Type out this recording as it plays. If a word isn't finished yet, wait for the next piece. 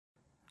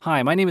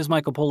Hi, my name is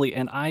Michael Poley,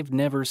 and I've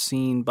never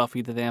seen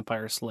Buffy the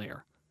Vampire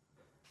Slayer.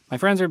 My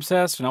friends are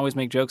obsessed and always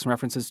make jokes and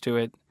references to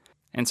it,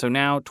 and so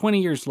now, 20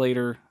 years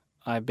later,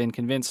 I've been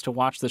convinced to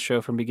watch the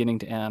show from beginning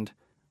to end,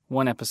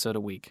 one episode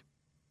a week.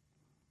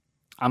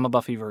 I'm a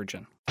Buffy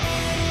virgin.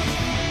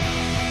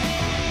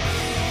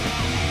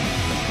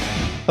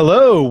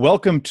 Hello,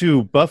 welcome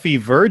to Buffy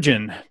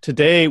Virgin.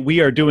 Today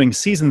we are doing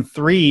Season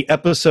 3,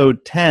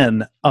 Episode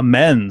 10,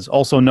 Amends,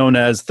 also known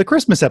as the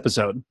Christmas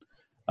episode.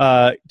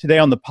 Today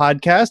on the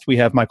podcast, we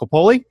have Michael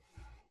Poley.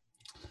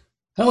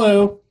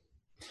 Hello.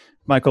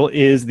 Michael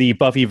is the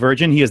Buffy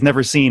virgin. He has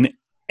never seen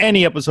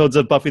any episodes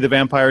of Buffy the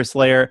Vampire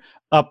Slayer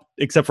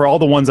except for all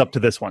the ones up to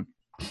this one.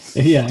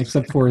 Yeah,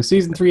 except for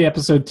Season 3,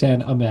 Episode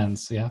 10,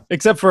 Amends, yeah.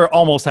 Except for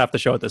almost half the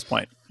show at this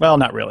point. Well,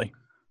 not really.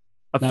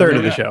 A third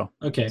of the show.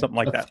 Okay. Something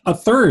like that. A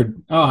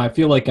third. Oh, I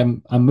feel like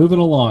I'm moving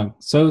along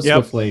so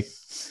swiftly.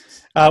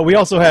 We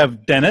also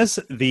have Dennis,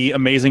 the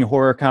amazing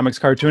horror comics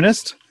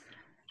cartoonist.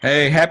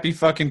 Hey, happy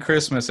fucking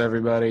Christmas,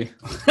 everybody.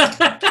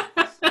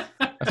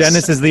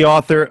 Dennis is the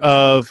author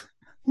of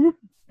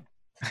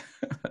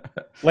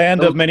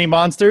Land of Many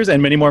Monsters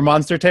and Many More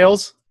Monster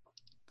Tales.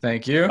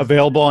 Thank you.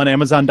 Available on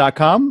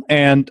Amazon.com.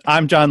 And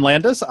I'm John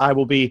Landis. I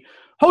will be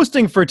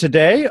hosting for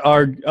today.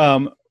 Our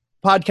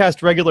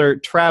podcast regular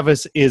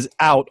Travis is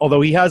out,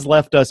 although he has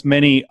left us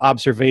many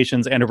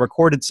observations and a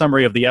recorded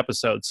summary of the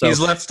episode. So he's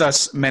left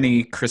us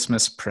many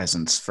Christmas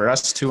presents for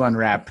us to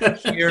unwrap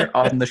here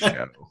on the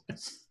show.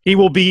 He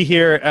will be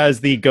here as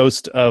the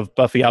ghost of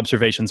Buffy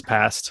Observations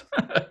Past.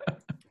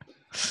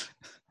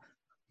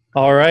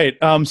 All right.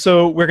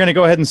 So we're going to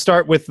go ahead and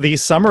start with the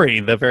summary,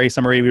 the very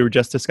summary we were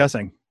just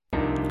discussing.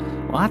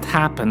 What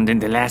happened in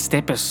the last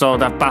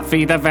episode of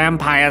Buffy the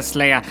Vampire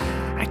Slayer?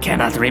 I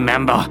cannot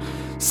remember.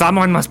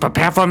 Someone must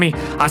prepare for me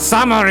a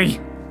summary.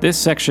 This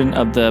section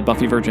of the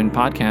Buffy Virgin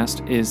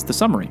podcast is the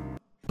summary.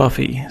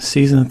 Buffy,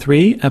 Season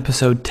 3,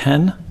 Episode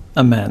 10,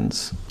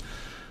 Amends.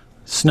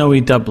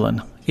 Snowy Dublin,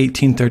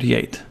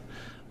 1838.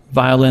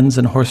 Violins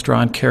and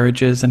horse-drawn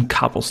carriages and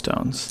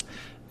cobblestones.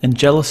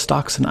 Angelus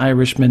stalks an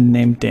Irishman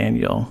named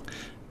Daniel.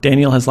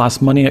 Daniel has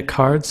lost money at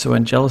cards, so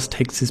Angelus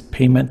takes his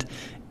payment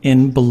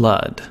in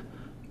blood.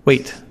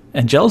 Wait,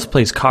 Angelus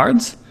plays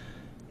cards?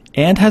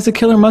 And has a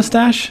killer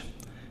mustache?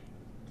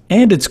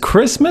 And it's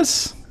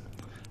Christmas?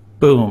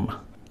 Boom.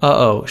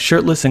 Uh-oh,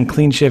 shirtless and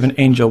clean-shaven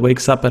Angel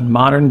wakes up in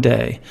modern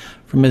day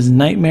from his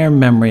nightmare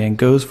memory and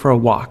goes for a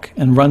walk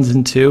and runs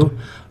into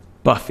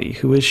Buffy,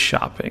 who is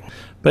shopping.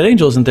 But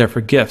Angel isn't there for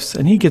gifts,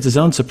 and he gets his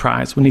own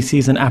surprise when he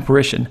sees an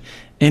apparition.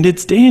 And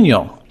it's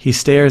Daniel. He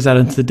stares out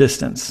into the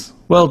distance.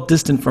 Well,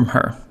 distant from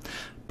her.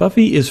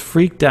 Buffy is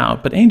freaked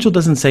out, but Angel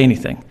doesn't say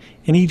anything.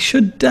 And he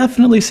should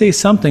definitely say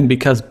something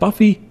because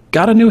Buffy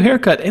got a new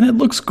haircut, and it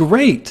looks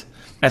great.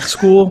 At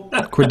school,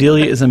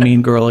 Cordelia is a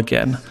mean girl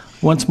again,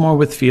 once more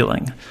with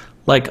feeling.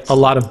 Like a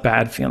lot of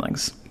bad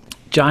feelings.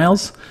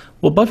 Giles?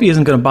 Well, Buffy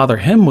isn't going to bother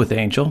him with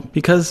Angel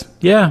because,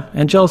 yeah,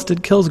 Angelus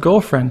did kill his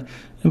girlfriend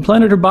and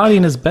planted her body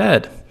in his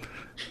bed.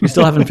 We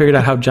still haven't figured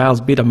out how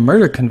Giles beat a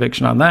murder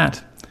conviction on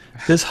that.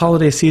 This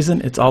holiday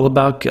season, it's all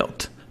about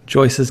guilt.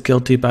 Joyce is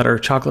guilty about her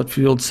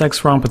chocolate-fueled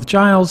sex romp with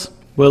Giles.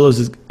 Willow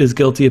is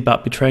guilty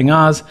about betraying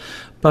Oz.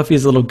 Buffy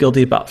is a little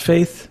guilty about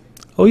Faith.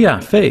 Oh yeah,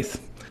 Faith.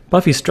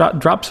 Buffy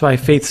drops by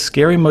Faith's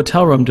scary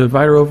motel room to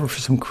invite her over for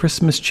some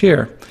Christmas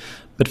cheer.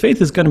 But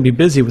Faith is going to be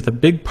busy with a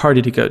big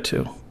party to go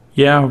to.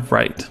 Yeah,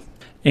 right.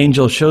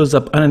 Angel shows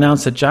up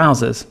unannounced at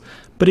Giles's,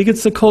 but he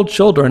gets the cold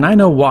shoulder, and I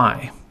know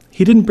why.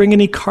 He didn't bring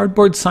any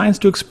cardboard signs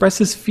to express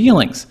his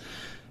feelings.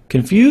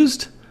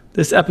 Confused?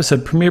 This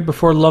episode premiered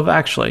before Love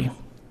Actually.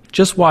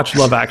 Just watch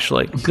Love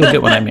Actually. You'll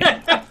get what I mean.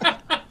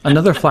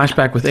 Another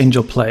flashback with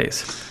Angel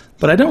plays,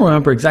 but I don't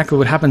remember exactly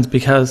what happens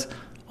because,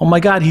 oh my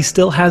god, he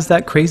still has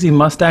that crazy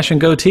mustache and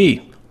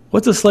goatee.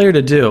 What's a Slayer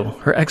to do?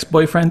 Her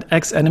ex-boyfriend,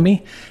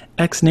 ex-enemy,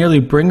 ex-nearly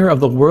bringer of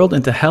the world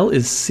into hell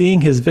is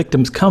seeing his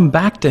victims come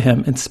back to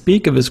him and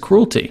speak of his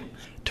cruelty.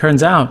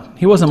 Turns out,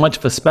 he wasn't much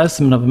of a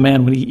specimen of a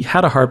man when he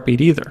had a heartbeat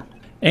either.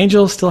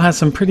 Angel still has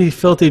some pretty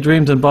filthy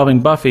dreams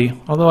involving Buffy,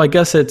 although I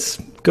guess it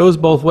goes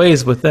both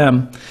ways with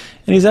them,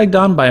 and he's egged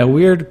on by a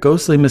weird,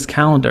 ghostly Miss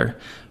Calendar,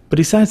 but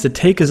he decides to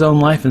take his own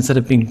life instead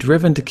of being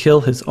driven to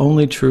kill his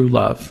only true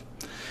love.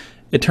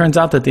 It turns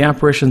out that the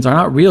apparitions are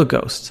not real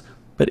ghosts,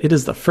 but it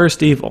is the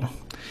first evil.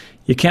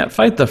 You can't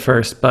fight the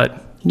first,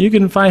 but you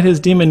can fight his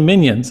demon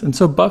minions, and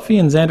so Buffy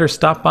and Xander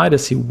stop by to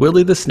see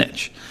Willie the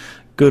Snitch.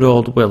 Good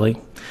old Willie.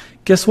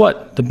 Guess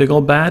what? The big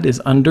old bad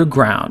is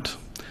underground.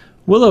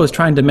 Willow is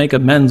trying to make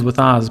amends with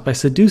Oz by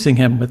seducing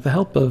him with the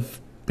help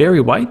of Barry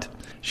White.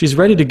 She's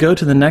ready to go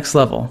to the next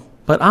level,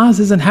 but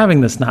Oz isn't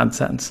having this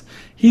nonsense.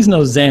 He's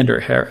no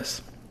Xander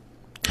Harris.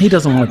 He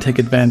doesn't want to take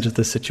advantage of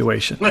this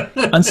situation.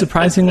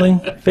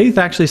 Unsurprisingly, Faith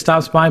actually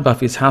stops by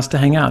Buffy's house to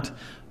hang out.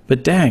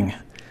 But dang,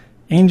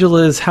 Angel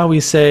is, how we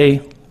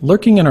say,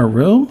 lurking in her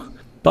room?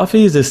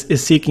 Buffy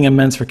is seeking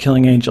amends for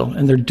killing Angel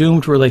and their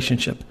doomed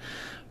relationship.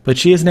 But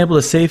she isn't able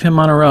to save him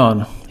on her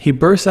own. He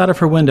bursts out of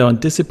her window and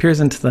disappears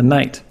into the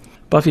night.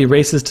 Buffy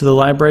races to the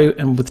library,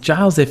 and with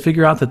Giles they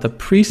figure out that the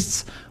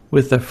priests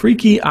with the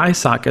freaky eye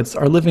sockets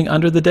are living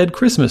under the dead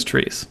Christmas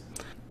trees.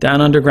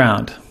 Down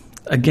underground.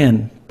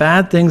 Again,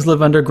 bad things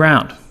live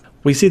underground.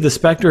 We see the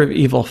specter of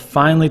evil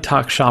finally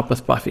talk shop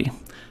with Buffy.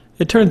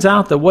 It turns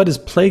out that what is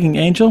plaguing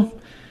Angel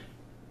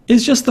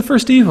is just the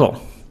first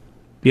evil.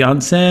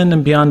 Beyond sin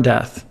and beyond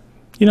death.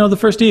 You know, the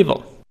first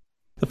evil.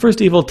 The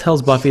first evil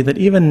tells Buffy that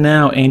even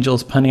now Angel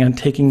is planning on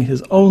taking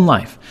his own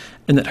life,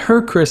 and that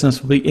her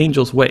Christmas will be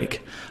Angel's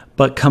wake.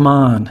 But come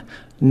on,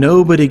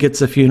 nobody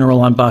gets a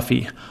funeral on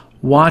Buffy.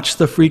 Watch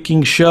the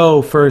freaking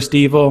show, first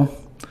evil.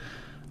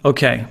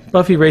 Okay,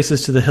 Buffy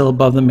races to the hill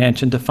above the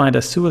mansion to find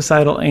a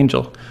suicidal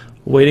Angel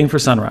waiting for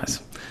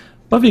sunrise.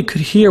 Buffy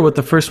could hear what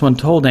the first one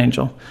told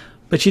Angel,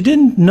 but she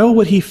didn't know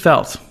what he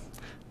felt.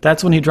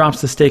 That's when he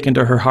drops the stake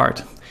into her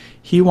heart.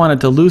 He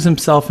wanted to lose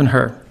himself in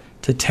her,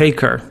 to take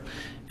her,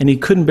 and he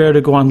couldn't bear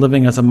to go on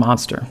living as a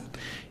monster.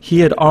 He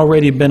had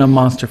already been a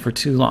monster for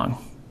too long.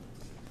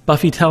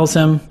 Buffy tells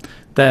him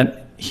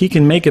that he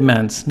can make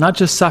amends, not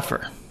just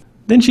suffer.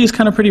 Then she is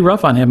kind of pretty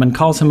rough on him and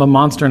calls him a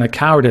monster and a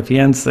coward if he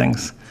ends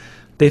things.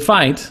 They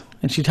fight,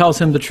 and she tells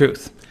him the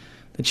truth,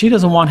 that she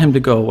doesn't want him to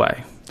go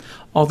away.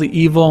 All the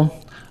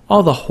evil,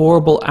 all the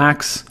horrible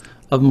acts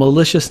of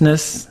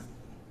maliciousness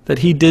that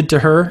he did to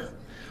her,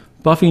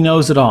 Buffy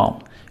knows it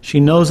all. She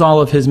knows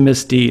all of his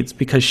misdeeds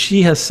because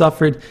she has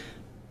suffered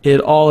it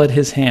all at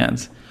his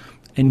hands,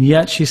 and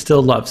yet she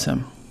still loves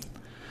him.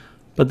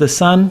 But the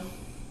sun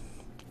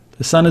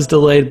is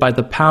delayed by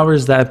the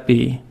powers that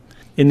be.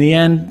 In the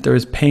end, there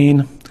is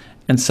pain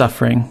and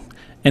suffering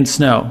and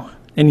snow.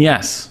 And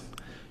yes,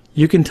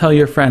 you can tell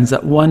your friends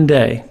that one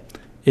day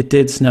it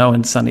did snow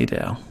in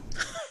Sunnydale.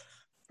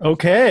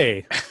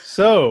 Okay,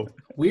 so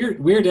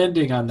Weird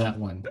ending on that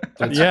one.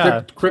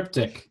 That's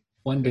cryptic.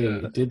 One day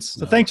it did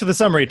snow. So thanks for the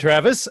summary,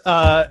 Travis.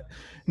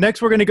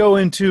 Next, we're going to go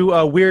into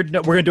we're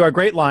going to do our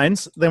great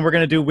lines. Then we're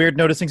going to do weird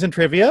noticings and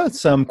trivia,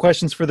 some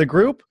questions for the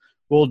group.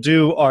 We'll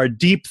do our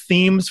deep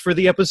themes for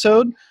the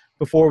episode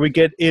before we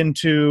get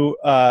into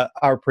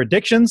our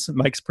predictions,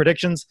 Mike's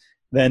predictions,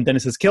 then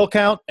Dennis's kill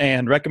count,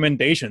 and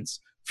recommendations.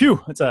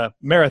 Phew, it's a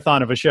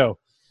marathon of a show.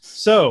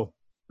 So,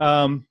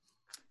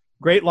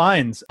 great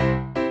lines.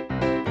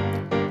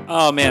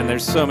 Oh man,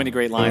 there's so many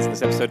great lines in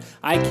this episode.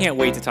 I can't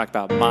wait to talk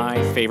about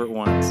my favorite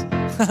ones.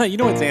 You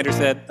know what Xander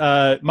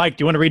said? Mike,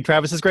 do you want to read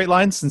Travis's great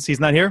lines since he's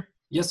not here?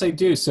 Yes, I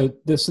do. So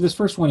this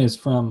first one is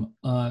from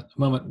a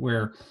moment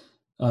where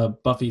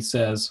Buffy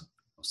says,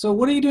 "So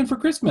what are you doing for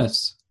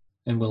Christmas?"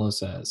 And Willow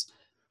says,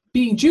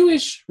 "Being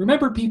Jewish.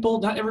 Remember,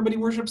 people, not everybody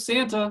worships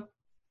Santa."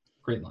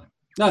 Great line.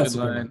 That's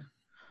Good line.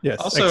 Yes,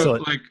 Also,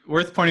 excellent. like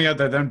worth pointing out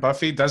that then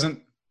Buffy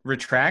doesn't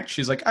retract.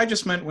 She's like, I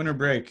just meant winter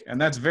break, and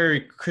that's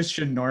very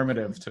Christian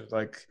normative to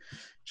like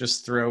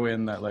just throw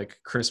in that like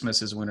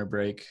Christmas is winter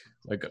break.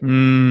 Like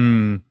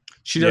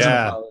she doesn't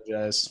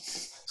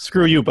apologize.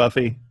 Screw you,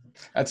 Buffy.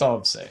 That's all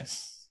I'm saying.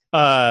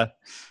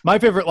 My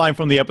favorite line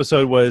from the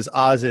episode was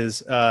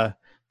Oz's,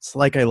 "It's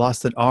like I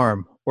lost an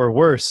arm, or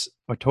worse,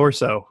 a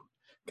torso,"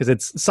 because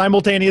it's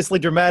simultaneously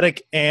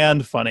dramatic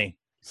and funny.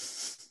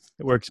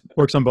 It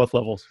works on both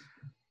levels.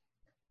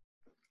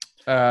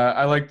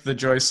 I liked the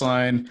Joyce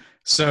line.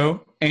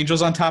 So,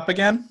 Angel's on top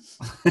again?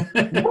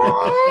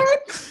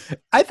 What?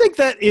 I think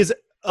that is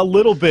a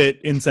little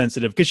bit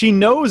insensitive because she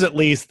knows at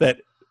least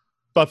that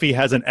Buffy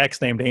has an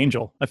ex named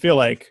Angel. I feel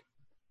like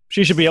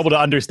she should be able to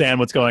understand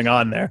what's going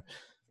on there.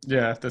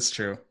 Yeah, that's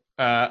true.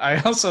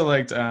 I also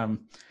liked,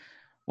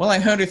 well, I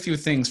heard a few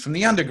things from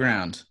the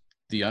underground.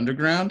 The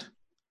underground?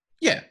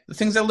 Yeah, the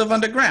things that live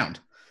underground.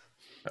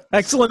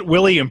 Excellent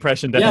Willie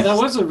impression, Dennis. Yeah, that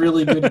was a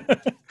really good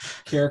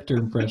character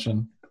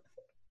impression.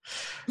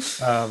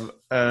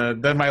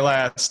 Then my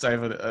last, I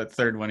have a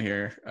third one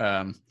here.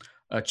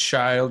 A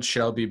child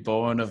shall be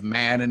born of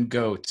man and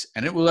goat,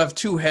 and it will have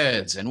two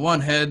heads, and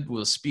one head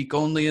will speak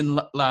only in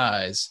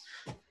lies.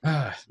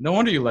 No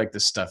wonder you like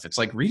this stuff. It's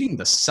like reading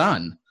The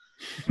Sun.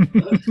 I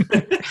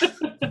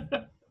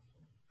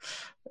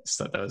just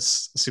thought that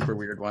was a super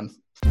weird one.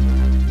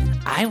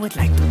 I would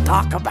like to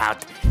talk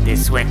about the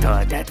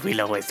sweater that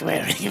Willow is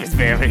wearing. It was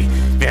very,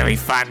 very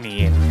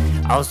funny.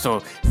 And also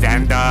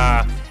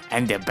Xander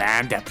and the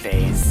band that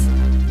plays.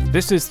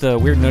 This is the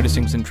Weird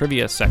Noticings and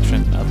Trivia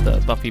section of the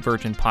Buffy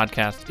Virgin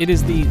podcast. It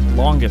is the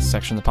longest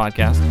section of the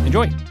podcast.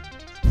 Enjoy.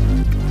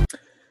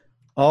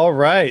 All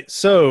right.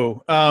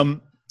 So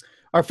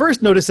our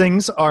first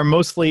noticings are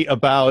mostly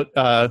about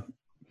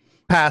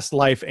past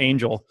life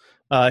Angel.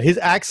 His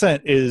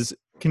accent is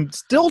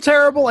still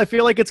terrible. I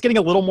feel like it's getting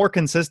a little more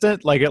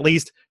consistent. Like at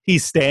least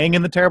he's staying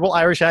in the terrible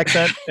Irish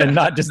accent and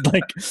not just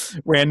like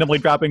randomly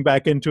dropping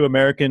back into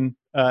American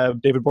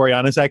David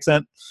Boreanaz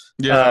accent.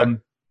 Yeah.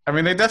 I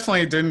mean, they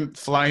definitely didn't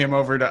fly him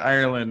over to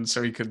Ireland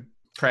so he could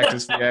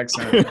practice the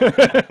accent.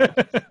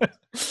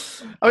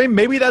 I mean,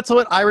 maybe that's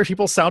what Irish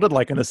people sounded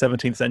like in the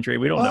 17th century.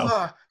 We don't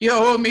know. You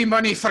owe me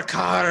money for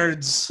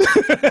cards.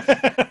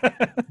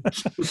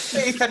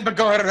 Nathan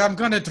Begor, I'm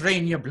going to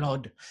drain your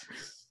blood.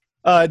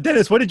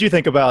 Dennis, what did you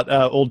think about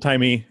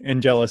old-timey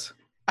Angelus?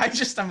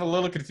 I'm a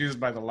little confused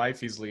by the life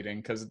he's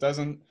leading because it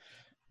doesn't.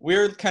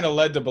 We're kind of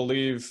led to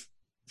believe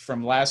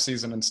from last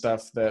season and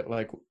stuff that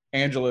like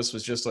Angelus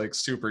was just like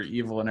super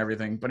evil and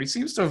everything, but he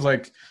seems to have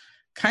like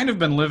kind of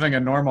been living a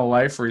normal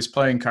life where he's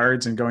playing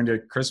cards and going to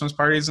Christmas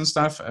parties and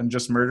stuff and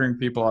just murdering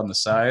people on the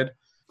side.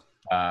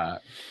 I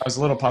was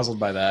a little puzzled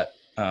by that.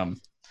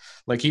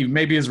 Like he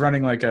maybe is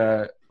running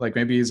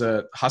maybe he's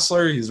a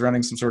hustler. He's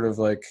running some sort of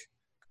like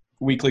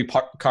weekly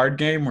card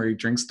game where he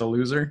drinks the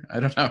loser. I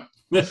don't know.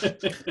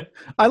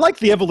 I like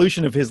the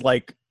evolution of his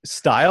like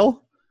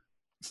style,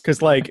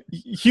 because like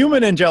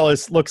human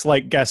Angelus looks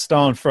like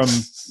Gaston from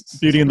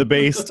Beauty and the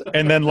Beast,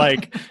 and then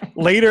like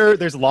later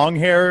there's long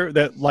hair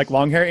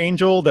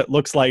Angel that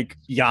looks like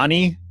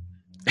Yanni,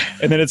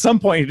 and then at some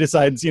point he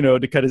decides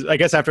to cut his. I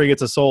guess after he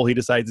gets a soul, he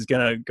decides he's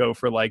gonna go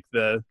for like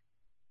the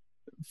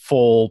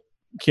full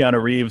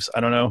Keanu Reeves. I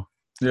don't know.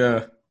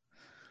 Yeah.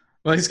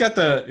 Well, he's got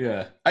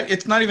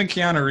it's not even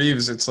Keanu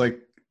Reeves. It's like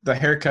the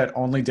haircut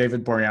only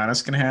David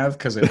Boreanaz can have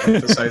because it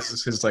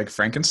emphasizes his like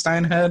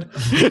Frankenstein head.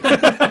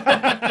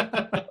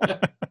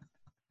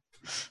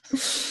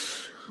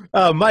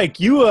 Mike,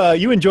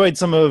 you enjoyed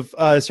some of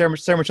Sarah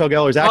Michelle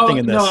Gellar's acting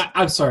in this. No,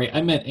 I'm sorry.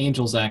 I meant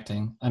Angel's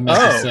acting. I meant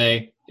to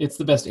say it's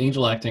the best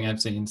Angel acting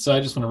I've seen. So I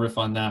just want to riff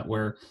on that,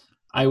 where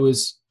I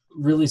was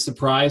really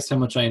surprised how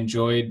much I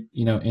enjoyed,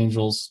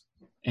 Angel's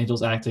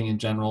acting in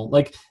general.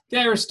 Like the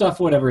Irish stuff,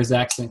 whatever, his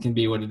accent can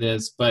be what it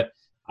is, but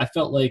I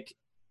felt like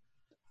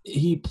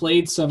he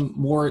played some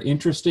more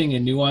interesting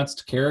and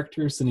nuanced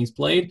characters than he's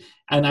played.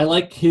 And I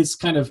like his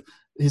kind of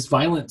his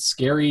violent,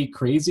 scary,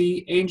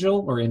 crazy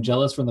Angel or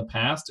Angelus from the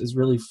past is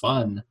really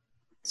fun.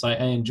 So I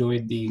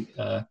enjoyed the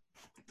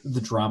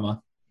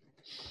drama.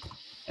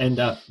 And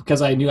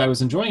because I knew I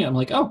was enjoying it, I'm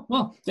like, oh,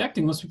 well, the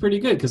acting must be pretty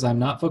good because I'm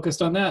not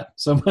focused on that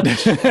so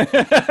much.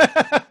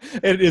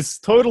 It is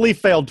totally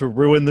failed to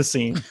ruin the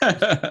scene.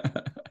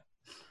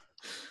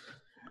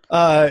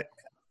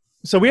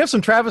 So we have some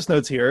Travis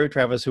notes here.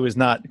 Travis, who is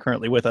not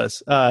currently with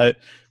us.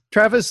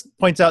 Travis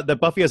points out that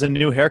Buffy has a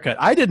new haircut.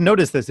 I didn't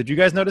notice this. Did you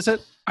guys notice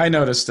it? I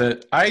noticed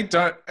it.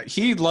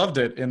 He loved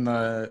it in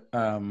the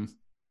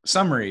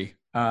summary.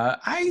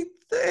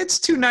 It's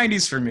too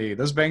 90s for me.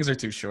 Those bangs are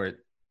too short.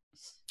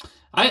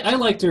 I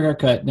liked her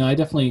haircut. No, I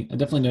definitely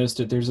noticed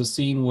it. There's a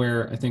scene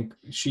where I think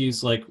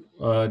she's like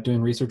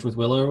doing research with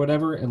Willow or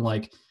whatever, and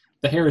like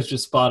the hair is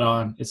just spot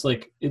on. It's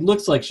like it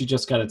looks like she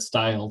just got it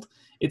styled.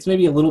 It's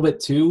maybe a little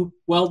bit too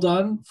well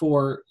done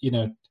for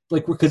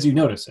like because you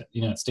notice it.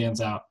 It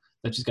stands out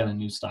that she's got a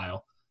new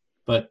style.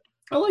 But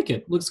I like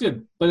it. Looks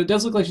good. But it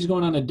does look like she's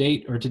going on a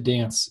date or to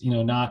dance.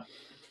 Not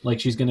like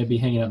she's going to be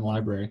hanging out in the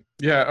library.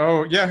 Yeah.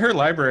 Oh, yeah. Her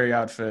library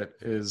outfit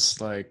is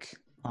like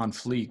on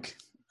fleek.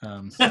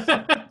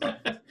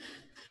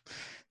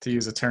 To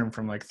use a term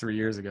from like 3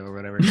 years ago or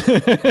whatever.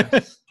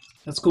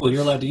 That's cool.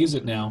 You're allowed to use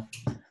it now.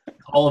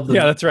 All of the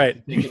that's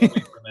right. Take it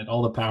away from it,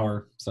 all the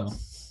power. So.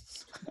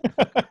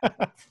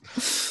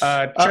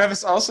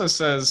 Travis also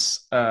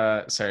says,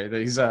 that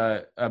he's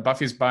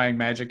Buffy's buying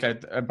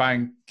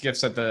buying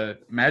gifts at the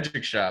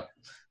magic shop.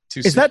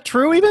 Is that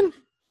true? Even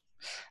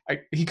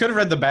he could have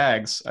read the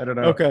bags. I don't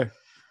know. Okay.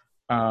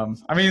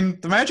 I mean,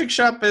 the magic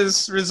shop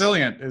is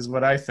resilient, is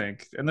what I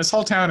think, and this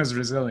whole town is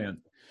resilient.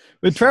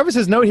 But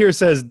Travis's note here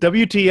says,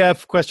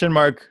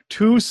 WTF ?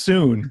 Too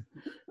soon.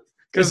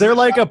 Is there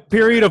like a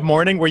period of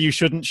mourning where you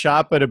shouldn't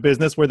shop at a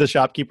business where the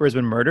shopkeeper has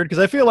been murdered? Because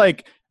I feel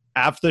like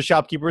after the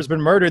shopkeeper has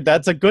been murdered,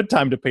 that's a good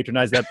time to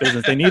patronize that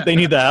business. They need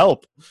the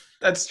help.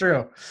 That's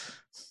true.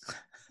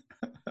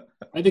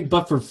 I think,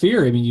 but for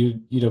fear,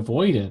 you'd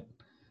avoid it.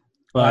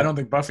 But I don't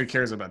think Buffy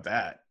cares about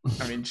that.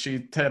 I mean,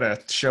 she had a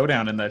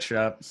showdown in that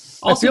shop.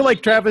 Also, I feel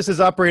like Travis is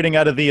operating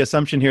out of the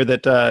assumption here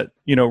that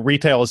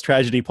retail is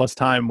tragedy plus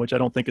time, which I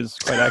don't think is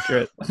quite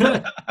accurate.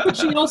 But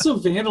she also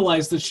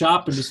vandalized the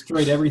shop and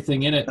destroyed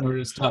everything in it in order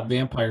to stop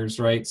vampires,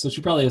 right? So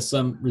she probably has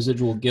some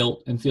residual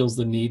guilt and feels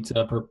the need to,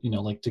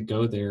 to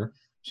go there.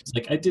 She's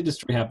like, I did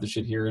destroy half the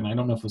shit here, and I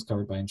don't know if it was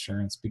covered by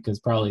insurance because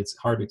probably it's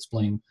hard to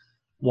explain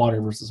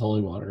water versus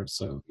holy water.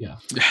 So yeah,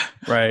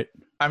 right.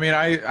 I mean,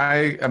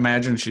 I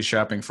imagine she's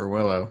shopping for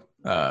Willow.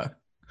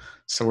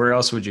 So where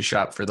else would you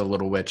shop for the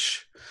little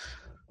witch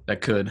that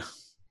could?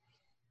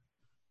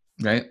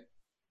 Right?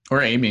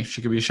 Or Amy.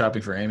 She could be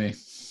shopping for Amy.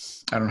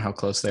 I don't know how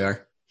close they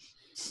are.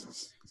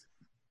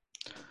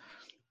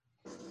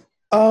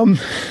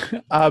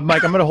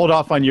 Mike, I'm going to hold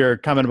off on your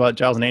comment about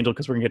Giles and Angel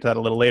because we're going to get to that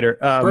a little later.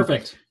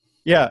 Perfect.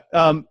 Yeah.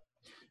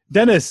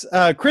 Dennis,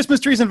 Christmas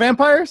trees and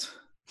vampires?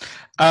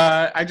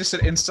 I just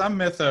said in some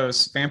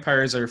mythos,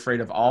 vampires are afraid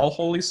of all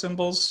holy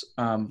symbols,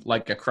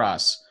 like a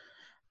cross.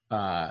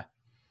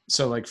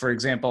 So, like for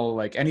example,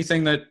 like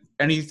anything that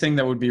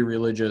would be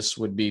religious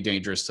would be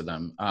dangerous to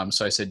them.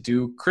 So I said,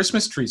 do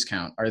Christmas trees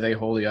count? Are they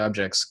holy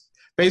objects?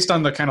 Based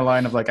on the kind of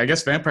line of like, I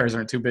guess vampires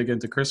aren't too big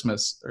into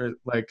Christmas. Or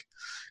like,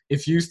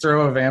 if you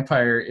throw a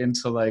vampire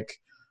into like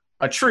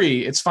a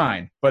tree, it's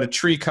fine. But a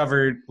tree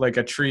covered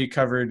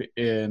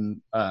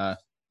in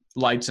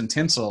lights and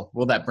tinsel,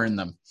 will that burn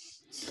them?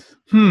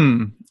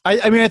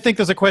 I mean, I think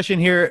there's a question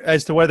here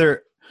as to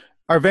whether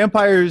are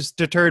vampires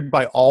deterred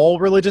by all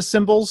religious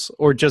symbols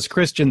or just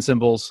Christian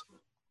symbols?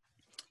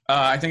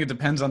 I think it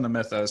depends on the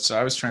mythos. So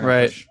I was trying to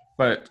Right. push,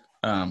 but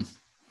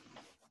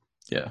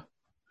yeah.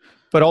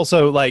 But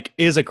also, like,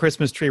 is a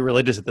Christmas tree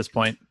religious at this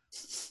point?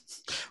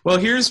 Well,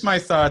 here's my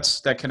thoughts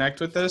that connect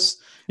with this.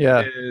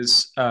 Yeah.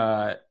 Is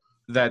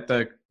that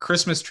the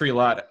Christmas tree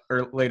lot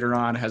or later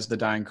on has the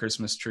dying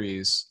Christmas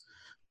trees.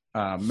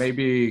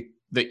 Maybe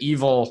the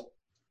evil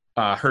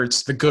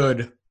hurts the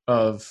good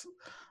of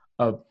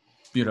a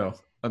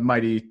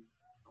mighty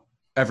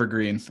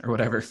evergreen or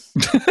whatever.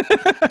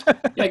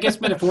 Yeah, I guess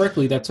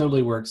metaphorically that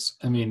totally works.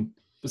 I mean,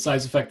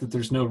 besides the fact that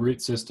there's no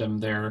root system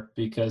there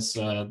because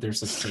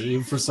there's a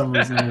cave for some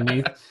reason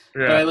underneath.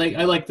 Yeah. But I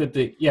like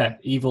that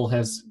evil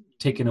has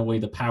taken away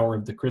the power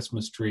of the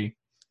Christmas tree.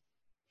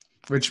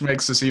 Which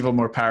makes this evil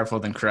more powerful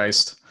than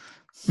Christ.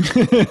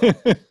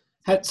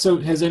 So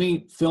has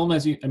any film,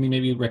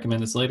 maybe you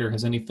recommend this later,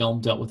 has any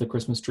film dealt with the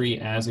Christmas tree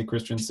as a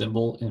Christian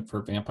symbol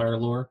for vampire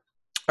lore?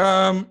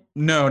 No,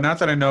 not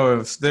that I know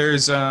of. There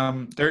is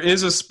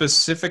a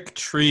specific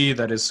tree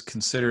that is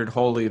considered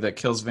holy that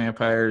kills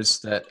vampires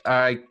that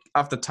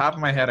off the top of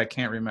my head, I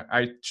can't remember.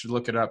 I should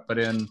look it up. But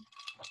in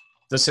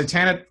the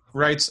Satanic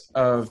Rites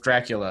of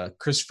Dracula,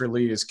 Christopher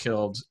Lee is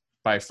killed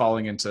by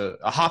falling into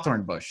a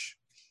hawthorn bush.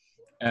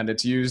 And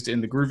it's used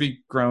in The Groovy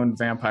Grown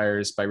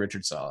Vampires by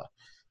Richard Sala.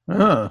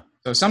 Oh.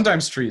 So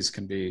sometimes trees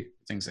can be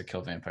things that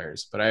kill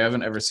vampires, but I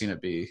haven't ever seen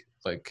it be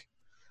like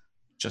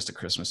just a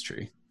Christmas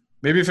tree.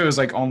 Maybe if it was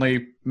like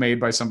only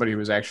made by somebody who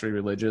was actually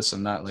religious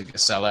and not like a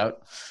sellout.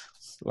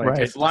 Like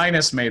Right. if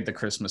Linus made the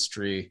Christmas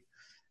tree,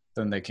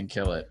 then they can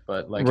kill it.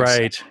 But like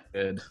Right. if someone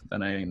did,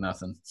 then I ain't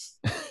nothing.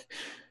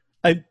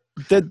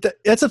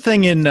 That's a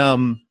thing in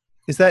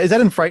is that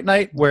in Fright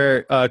Night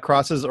where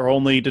crosses are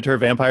only deter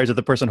vampires if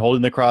the person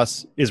holding the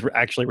cross is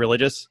actually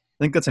religious?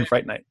 I think that's in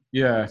Fright Night.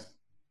 Yeah.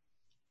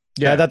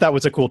 Yeah, I thought that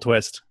was a cool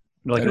twist.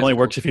 Like That it is only a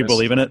works cool if you twist.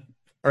 believe in it.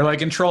 Or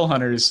like in Troll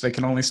Hunters, they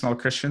can only smell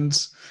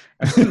Christians.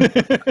 I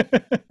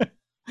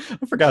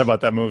forgot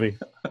about that movie.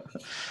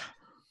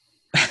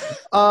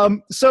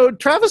 So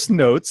Travis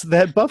notes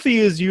that Buffy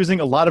is using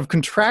a lot of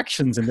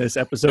contractions in this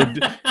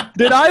episode.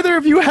 Did either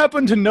of you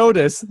happen to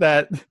notice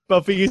that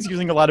Buffy is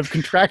using a lot of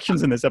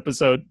contractions in this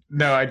episode?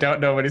 No, I don't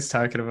know what he's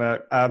talking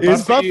about.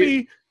 Is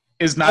Buffy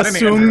is not an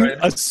android.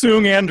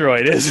 Assume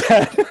android is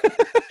that?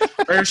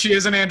 Or if she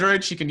is an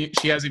android, she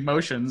has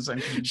emotions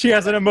and She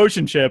has an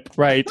emotion chip,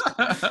 right?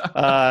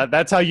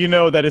 That's how you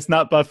know that it's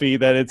not Buffy,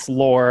 that it's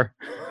lore.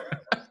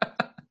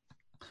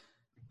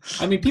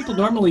 I mean, people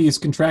normally use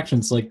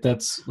contractions like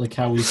that's like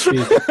how we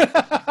speak.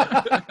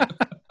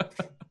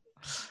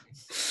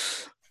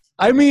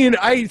 I mean,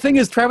 thing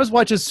is, Travis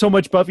watches so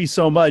much Buffy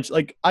so much.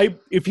 Like,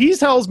 if he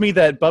tells me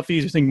that Buffy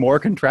is using more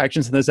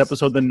contractions in this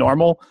episode than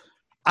normal,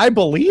 I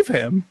believe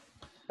him.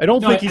 I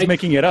don't think he's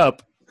making it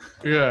up.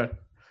 Yeah.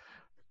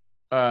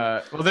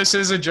 Well, this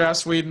is a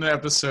Joss Whedon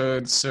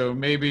episode, so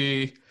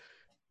maybe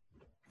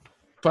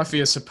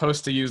Buffy is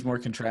supposed to use more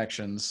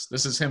contractions.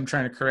 This is him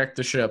trying to correct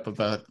the ship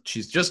about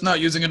she's just not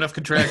using enough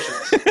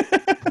contractions.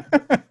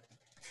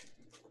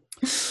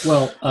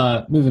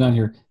 Well, moving on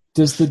here.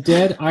 Does the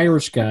dead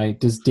Irish guy,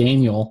 does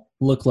Daniel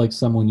look like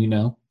someone you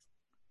know?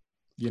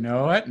 You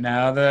know what?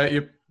 Now that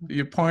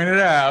you pointed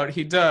out,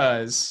 he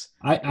does.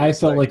 I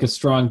felt like a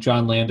strong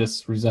John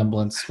Landis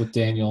resemblance with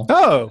Daniel,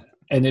 Oh,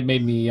 and it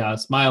made me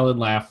smile and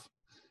laugh.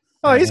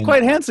 he's And-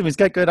 quite handsome. He's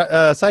got good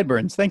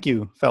sideburns. Thank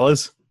you,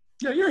 fellas.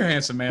 Yeah, you're a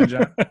handsome man,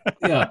 John.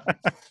 Yeah.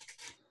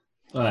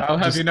 I'll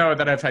have you know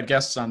that I've had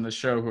guests on the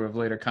show who have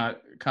later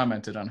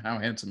commented on how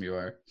handsome you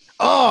are.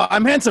 Oh,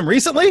 I'm handsome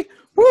recently?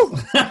 Woo!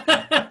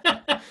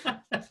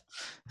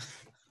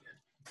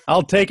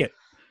 I'll take it.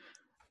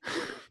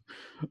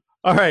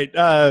 All right.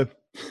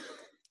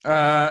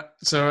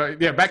 So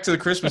back to the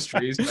Christmas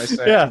trees. I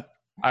say, Yeah.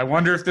 I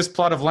wonder if this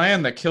plot of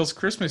land that kills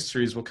Christmas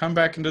trees will come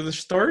back into the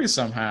story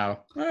somehow.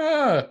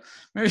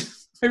 Maybe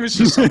it's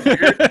just some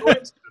weird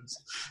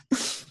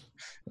coincidence.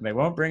 And they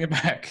won't bring it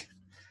back.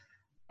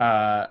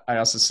 I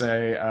also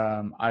say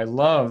I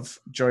love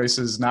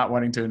Joyce's not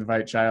wanting to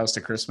invite Giles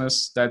to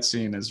Christmas. That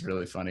scene is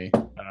really funny.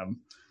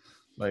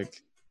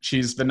 Like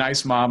she's the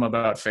nice mom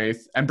about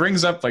Faith and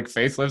brings up like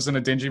Faith lives in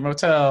a dingy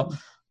motel.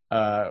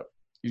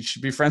 You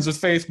should be friends with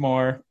Faith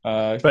more.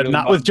 But really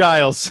not with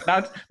Giles.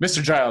 Not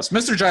Mr. Giles.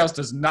 Mr. Giles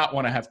does not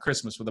want to have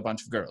Christmas with a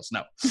bunch of girls.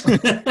 No.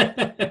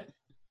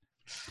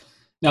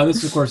 Now, this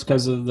is, of course,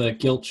 because of the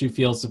guilt she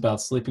feels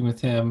about sleeping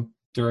with him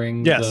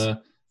during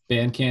the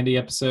Band Candy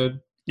episode.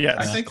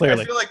 Yes, I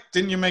clearly. feel like,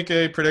 didn't you make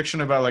a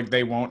prediction about like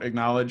they won't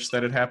acknowledge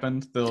that it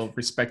happened? They'll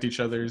respect each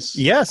other's.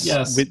 Yes.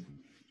 Yes.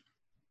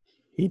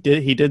 He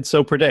did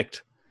so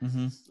predict.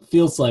 Mm-hmm.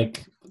 Feels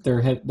like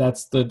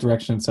that's the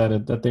direction it's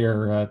headed, that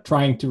they're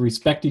trying to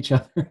respect each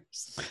other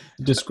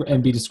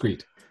and be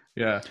discreet.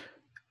 Yeah.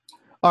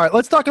 All right,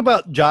 let's talk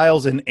about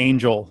Giles and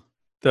Angel.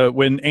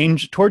 When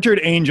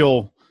tortured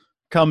Angel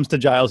comes to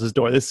Giles's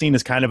door. This scene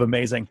is kind of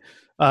amazing.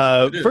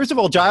 First of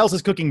all, Giles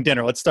is cooking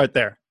dinner. Let's start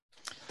there.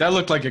 That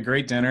looked like a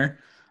great dinner.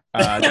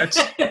 That's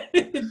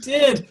It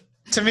did.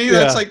 to me.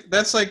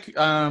 That's like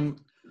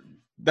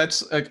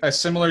that's a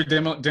similar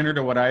dinner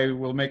to what I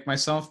will make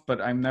myself, but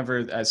I'm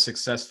never as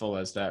successful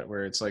as that,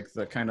 where it's like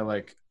the kind of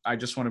like, I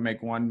just want to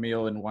make one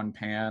meal in one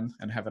pan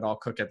and have it all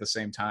cook at the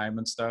same time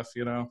and stuff,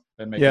 and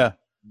make it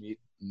neat.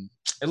 And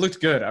it looked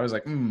good. I was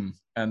like, and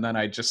then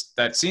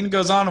that scene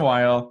goes on a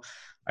while.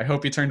 I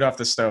hope you turned off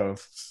the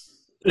stove.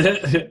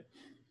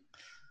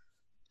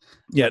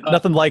 Yeah,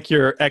 nothing like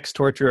your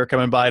ex-torturer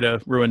coming by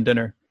to ruin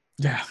dinner.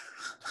 Yeah.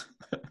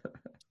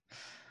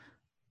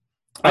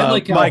 I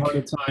like how Mike, hard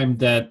a time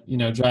that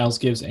Giles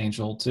gives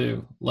Angel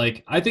too.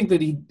 Like, I think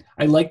that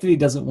I like that he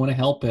doesn't want to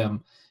help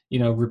him,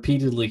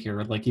 repeatedly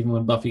here. Like, even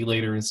when Buffy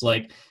later is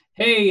like,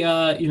 "Hey,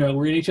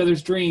 we're in each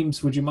other's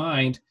dreams. Would you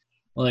mind?"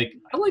 Like,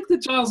 I like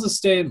that Giles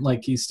is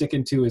he's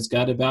sticking to his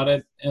gut about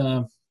it,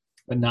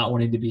 but not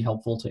wanting to be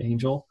helpful to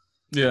Angel.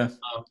 Yeah,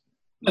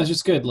 that's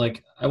just good.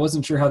 Like, I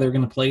wasn't sure how they were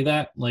going to play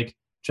that. Like,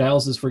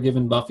 Giles has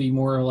forgiven Buffy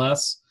more or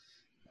less.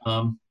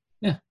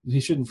 Yeah, he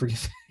shouldn't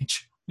forgive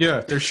Angel.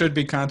 Yeah, there should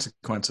be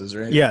consequences,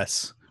 right?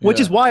 Yes.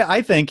 Which is why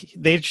I think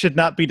they should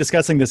not be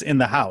discussing this in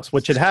the house.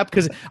 What should happen?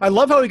 Because I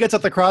love how he gets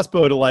out the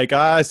crossbow to like,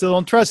 I still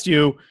don't trust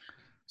you.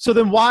 So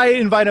then why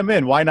invite him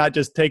in? Why not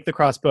just take the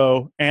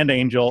crossbow and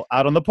Angel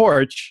out on the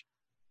porch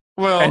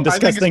and discuss I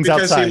think it's things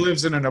because outside? He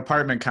lives in an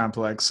apartment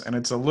complex, and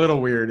it's a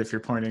little weird if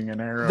you're pointing an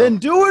arrow. Then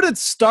do it at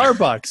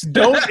Starbucks.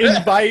 Don't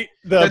invite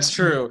That's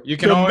true. You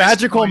can the always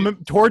magical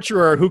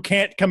torturer who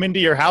can't come into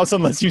your house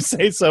unless you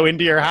say so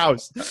into your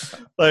house.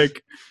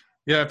 Like...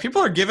 Yeah,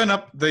 people are giving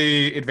up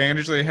the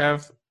advantage they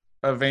have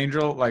of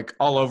Angel like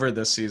all over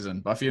this season.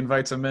 Buffy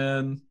invites him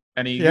in,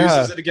 and he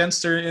uses it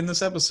against her in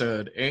this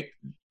episode.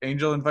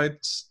 Angel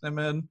invites him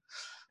in.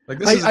 Like,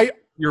 this is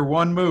your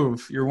one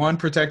move, your one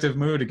protective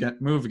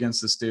move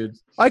against this dude.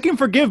 I can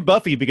forgive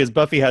Buffy because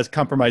Buffy has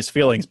compromised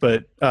feelings,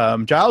 but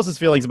Giles'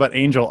 feelings about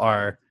Angel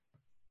are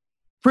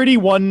pretty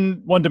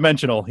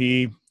one-dimensional.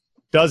 He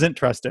doesn't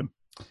trust him.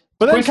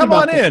 But then come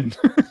on in.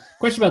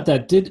 Question about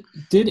that. Did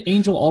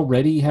Angel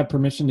already have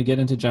permission to get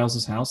into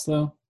Giles' house,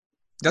 though?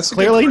 That's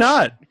clearly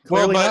not.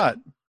 Clearly not.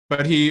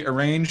 But he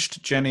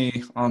arranged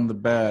Jenny on the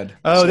bed.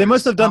 Oh, so they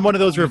must have done one of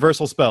those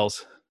reversal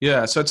spells.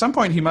 Yeah, so at some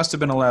point he must have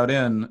been allowed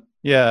in.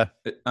 Yeah.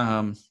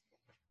 But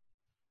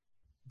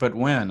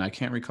when? I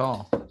can't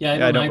recall.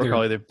 Yeah, I don't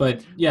recall either.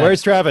 But yeah.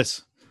 Where's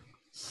Travis?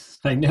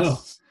 I know.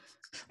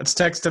 Let's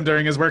text him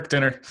during his work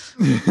dinner.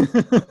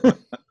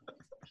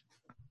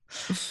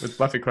 With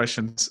Buffy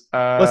questions.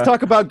 Let's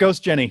talk about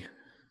Ghost Jenny.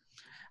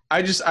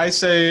 I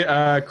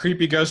say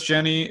creepy Ghost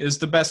Jenny is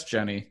the best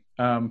Jenny.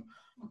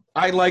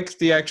 I like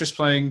the actress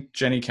playing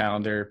Jenny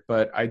Calendar,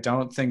 but I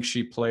don't think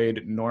she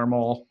played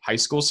normal high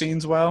school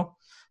scenes well.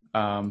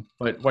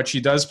 But what she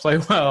does play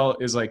well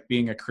is like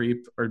being a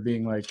creep or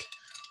being like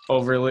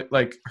overly,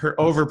 like her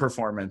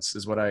overperformance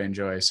is what I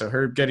enjoy. So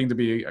her getting to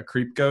be a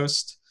creep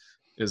ghost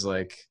is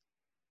like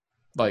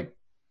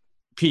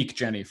peak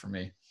Jenny for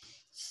me.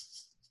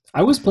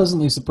 I was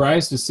pleasantly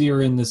surprised to see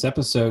her in this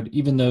episode,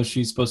 even though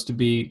she's supposed to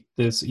be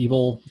this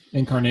evil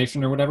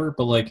incarnation or whatever.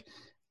 But like,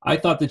 I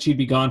thought that she'd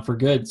be gone for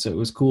good, so it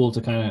was cool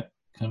to kind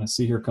of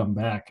see her come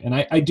back. And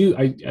I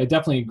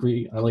definitely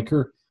agree. I like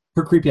her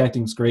creepy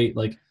acting's great.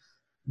 Like,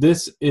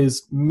 this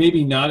is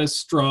maybe not as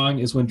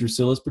strong as when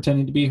Drusilla's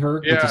pretending to be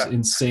her, which is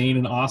insane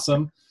and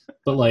awesome.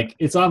 But like,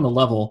 it's on the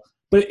level.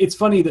 But it's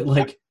funny that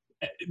like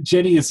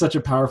Jenny is such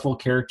a powerful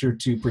character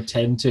to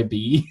pretend to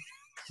be.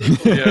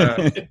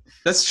 Yeah,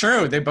 that's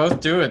true. They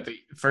both do it. The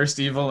first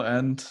evil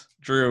and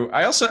Drew.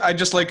 I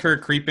just like her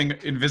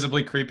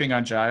invisibly creeping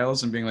on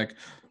Giles and being like,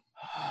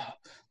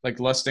 like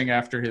lusting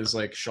after his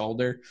like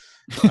shoulder.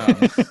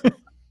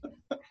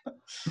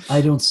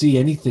 I don't see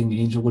anything,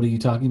 Angel. What are you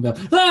talking about?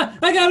 Ah,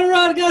 I gotta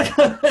run.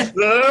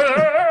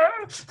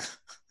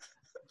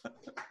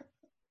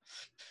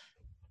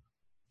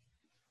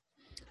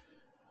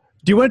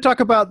 Do you want to talk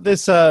about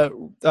this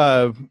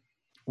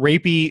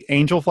rapey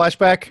Angel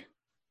flashback?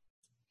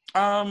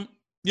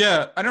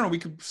 Yeah, I don't know. We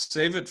could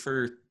save it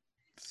for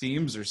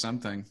themes or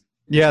something.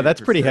 Yeah,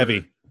 that's pretty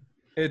heavy.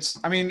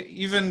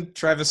 Even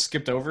Travis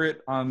skipped over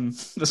it on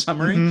the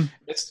summary.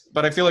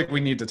 But I feel like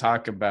we need to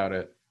talk about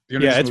it. Do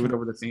you want to just move it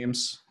over to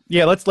themes?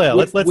 Yeah, let's deal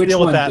with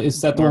that.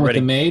 Is that the one with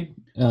the maid?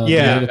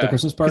 At the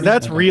Christmas party?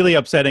 That's really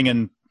upsetting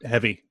and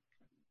heavy.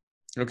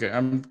 Okay,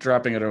 I'm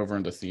dropping it over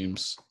into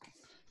themes.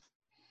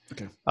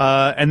 Okay.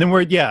 And then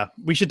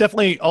we should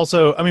definitely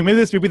also, maybe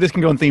this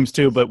can go in themes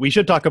too, but we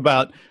should talk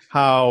about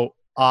how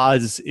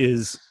Oz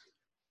is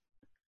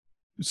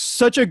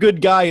such a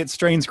good guy, it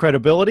strains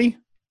credibility.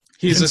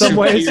 He's a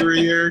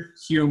superior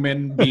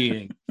human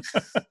being.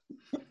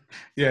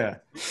 Yeah.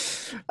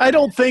 I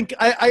don't think,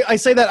 I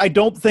say that, I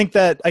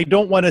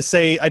don't want to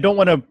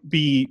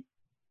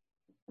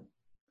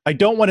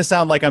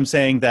sound like I'm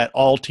saying that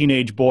all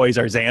teenage boys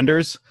are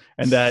Xanders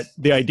and that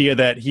the idea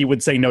that he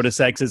would say no to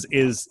sex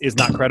is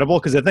not credible,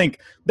 because I think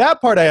that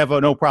part I have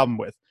no problem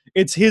with.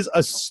 It's his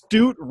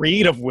astute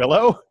read of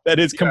Willow that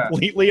is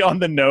completely on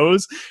the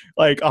nose,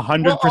 like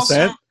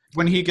 100%.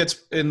 When he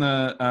gets in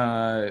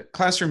the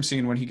classroom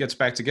scene, when he gets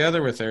back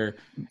together with her,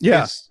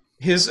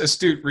 his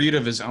astute read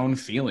of his own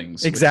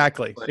feelings.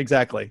 Exactly.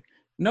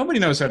 nobody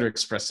knows how to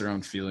express their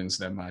own feelings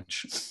that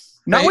much.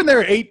 Not when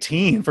they're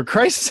 18, for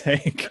Christ's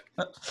sake.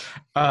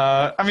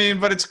 I mean,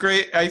 but it's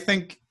great.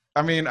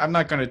 I'm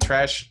not going to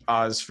trash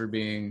Oz for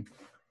being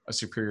a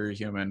superior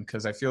human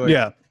because I feel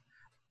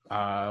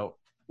like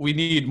we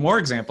need more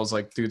examples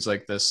like dudes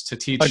like this to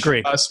teach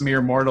us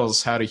mere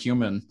mortals how to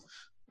human.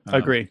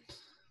 Agree.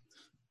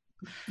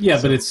 Yeah,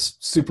 but it's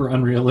super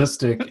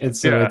unrealistic, and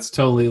so it's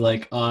totally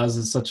like Oz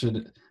is such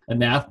an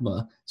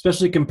anathema,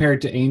 especially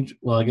compared to Angel.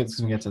 Well, I guess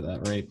we can get to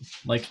that, right?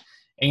 Like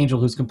Angel,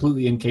 who's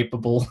completely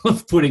incapable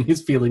of putting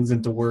his feelings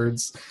into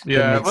words.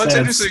 Yeah, well, it's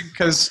interesting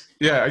because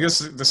I guess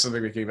this is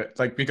something we keep it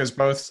like because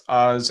both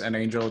Oz and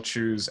Angel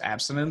choose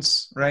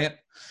abstinence, right?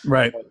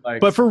 Right,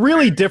 but for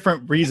really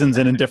different reasons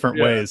and in different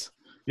ways.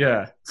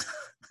 Yeah.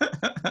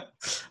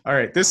 All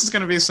right, this is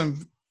going to be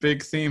some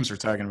big themes we're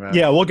talking about.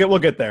 Yeah, we'll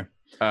get there.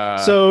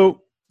 I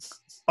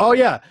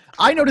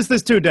noticed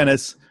this too,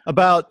 Dennis,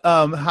 about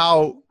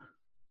how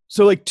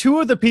like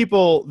two of the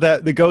people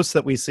the ghosts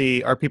that we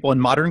see are people in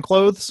modern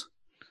clothes,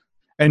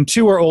 and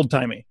two are old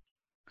timey.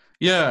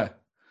 Yeah.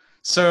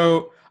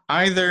 So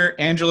either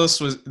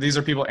these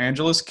are people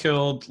Angelus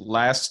killed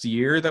last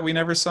year that we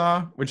never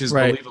saw, which is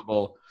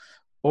believable,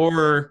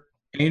 or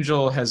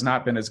Angel has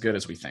not been as good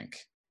as we think,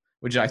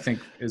 which I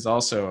think is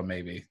also a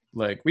maybe.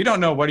 Like, we don't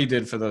know what he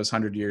did for those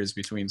 100 years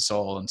between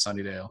Seoul and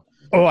Sunnydale.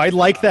 Oh, I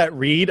like that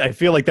read. I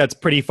feel like that's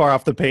pretty far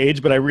off the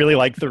page, but I really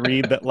like the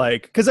read that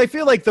because I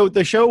feel like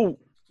the show,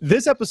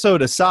 this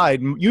episode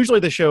aside, usually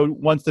the show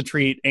wants to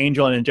treat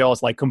Angel and Angel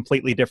as like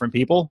completely different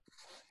people.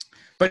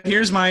 But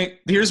here's my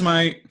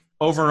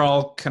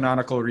overall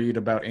canonical read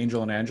about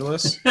Angel and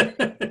Angelus,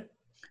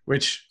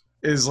 which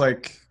is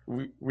like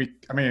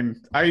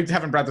I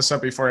haven't brought this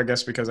up before, I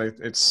guess, because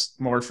it's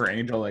more for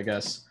Angel, I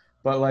guess.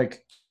 But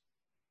like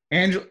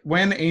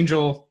when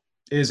Angel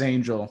is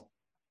Angel,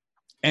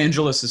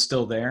 Angelus is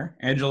still there.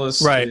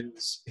 Angelus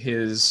is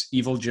his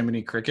evil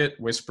Jiminy Cricket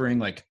whispering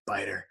like,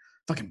 "Bite her,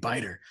 fucking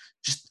bite her.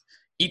 Just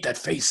eat that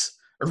face.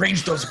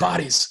 Arrange those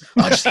bodies.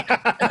 Just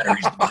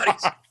arrange the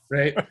bodies."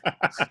 Right?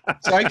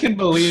 So I can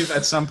believe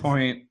at some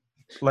point,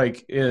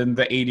 like in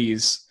the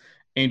 80s,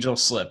 Angel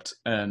slipped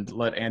and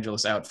let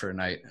Angelus out for a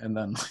night and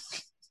then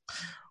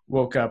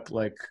woke up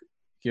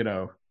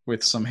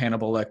with some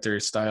Hannibal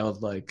Lecter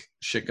styled like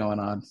shit going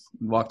on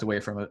and walked away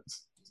from it.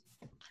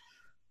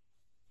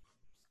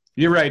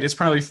 You're right. It's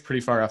probably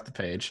pretty far off the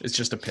page. It's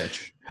just a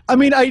pitch. I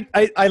mean,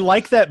 I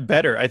like that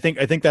better. I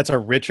think that's a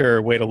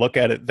richer way to look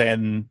at it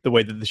than the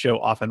way that the show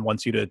often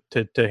wants you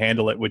to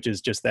handle it, which is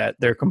just that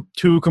they're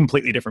two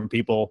completely different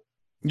people.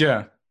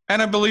 Yeah.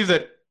 And I believe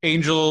that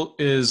Angel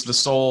is the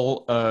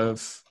soul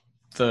of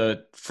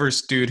the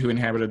first dude who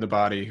inhabited the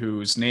body,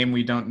 whose name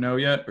we don't know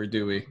yet, or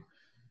do we?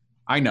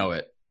 I know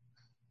it.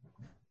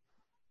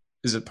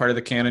 Is it part of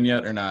the canon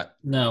yet or not?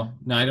 No,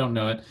 I don't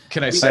know it.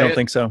 Can I say it? I don't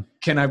think so.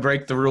 Can I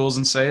break the rules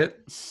and say it?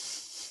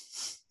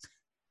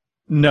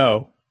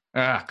 No.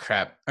 Ah,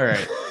 crap. All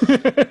right.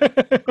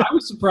 I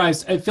was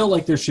surprised. I feel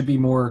like there should be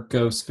more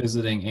ghosts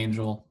visiting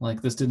Angel.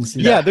 Like, this didn't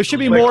seem... Yeah, there should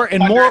be more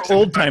and more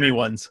old-timey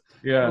ones.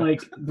 Yeah.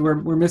 Like,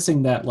 we're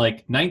missing that,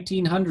 like,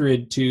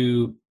 1900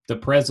 to the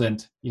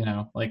present,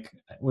 like,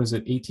 was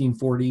it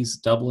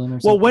 1840s Dublin or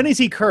something? Well, when is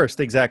he cursed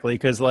exactly?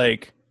 Because,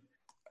 like...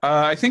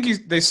 I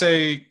think they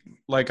say,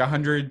 like,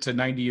 100 to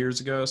 90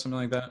 years ago, something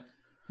like that.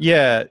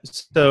 Yeah,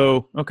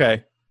 so,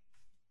 okay.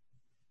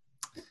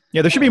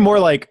 Yeah, there should be more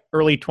like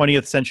early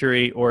 20th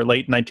century or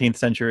late 19th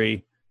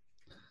century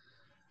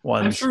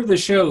ones. I'm sure the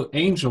show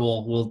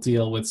Angel will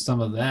deal with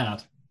some of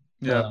that.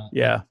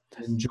 Yeah.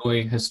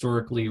 Enjoy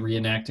historically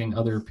reenacting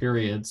other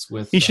periods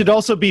with... He should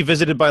also be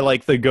visited by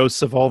like the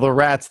ghosts of all the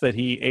rats that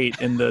he ate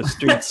in the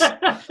streets.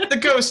 The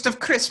ghost of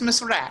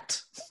Christmas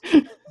rat.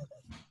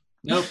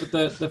 No,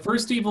 but the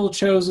first evil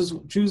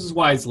chooses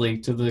wisely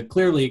to the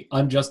clearly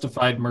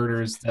unjustified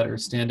murders that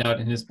stand out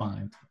in his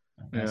mind.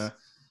 Yeah.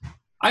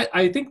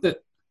 I think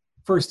that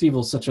First Evil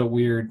is such a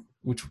weird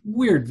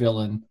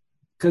villain,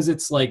 because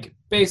it's like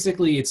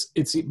basically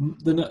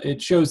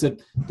it shows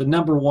that the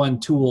number one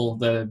tool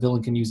that a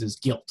villain can use is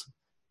guilt,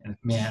 and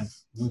man,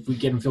 if we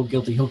get him feel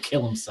guilty, he'll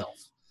kill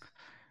himself.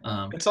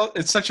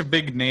 It's such a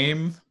big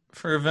name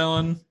for a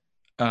villain,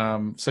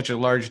 such a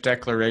large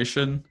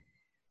declaration,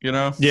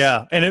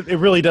 Yeah, and it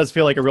really does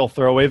feel like a real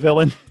throwaway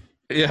villain.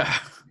 Yeah,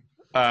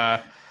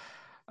 I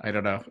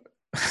don't know.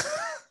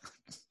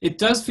 It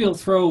does feel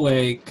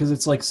throwaway because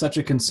it's like such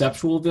a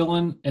conceptual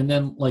villain, and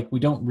then like we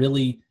don't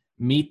really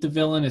meet the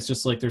villain. It's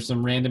just like there's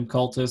some random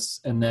cultists,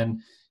 and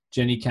then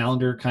Jenny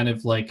Calendar kind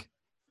of like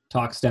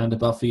talks down to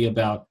Buffy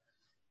about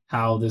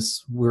how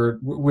this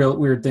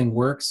weird thing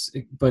works.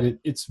 But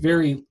it's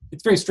very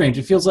strange.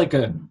 It feels like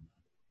a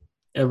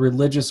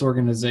religious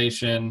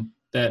organization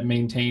that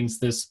maintains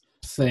this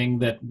thing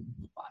that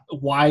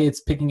why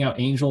it's picking out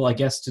Angel, I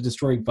guess, to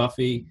destroy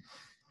Buffy.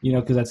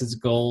 Because that's its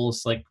goal.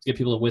 It's like to get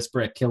people to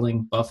whisper at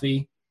killing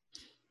Buffy.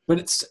 But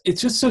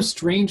it's just so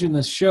strange in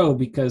this show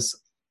because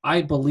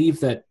I believe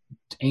that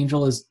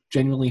Angel is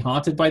genuinely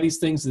haunted by these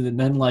things, and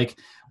then like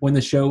when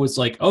the show was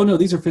like, oh no,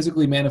 these are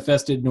physically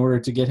manifested in order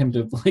to get him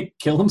to like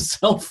kill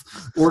himself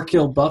or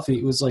kill Buffy,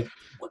 it was like,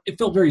 it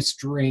felt very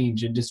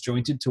strange and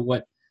disjointed to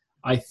what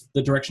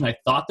the direction I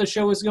thought the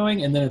show was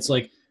going. And then it's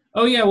like,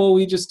 oh yeah, well,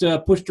 we just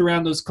pushed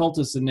around those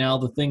cultists and now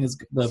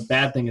the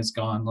bad thing is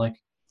gone. Like,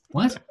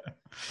 what?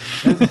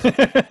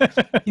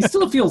 He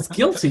still feels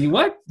guilty.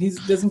 What? He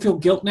doesn't feel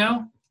guilt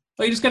now?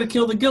 Oh, you just got to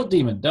kill the guilt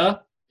demon. Duh.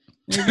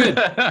 You're good.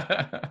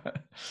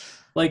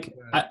 Like,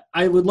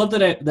 I would love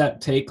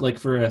that take, like,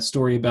 for a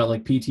story about,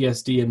 like,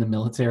 PTSD in the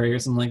military or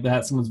something like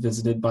that. Someone's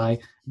visited by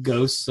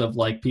ghosts of,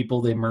 like,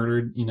 people they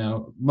murdered, you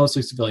know,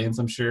 mostly civilians,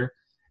 I'm sure.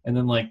 And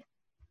then, like,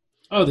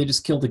 oh, they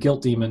just killed the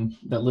guilt demon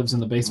that lives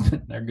in the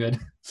basement. They're good.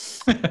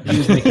 He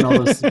was making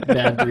all those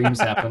bad dreams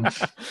happen.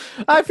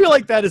 I feel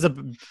like that is a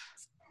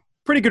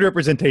pretty good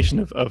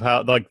representation of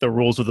how, like, the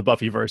rules of the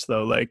Buffyverse,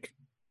 though. Like,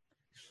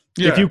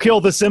 if you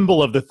kill the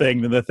symbol of the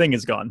thing, then the thing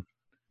is gone.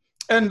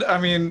 And I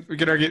mean, we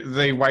could argue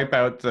they wipe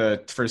out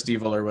the first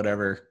evil or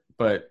whatever,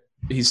 but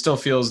he still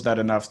feels that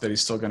enough that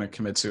he's still going to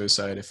commit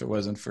suicide if it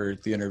wasn't for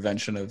the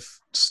intervention of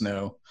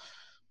Snow.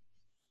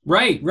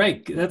 Right.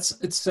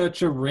 It's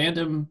such a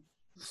random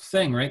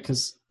thing, right?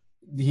 Because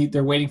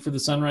they're waiting for the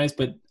sunrise,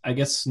 but I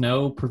guess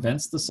Snow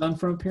prevents the sun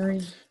from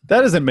appearing.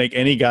 That doesn't make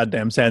any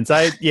goddamn sense.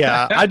 I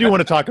do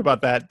want to talk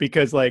about that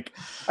because, like,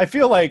 I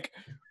feel like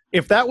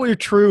if that were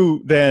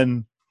true,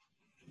 then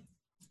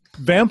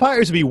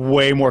vampires would be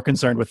way more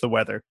concerned with the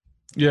weather.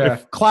 Yeah.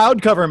 If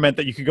cloud cover meant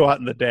that you could go out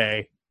in the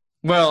day.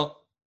 Well,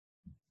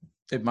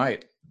 it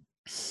might.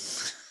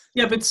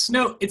 Yeah, but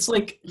snow, it's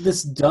like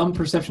this dumb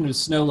perception of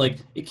snow. Like,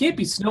 it can't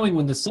be snowing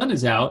when the sun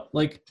is out.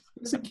 Like,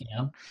 yes, it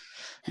can.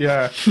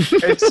 Yeah.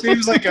 It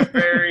seems like a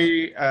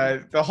very,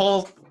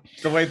 the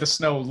way the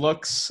snow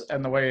looks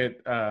and the way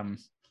it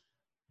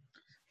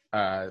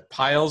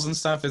piles and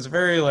stuff is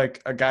very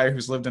like a guy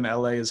who's lived in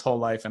LA his whole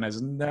life and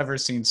has never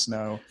seen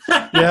snow.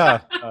 Yeah.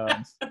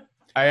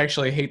 I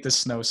actually hate the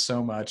snow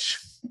so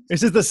much.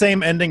 This is the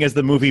same ending as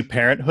the movie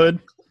Parenthood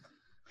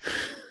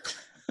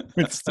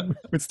with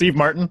Steve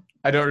Martin.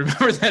 I don't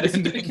remember that Did he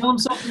ending. kill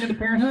himself in the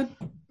Parenthood?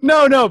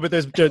 No, but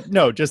there's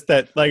just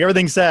that, like,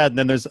 everything's sad and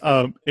then there's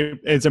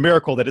it's a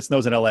miracle that it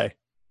snows in LA.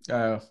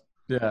 Oh,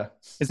 yeah.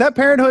 Is that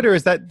Parenthood or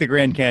is that the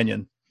Grand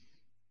Canyon?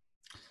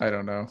 I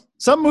don't know.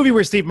 Some movie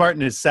where Steve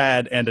Martin is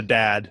sad and a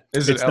dad.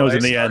 Is it it snows LA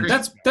in the Story? end.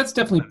 That's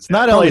definitely. It's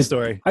not LA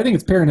Story. I think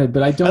it's Parenthood,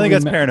 but I don't. I think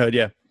that's Parenthood.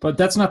 Yeah. But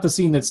that's not the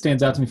scene that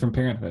stands out to me from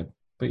Parenthood.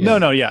 But yeah.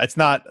 No, yeah, it's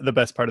not the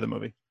best part of the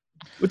movie.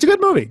 It's a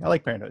good movie. I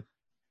like Parenthood.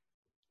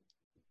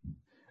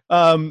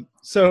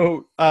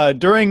 So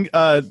during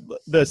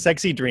the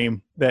sexy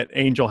dream that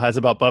Angel has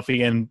about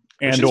Buffy and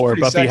or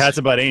Buffy sexy. Has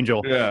about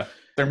Angel, Yeah.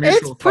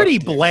 it's pretty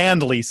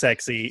blandly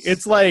sexy.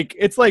 It's like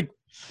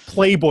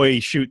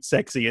Playboy shoot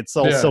sexy. It's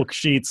all silk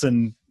sheets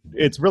and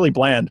it's really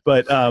bland.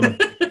 But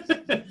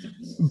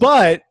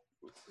but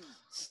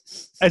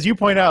as you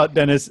point out,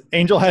 Dennis,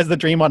 Angel has the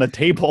dream on a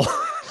table.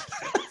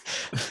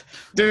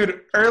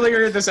 Dude,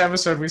 earlier this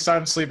episode, we saw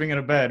him sleeping in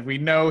a bed. We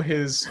know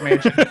his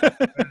mansion.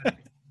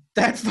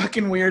 That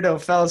fucking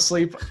weirdo fell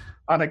asleep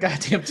on a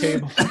goddamn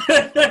table.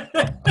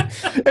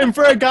 And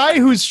for a guy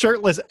who's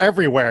shirtless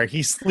everywhere,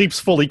 he sleeps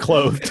fully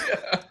clothed.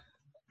 Yeah.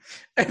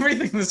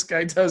 Everything this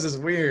guy does is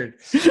weird.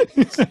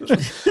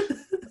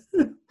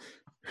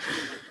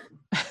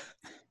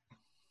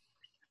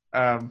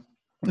 Yeah.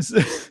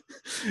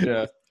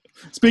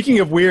 Speaking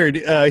of weird,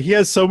 he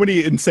has so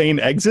many insane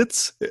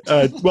exits.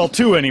 Well,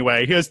 two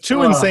anyway. He has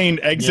two insane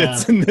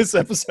exits in this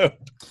episode.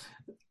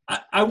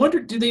 I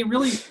wonder, they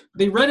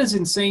read as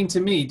insane to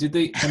me.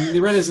 They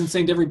read as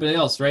insane to everybody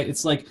else, right?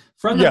 It's like,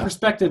 from the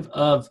perspective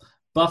of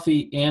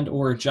Buffy and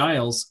or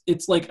Giles,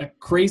 it's like a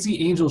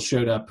crazy angel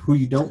showed up who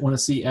you don't want to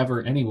see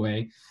ever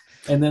anyway.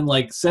 And then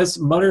like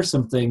mutters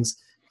some things,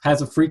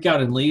 has a freak out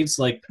and leaves.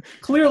 Like,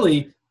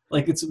 clearly,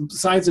 like, it's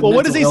signs of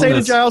what does he illness. say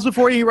to Giles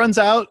before he runs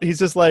out? He's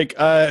just like,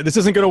 this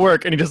isn't going to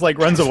work. And he just like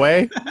runs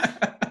away.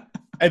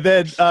 And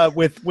then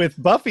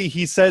with Buffy,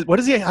 he says, what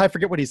does he? I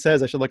forget what he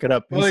says. I should look it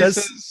up. Well, he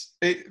says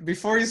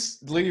before he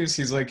leaves,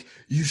 he's like,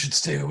 "You should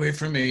stay away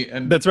from me."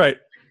 And that's right.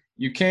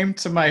 You came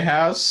to my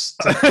house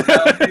to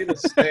tell me to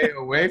stay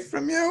away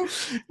from you?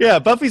 Yeah,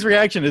 Buffy's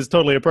reaction is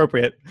totally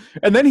appropriate.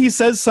 And then he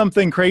says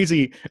something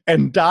crazy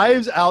and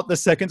dives out the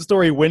second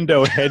story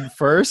window head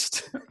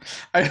first.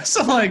 I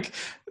also like.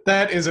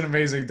 That is an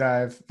amazing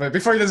dive. But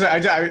before he does it,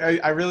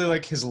 I really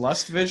like his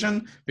lust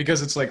vision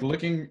because it's like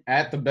looking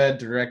at the bed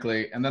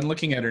directly and then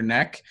looking at her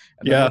neck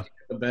and then looking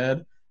at the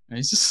bed. And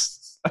he's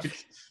just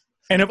like...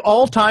 And of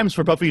all times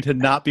for Buffy to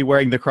not be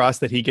wearing the cross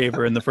that he gave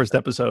her in the first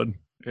episode.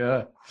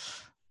 Yeah.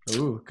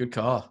 Ooh, good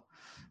call.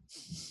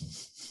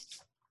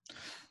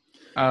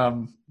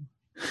 Yeah,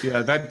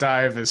 that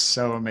dive is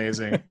so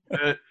amazing.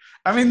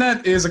 I mean,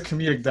 that is a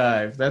comedic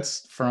dive.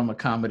 That's from a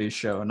comedy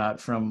show, not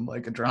from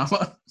like a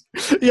drama.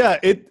 Yeah,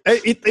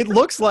 it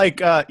looks like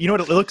you know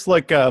what it looks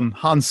like.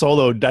 Han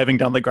Solo diving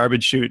down the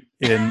garbage chute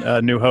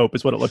in New Hope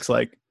is what it looks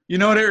like. You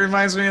know what it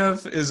reminds me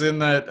of is in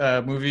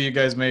that movie you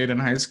guys made in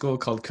high school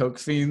called Coke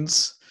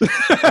Fiends.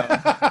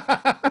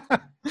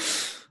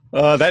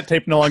 That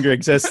tape no longer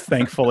exists,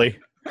 thankfully.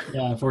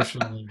 Yeah,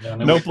 unfortunately. Yeah,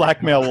 No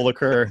blackmail will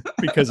occur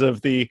because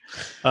of the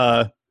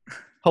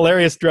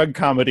hilarious drug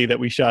comedy that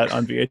we shot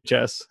on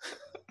VHS.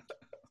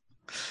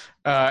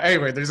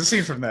 Anyway, there's a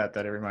scene from that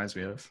it reminds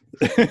me of.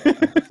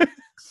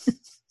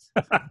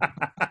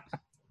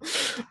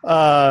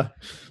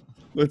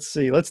 Let's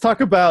see. Let's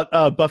talk about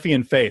Buffy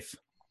and Faith.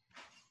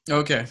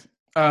 Okay.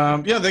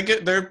 Yeah,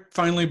 they're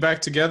finally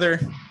back together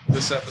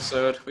this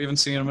episode. We haven't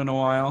seen them in a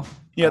while.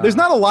 Yeah, there's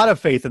not a lot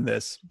of faith in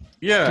this.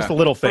 Yeah, just a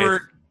little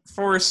faith.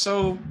 For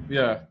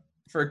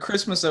a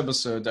Christmas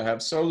episode to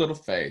have so little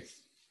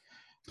faith.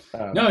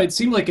 No, it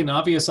seemed like an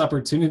obvious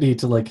opportunity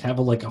to like have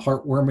a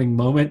heartwarming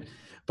moment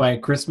by a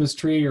Christmas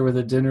tree or with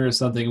a dinner or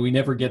something. We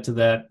never get to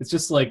that. It's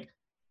just like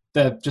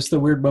that, just the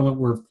weird moment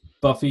where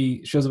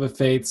Buffy shows up at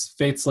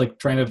Faith's like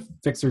trying to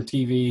fix her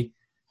TV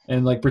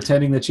and like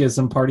pretending that she has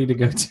some party to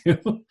go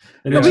to.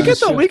 And we get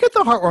the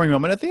heartwarming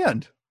moment at the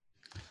end.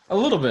 A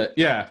little bit,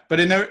 yeah,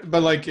 but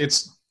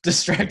it's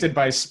distracted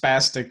by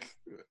spastic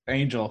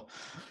Angel.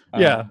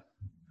 Yeah,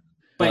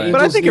 but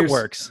I think it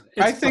works.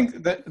 I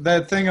think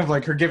that thing of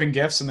like her giving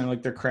gifts and then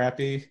like they're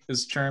crappy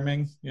is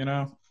charming. You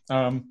know,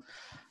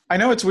 I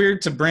know it's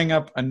weird to bring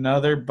up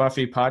another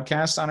Buffy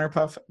podcast on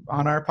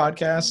our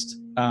podcast,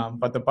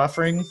 but the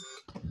Buffering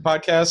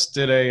podcast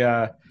did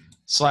a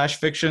slash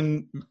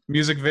fiction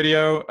music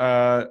video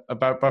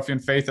about Buffy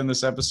and Faith in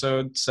this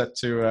episode, set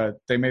to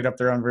they made up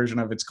their own version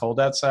of "It's Cold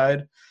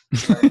Outside,"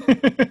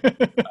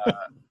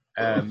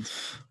 and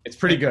it's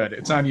pretty good.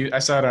 It's on I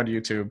saw it on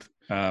YouTube.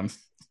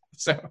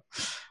 So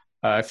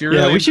if you're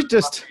really we should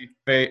just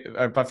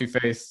Buffy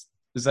Faith,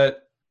 is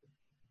that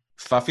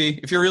Fuffy?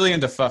 If you're really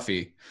into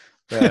Fuffy,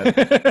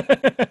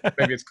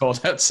 maybe It's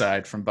Cold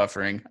Outside from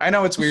Buffering. I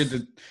know it's weird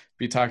to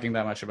be talking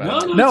that much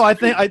about it. No, I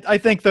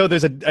think though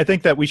I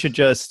think that we should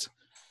just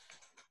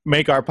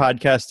make our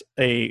podcast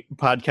a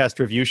podcast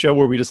review show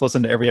where we just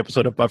listen to every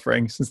episode of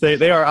Buffering, since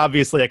they are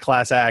obviously a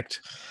class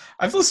act.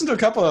 I've listened to a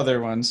couple other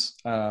ones.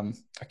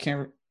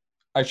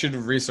 I should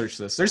have researched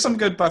this. There's some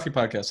good Buffy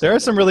podcasts. There are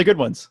some really good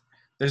ones.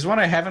 There's one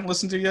I haven't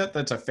listened to yet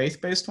that's a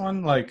faith-based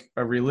one, like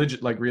a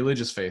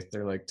religious faith.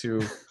 They're like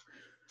two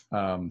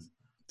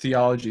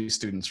theology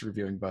students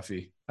reviewing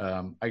Buffy.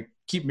 I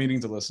keep meaning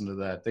to listen to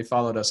that. They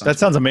followed us on That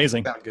sounds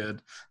amazing. Sound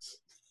good.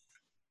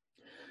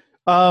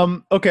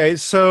 Okay,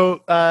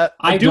 so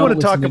I do want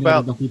to talk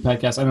about Buffy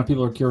podcast. I know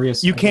people are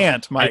curious. You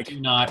can't, Mike. I do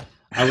not.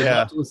 I would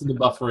love to listen to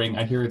Buffering.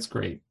 I hear it's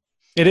great.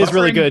 It is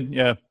really good.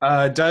 Yeah.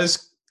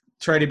 Does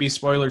try to be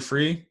spoiler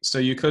free, so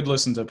you could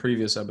listen to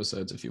previous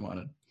episodes if you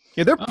wanted.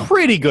 Yeah, they're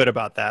pretty good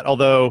about that.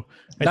 Although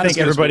I think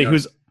everybody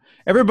who's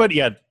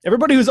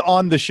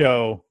on the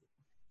show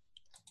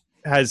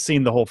has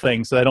seen the whole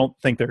thing, so I don't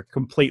think they're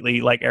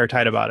completely like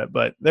airtight about it,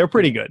 but they're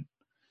pretty good.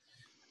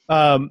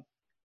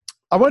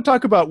 I want to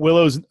talk about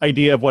Willow's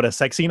idea of what a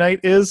sexy night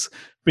is,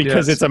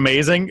 because it's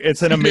amazing.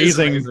 It's an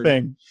amazing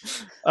thing.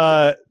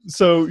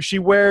 So she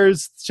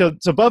wears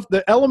above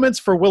the elements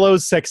for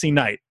Willow's sexy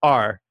night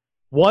are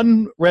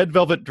 1 red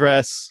velvet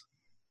dress,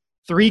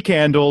 3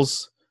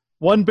 candles,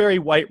 1 Barry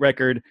White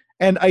record,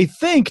 and I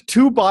think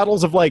 2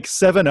 bottles of like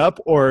 7-Up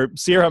or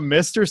Sierra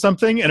Mist or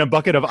something in a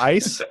bucket of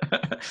ice.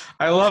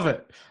 I love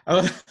it. I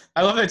love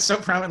that it's so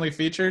prominently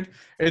featured.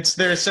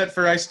 They're set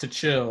for ice to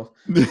chill.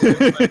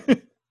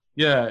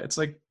 Yeah, it's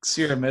like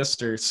Sierra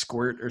Mist or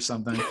Squirt or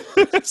something.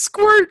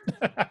 Squirt!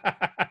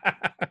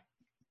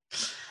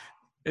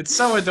 It's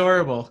so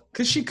adorable.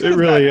 Because she could have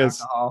really is.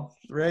 Alcohol,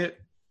 right?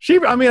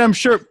 I'm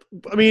sure.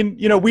 We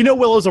know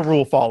Willow's a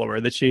rule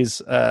follower, that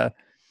she's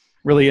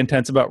really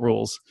intense about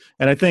rules.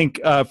 And I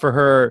think for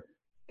her,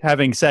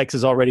 having sex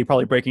is already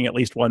probably breaking at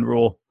least one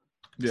rule.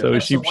 Yeah. So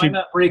why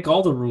not break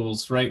all the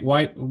rules, right?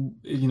 Why,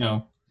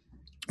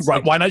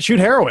 why not shoot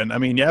heroin? I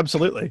mean, yeah,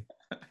 absolutely.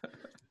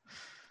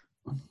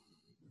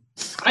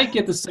 I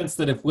get the sense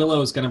that if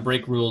Willow is going to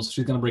break rules,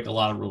 she's going to break a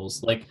lot of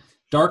rules. Like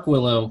Dark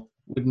Willow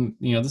wouldn't,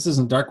 this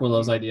isn't Dark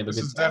Willow's idea. This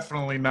is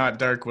definitely not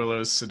Dark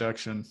Willow's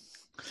seduction.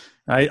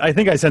 I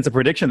think I sense a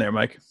prediction there,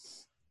 Mike.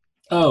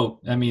 Oh,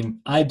 I mean,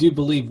 I do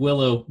believe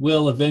Willow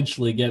will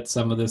eventually get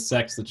some of this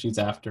sex that she's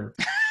after.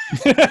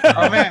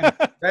 Oh man,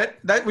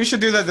 that we should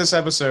do that this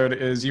episode.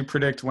 Is you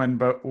predict when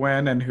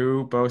and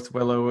who both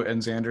Willow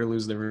and Xander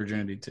lose their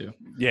virginity to?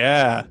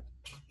 Yeah,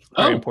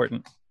 very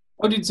important.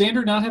 Oh, did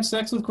Xander not have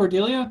sex with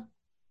Cordelia?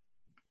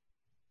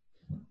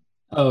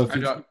 Oh,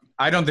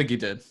 I don't think he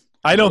did.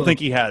 I don't think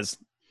he has.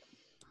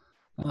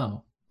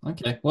 Oh,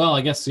 okay. Well,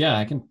 I guess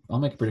I'll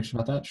make a prediction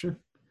about that. Sure.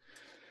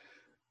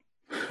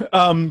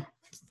 On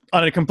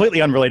a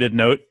completely unrelated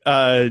note,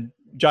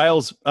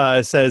 Giles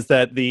says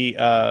that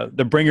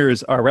the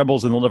Bringers are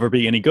rebels and they'll never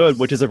be any good,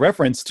 which is a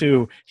reference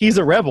to "He's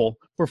a Rebel,"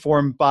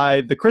 performed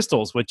by the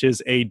Crystals, which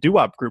is a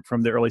doo-wop group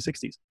from the early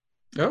 '60s.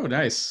 Oh,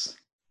 nice.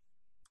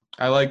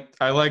 I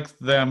like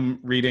them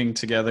reading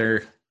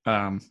together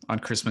on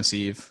Christmas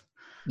Eve.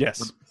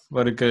 Yes.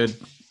 What a good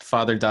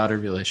father-daughter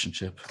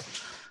relationship.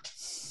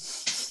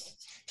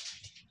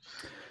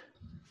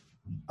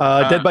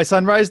 Dead by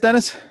Sunrise,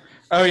 Dennis?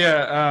 Oh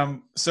yeah.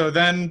 So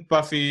then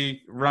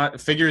Buffy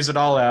figures it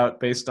all out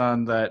based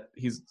on that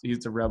he's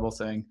the rebel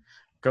thing.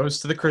 Goes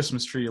to the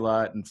Christmas tree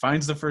lot and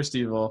finds the first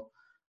evil,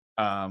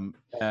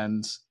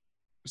 and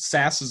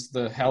sasses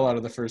the hell out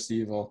of the first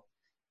evil.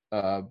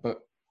 But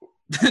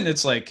then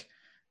it's like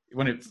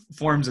when it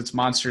forms its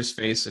monstrous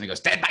face and it goes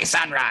Dead by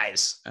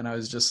Sunrise, and I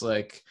was just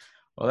like,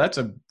 well, that's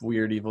a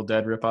weird Evil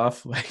Dead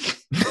ripoff.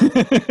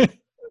 Like,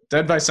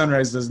 Dead by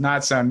Sunrise does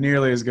not sound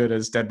nearly as good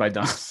as Dead by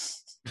Dawn.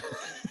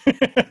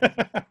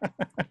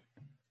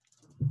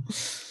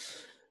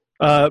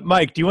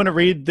 Mike, do you want to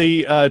read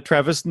the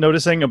Travis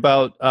noticing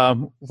about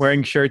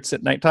wearing shirts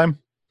at nighttime?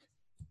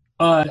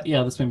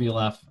 Yeah, this made me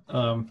laugh.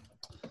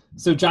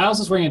 So Giles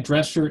is wearing a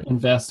dress shirt and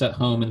vest at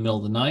home in the middle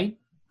of the night.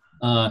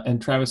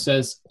 And Travis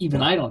says,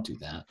 even I don't do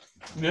that.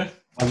 Yeah.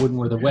 I wouldn't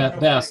wear the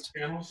vest,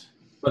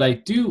 but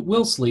I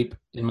will sleep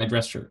in my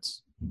dress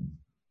shirts.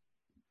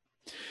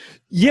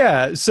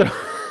 Yeah, so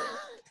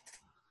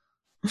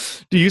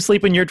do you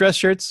sleep in your dress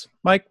shirts,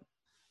 Mike?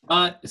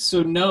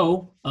 So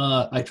no,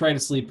 I try to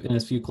sleep in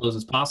as few clothes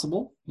as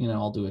possible. You know,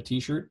 I'll do a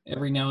t-shirt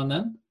every now and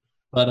then,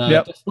 but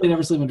definitely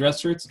never sleep in dress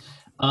shirts.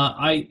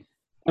 I'm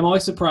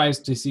always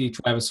surprised to see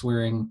Travis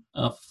wearing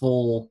a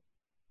full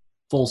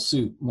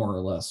suit, more or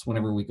less,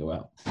 whenever we go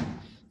out.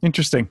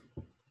 Interesting.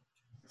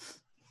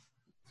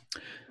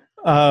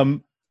 You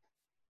want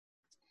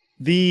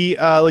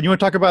to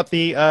talk about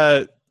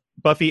the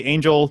Buffy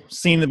Angel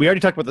scene? That we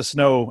already talked about the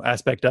snow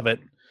aspect of it.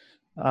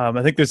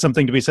 I think there's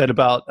something to be said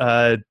about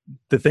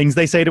the things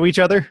they say to each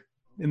other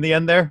in the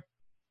end there.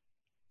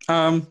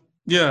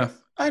 Yeah,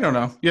 I don't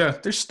know. Yeah,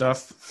 there's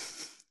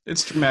stuff.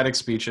 It's dramatic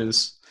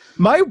speeches.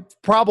 My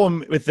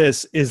problem with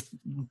this is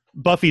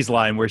Buffy's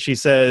line where she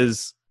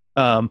says,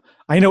 I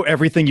know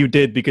everything you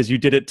did because you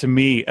did it to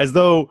me, as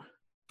though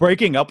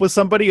breaking up with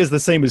somebody is the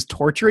same as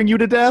torturing you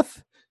to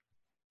death.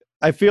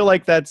 I feel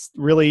like that's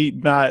really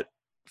not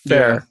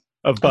fair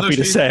of Buffy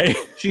to say.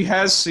 She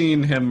has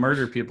seen him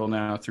murder people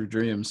now through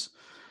dreams.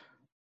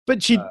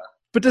 But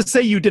to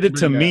say you did it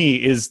to me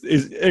is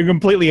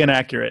completely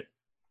inaccurate.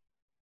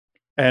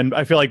 And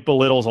I feel like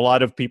belittles a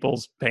lot of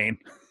people's pain.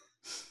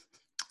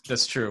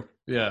 That's true.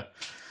 Yeah.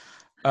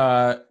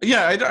 I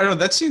don't know.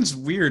 That seems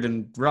weird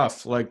and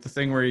rough. Like the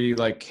thing where he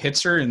like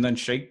hits her and then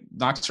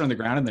knocks her on the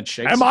ground and then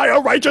shakes. Am I a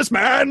righteous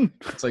man?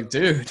 It's like,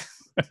 dude.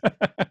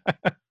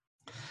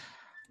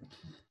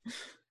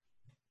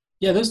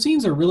 Yeah, those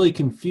scenes are really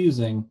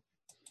confusing.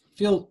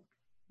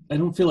 I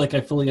don't feel like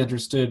I fully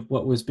understood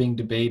what was being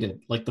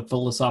debated. Like the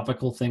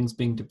philosophical things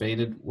being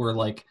debated were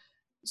like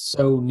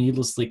so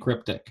needlessly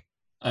cryptic.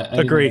 I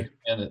agree. Didn't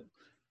understand it.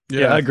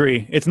 Yeah, I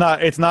agree. It's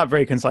not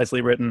very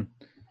concisely written.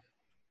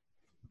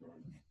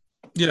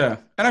 Yeah,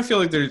 and I feel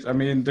like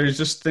there's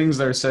just things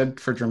that are said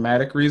for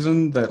dramatic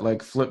reason that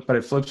like but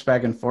it flips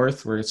back and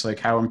forth where it's like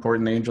how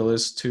important the angel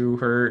is to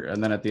her,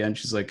 and then at the end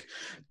she's like,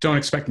 "Don't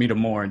expect me to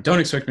mourn. Don't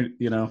expect me,"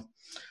 you know.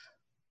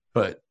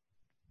 But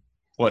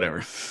whatever.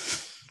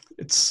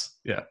 It's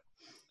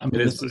I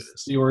mean, this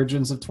is the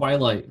origins of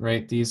Twilight,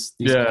 right? These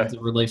kinds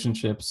of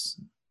relationships,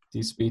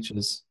 these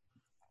speeches.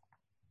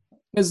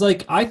 Because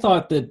like I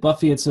thought that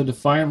Buffy had so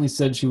defiantly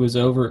said she was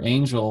over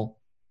Angel,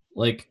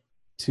 like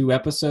 2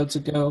 episodes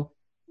ago,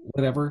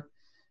 whatever,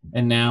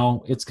 and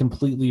now it's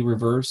completely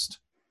reversed.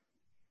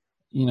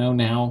 You know,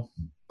 now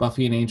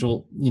Buffy and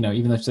Angel, you know,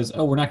 even though she says,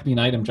 "Oh, we're not going to be an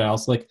item,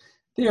 Giles," like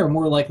they are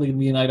more likely to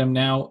be an item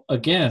now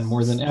again,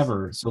 more than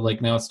ever. So like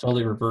now it's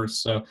totally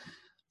reversed. So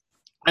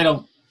I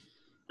don't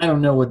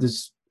know what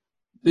this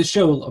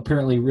show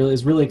apparently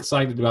is really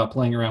excited about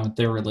playing around with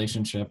their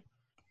relationship.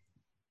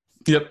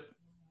 Yep.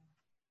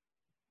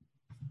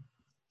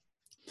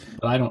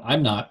 But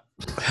I'm not.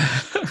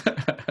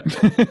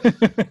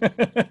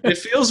 It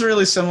feels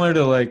really similar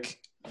to like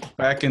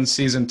back in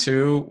season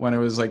 2 when it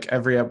was like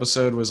every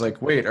episode was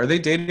like, wait, are they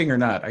dating or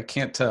not? I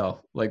can't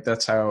tell. Like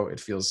that's how it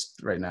feels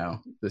right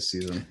now this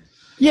season.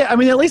 Yeah, I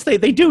mean, at least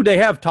they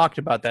have talked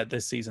about that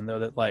this season though,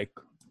 that like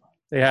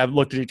they have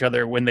looked at each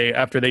other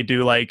after they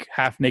do like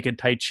half naked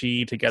Tai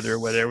Chi together or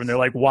whatever, when they're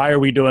like, why are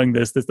we doing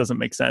this? This doesn't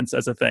make sense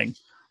as a thing.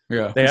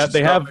 Yeah.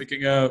 They have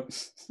making out.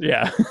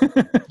 Yeah.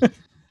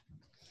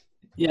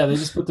 Yeah, they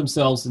just put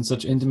themselves in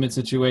such intimate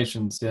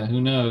situations. Yeah,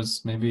 who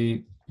knows?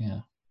 Maybe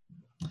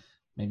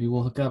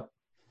we'll hook up.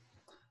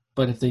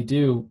 But if they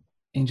do,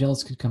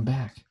 Angelus could come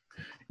back.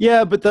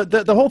 Yeah, but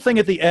the whole thing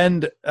at the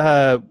end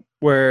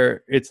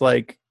where it's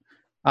like,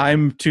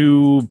 I'm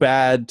too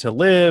bad to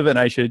live and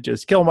I should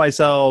just kill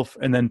myself.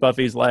 And then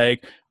Buffy's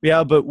like,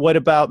 yeah, but what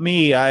about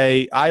me?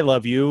 I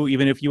love you,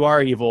 even if you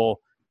are evil.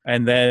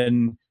 And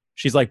then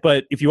she's like,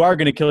 but if you are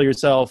going to kill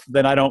yourself,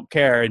 then I don't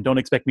care and don't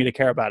expect me to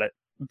care about it,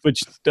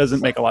 which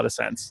doesn't make a lot of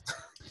sense.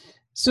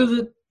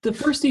 So the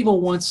first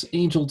evil wants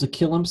Angel to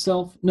kill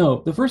himself?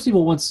 No, the first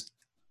evil wants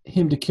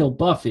him to kill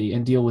Buffy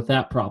and deal with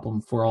that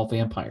problem for all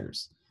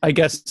vampires. I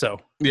guess so.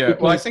 Yeah,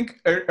 well, I think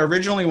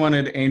originally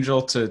wanted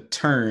Angel to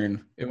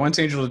turn. It wants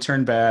Angel to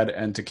turn bad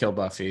and to kill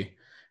Buffy.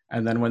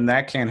 And then when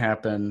that can't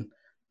happen,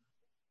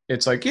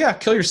 it's like, yeah,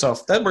 kill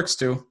yourself. That works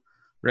too.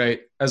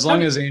 Right. As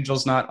long as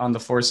Angel's not on the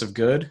force of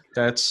good,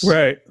 that's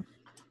Right.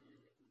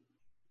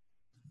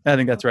 I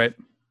think that's right.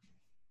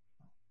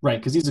 Right,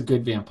 because he's a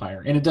good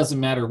vampire. And it doesn't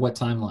matter what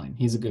timeline.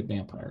 He's a good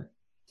vampire.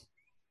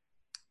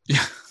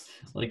 Yeah.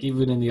 Like,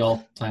 even in the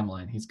alt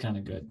timeline, he's kind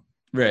of good.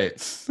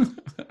 Right.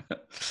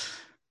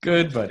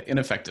 Good, but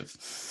ineffective.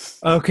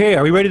 Okay,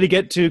 are we ready to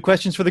get to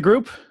questions for the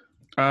group?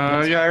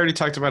 Yeah, I already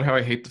talked about how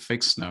I hate the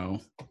fake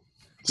snow.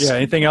 Yeah,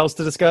 anything else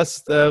to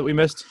discuss that we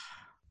missed?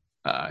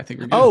 I think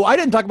we're good. Oh, I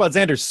didn't talk about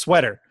Xander's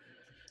sweater.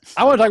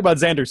 I want to talk about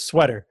Xander's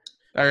sweater.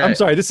 All right. I'm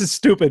sorry, this is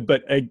stupid,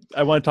 but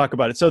I want to talk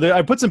about it. So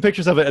I put some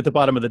pictures of it at the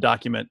bottom of the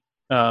document.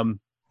 Maybe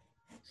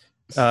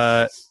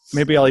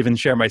I'll even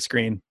share my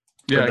screen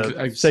for Yeah, the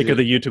I sake see of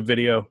it. the YouTube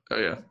video. Oh,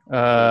 yeah.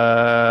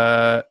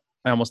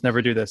 I almost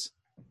never do this.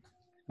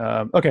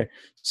 Okay,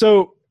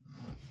 so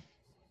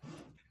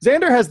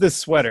Xander has this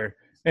sweater,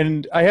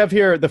 and I have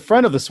here the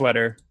front of the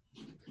sweater.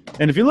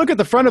 And if you look at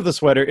the front of the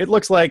sweater, it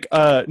looks like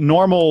a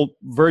normal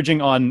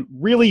verging on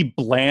really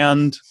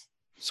bland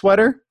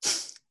sweater.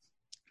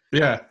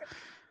 Yeah.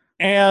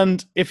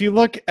 And if you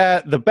look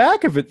at the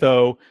back of it,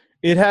 though,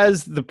 it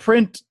has the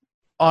print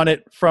on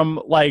it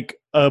from like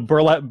a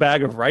burlap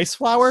bag of rice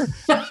flour,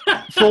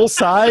 full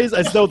size,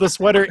 as though the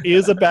sweater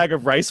is a bag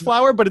of rice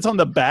flour, but it's on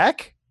the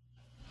back.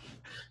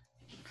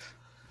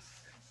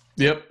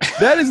 Yep.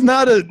 That is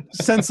not a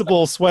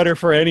sensible sweater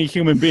for any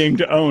human being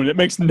to own. It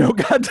makes no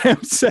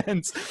goddamn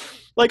sense.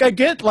 Like, I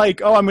get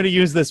like, oh, I'm going to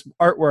use this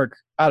artwork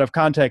out of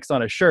context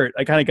on a shirt.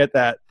 I kind of get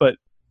that. But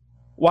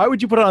why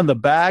would you put it on the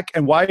back?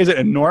 And why is it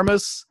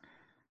enormous?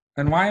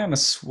 And why on a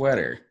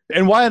sweater?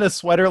 And why on a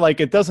sweater?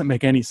 Like, it doesn't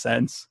make any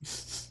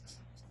sense.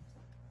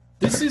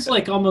 This is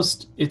like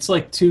almost, it's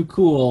like too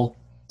cool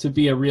to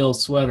be a real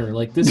sweater.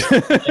 Like this,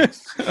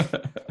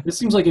 this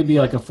seems like it'd be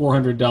like a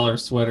 $400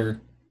 sweater.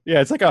 Yeah,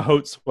 it's like a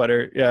Haute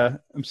sweater. Yeah,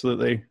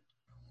 absolutely.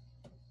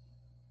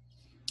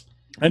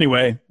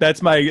 Anyway,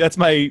 that's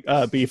my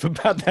beef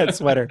about that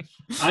sweater.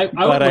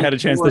 Glad I had a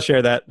chance to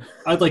share that.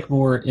 I'd like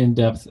more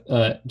in-depth,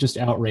 just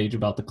outrage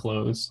about the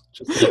clothes.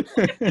 Just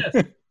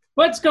like,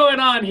 what's going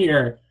on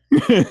here? All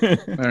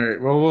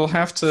right. Well, we'll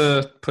have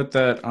to put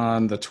that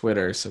on the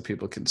Twitter so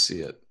people can see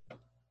it.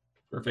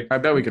 Perfect. I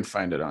bet we can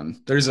find it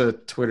on. There's a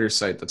Twitter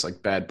site that's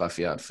like Bad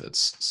Buffy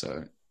Outfits.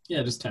 So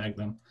Yeah, just tag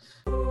them.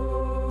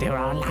 There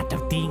are a lot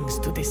of things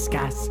to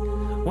discuss.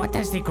 What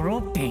does the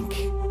group think?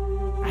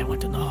 I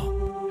want to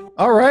know.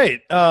 All right.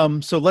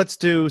 So let's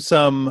do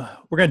some.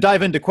 We're going to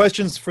dive into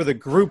questions for the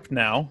group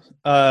now.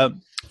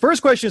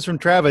 First question is from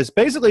Travis.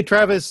 Basically,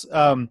 Travis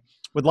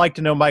would like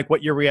to know, Mike,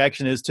 what your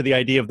reaction is to the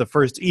idea of the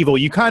first evil.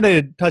 You kind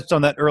of touched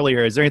on that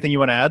earlier. Is there anything you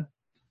want to add?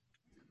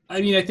 I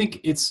mean, I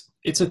think it's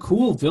a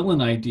cool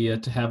villain idea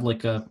to have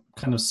like a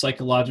kind of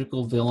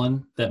psychological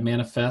villain that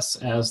manifests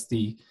as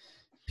the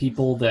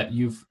people that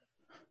you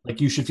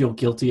should feel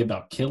guilty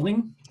about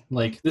killing.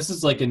 Like, this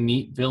is like a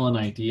neat villain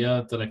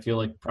idea that I feel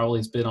like probably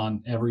has been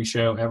on every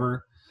show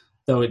ever,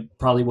 though it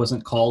probably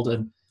wasn't called.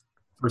 And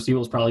First Evil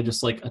was probably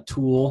just like a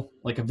tool,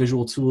 like a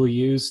visual tool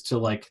used to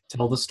like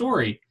tell the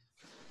story.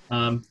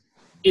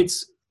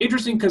 It's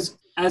interesting because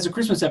as a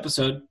Christmas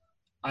episode,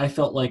 I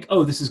felt like,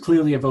 oh, this is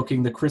clearly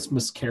evoking the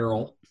Christmas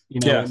Carol. You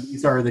know, Yeah. and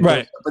these are the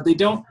Right. but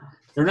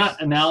they're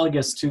not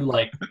analogous to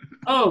like,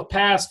 oh,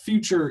 past,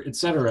 future,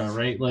 etc.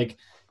 Right? Like,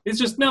 it's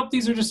just nope.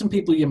 These are just some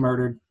people you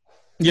murdered.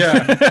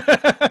 yeah.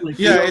 Like,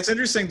 Yeah, you know, it's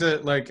interesting to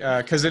like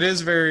because it is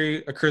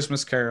very a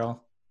Christmas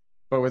Carol,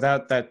 but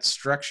without that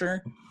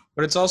structure.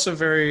 But it's also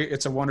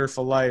it's a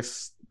Wonderful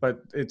Life, but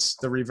it's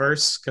the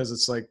reverse because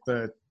it's like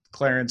the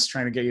Clarence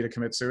trying to get you to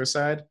commit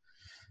suicide.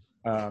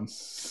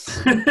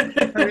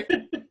 Right?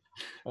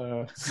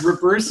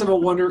 Reverse of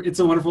It's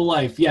a Wonderful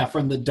Life. Yeah,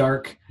 from the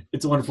dark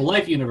It's a Wonderful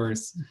Life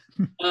universe.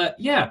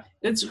 Yeah,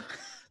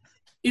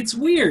 it's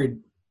weird.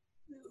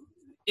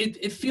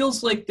 It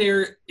feels like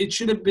it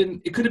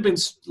could have been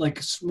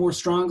like more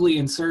strongly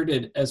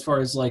inserted as far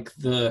as like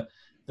the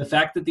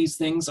fact that these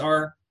things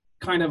are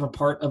kind of a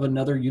part of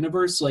another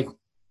universe, like,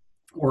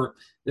 or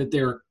that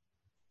they're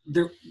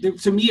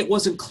to me it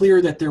wasn't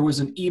clear that there was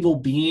an evil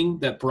being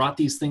that brought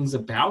these things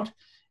about.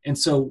 And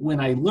so when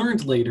I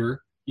learned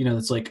later, you know,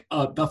 it's like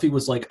Buffy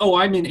was like, oh,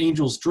 I'm in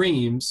Angel's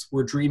dreams,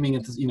 we're dreaming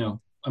at this, you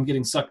know, I'm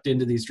getting sucked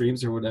into these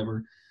dreams or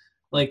whatever.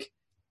 Like,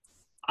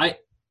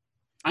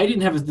 I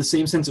didn't have the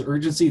same sense of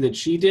urgency that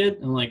she did.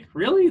 And like,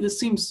 really? This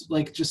seems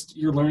like just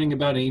you're learning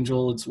about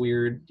Angel. It's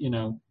weird, you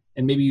know,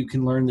 and maybe you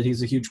can learn that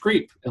he's a huge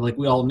creep. And like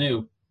we all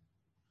knew.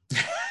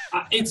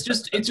 It's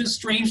just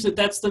strange that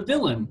that's the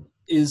villain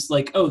is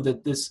like, oh,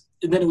 that this,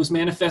 and then it was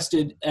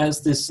manifested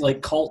as this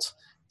like cult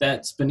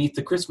that's beneath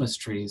the Christmas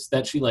trees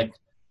that she like,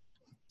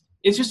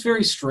 it's just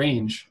very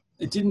strange.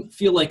 It didn't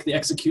feel like the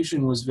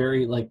execution was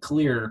very like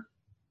clear.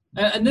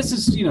 And this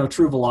is, you know,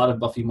 true of a lot of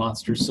Buffy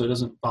monsters, so it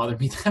doesn't bother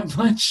me that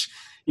much,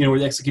 you know, where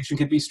the execution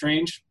could be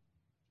strange.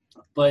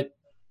 But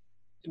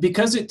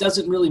because it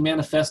doesn't really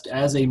manifest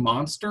as a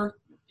monster,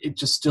 it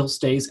just still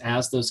stays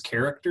as those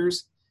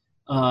characters.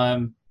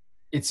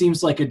 It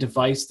seems like a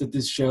device that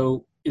this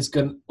show is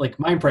going to, like,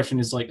 my impression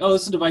is like, oh,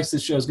 this is a device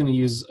this show is going to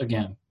use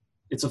again.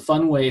 it's a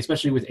fun way,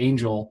 especially with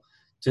Angel,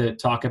 to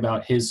talk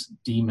about his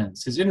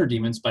demons, his inner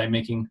demons, by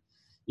making,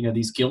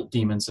 these guilt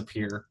demons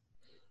appear.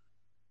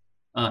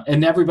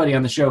 And everybody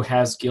on the show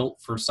has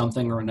guilt for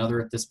something or another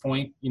at this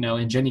point,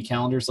 and Jenny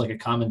Calendar's like a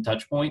common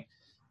touch point.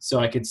 So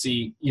I could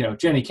see,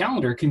 Jenny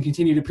Calendar can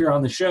continue to appear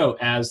on the show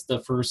as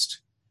the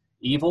first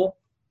evil.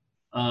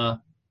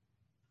 But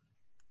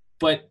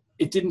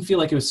it didn't feel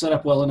like it was set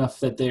up well enough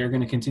that they are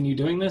going to continue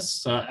doing this.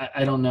 So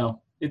I don't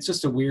know. It's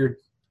just a weird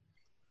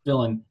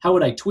villain. How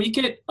would I tweak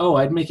it? Oh,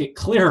 I'd make it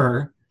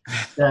clearer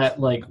that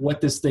like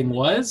what this thing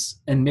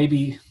was, and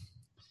maybe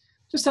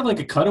just have like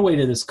a cutaway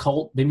to this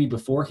cult maybe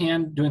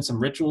beforehand, doing some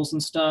rituals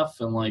and stuff,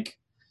 and like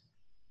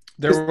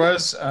there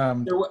was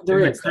there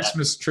in is the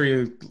Christmas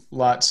tree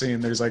lot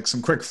scene. There's like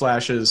some quick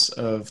flashes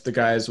of the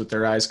guys with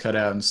their eyes cut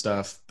out and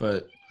stuff,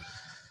 but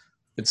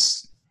it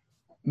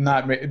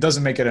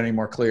doesn't make it any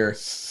more clear.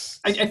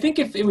 I think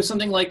if it was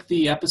something like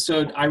the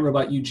episode I,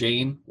 Robot You,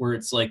 Jane, where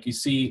it's like you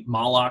see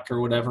Moloch or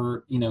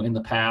whatever, in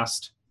the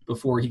past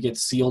before he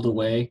gets sealed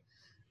away.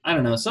 I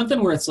don't know,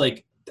 something where it's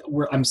like,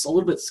 where I'm a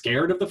little bit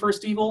scared of the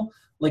first evil.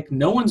 Like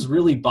no one's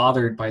really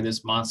bothered by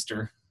this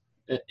monster,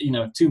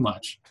 too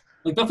much.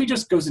 Like Buffy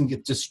just goes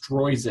and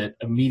destroys it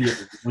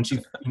immediately when she,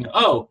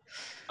 oh,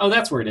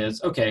 that's where it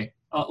is. Okay,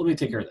 let me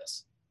take care of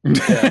this.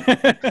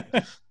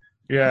 Yeah.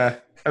 Yeah.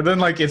 And then,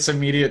 like, it's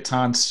immediate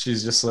taunts.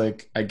 She's just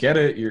like, I get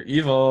it. You're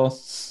evil.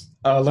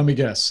 Let me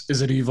guess.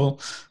 Is it evil?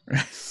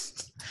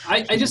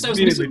 I was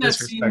missing that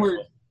scene where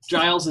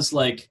Giles is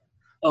like,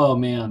 oh,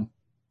 man,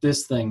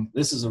 this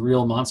is a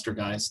real monster,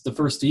 guys. The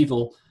first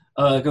evil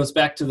goes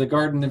back to the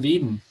Garden of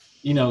Eden.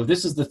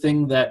 This is the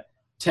thing that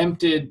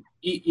tempted,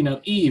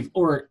 Eve.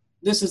 Or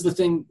this is the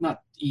thing,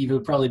 not Eve. It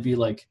would probably be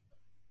like,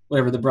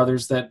 whatever, the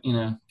brothers that,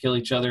 kill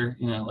each other.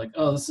 Like,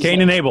 oh, this is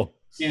Cain and Abel.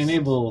 Cain and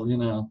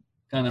Abel,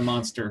 kind of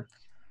monster.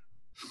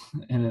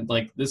 And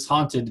like this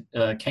haunted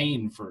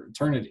Cain for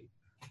eternity.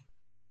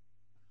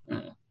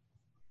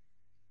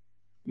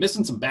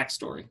 Missing some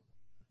backstory.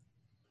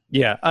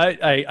 Yeah,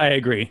 I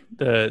agree.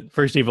 The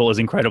first evil is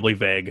incredibly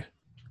vague.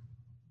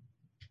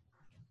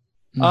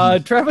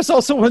 Mm-hmm. Travis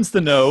also wants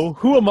to know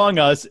who among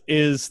us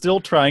is still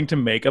trying to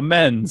make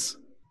amends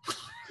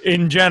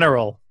in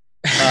general,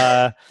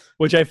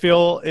 which I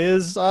feel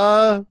is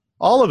all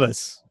of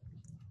us,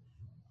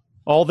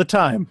 all the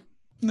time.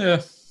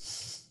 Yeah.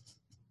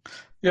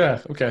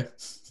 Yeah, okay.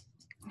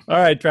 All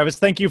right, Travis,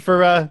 thank you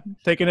for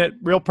taking it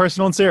real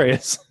personal and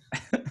serious.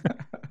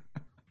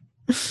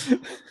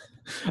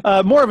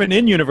 More of an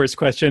in-universe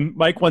question.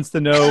 Mike wants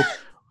to know,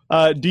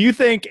 do you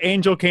think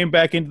Angel came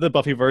back into the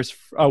Buffyverse?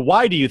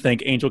 Why do you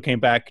think Angel came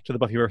back to the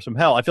Buffyverse from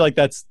hell? I feel like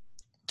that's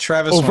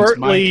Travis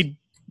overtly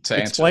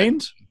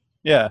explained.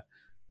 Yeah.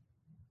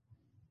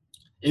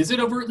 Is it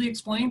overtly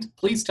explained?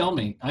 Please tell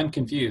me. I'm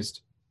confused.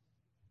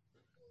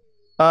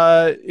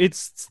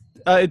 It's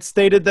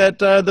stated that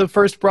the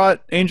first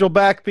brought Angel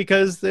back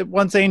because it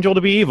wants Angel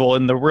to be evil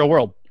in the real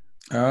world.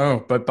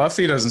 Oh, but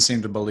Buffy doesn't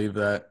seem to believe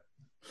that.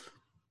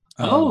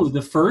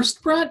 The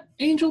first brought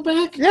Angel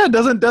back? Yeah,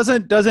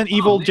 doesn't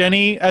evil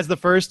Jenny as the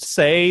first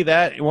say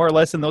that more or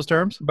less in those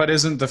terms? But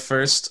isn't the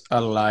first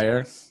a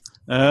liar?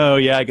 Oh,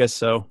 yeah, I guess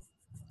so.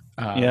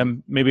 Yeah,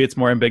 maybe it's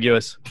more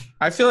ambiguous.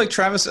 I feel like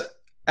Travis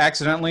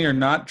accidentally or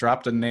not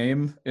dropped a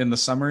name in the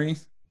summary.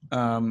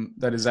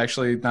 That is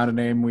actually not a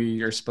name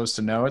we are supposed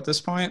to know at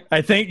this point.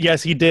 I think,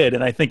 yes, he did,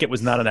 and I think it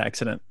was not an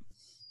accident.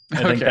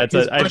 I think that's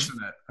he's pushing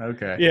it.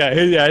 Okay.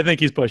 Yeah, I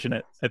think he's pushing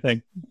it. I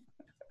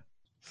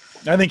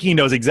think he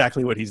knows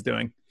exactly what he's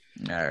doing.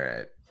 All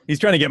right. He's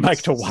trying to get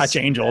Mike to watch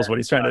Angels, what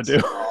he's trying to do.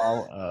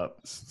 All up.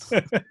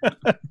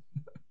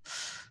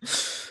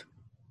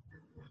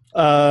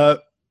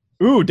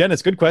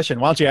 Dennis, good question.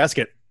 Why don't you ask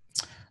it?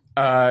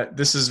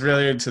 This is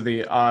related to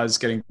the Oz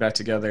getting back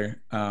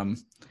together.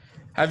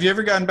 Have you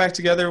ever gotten back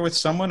together with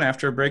someone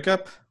after a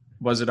breakup?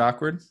 Was it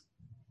awkward?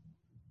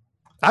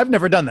 I've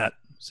never done that.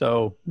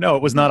 So, no,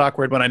 it was not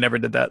awkward when I never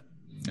did that.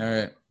 All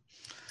right.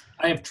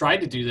 I have tried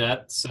to do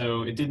that,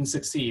 so it didn't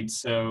succeed.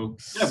 So,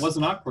 yeah, it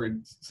wasn't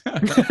awkward.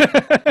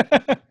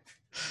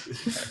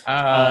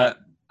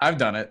 I've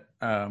done it.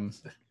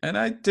 And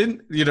I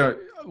didn't,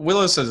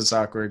 Willow says it's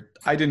awkward.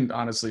 I didn't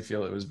honestly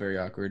feel it was very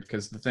awkward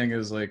because the thing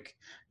is, like,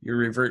 you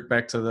revert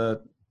back to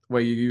the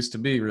way you used to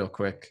be real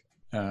quick.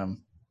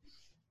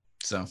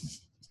 So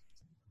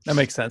that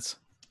makes sense.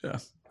 Yeah.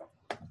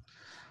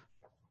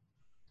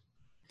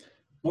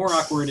 More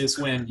awkward is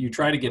when you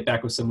try to get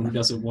back with someone who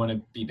doesn't want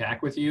to be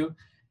back with you,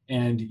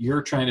 and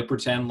you're trying to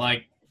pretend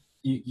like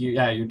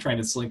you're trying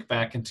to slink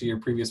back into your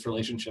previous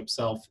relationship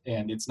self,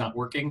 and it's not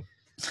working.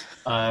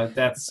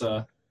 That's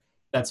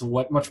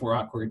much more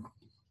awkward.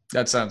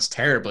 That sounds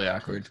terribly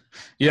awkward.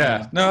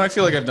 Yeah. No, I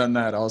feel like I've done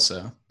that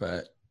also,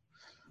 but.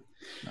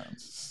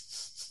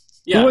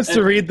 Yeah, who wants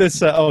to read this?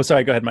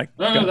 Sorry. Go ahead, Mike.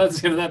 No, that's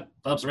that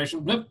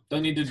observation. Nope.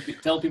 Don't need to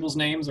tell people's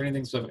names or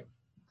anything specific.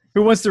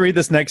 Who wants to read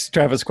this next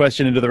Travis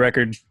question into the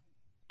record?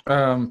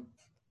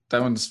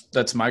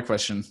 That's my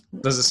question.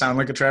 Does it sound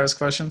like a Travis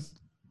question?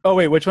 Oh,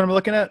 wait, which one am I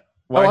looking at?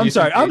 I'm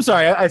sorry.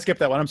 I skipped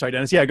that one. I'm sorry,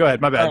 Dennis. Yeah, go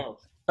ahead. My bad. Oh,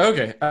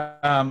 okay.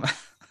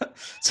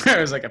 So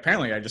I was like,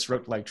 apparently I just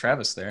wrote like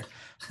Travis there.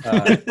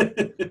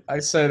 I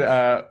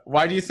said,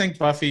 why do you think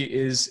Buffy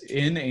is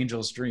in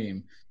Angel's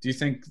dream? Do you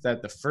think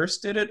that the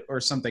first did it or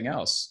something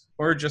else?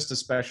 Or just a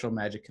special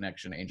magic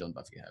connection Angel and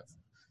Buffy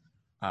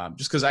have?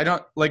 Just because I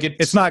don't like it.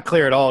 It's not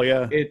clear at all.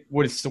 Yeah. It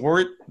would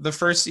thwart the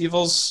first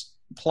evil's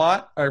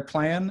plot or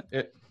plan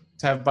to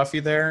have Buffy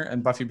there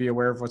and Buffy be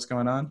aware of what's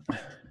going on.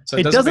 So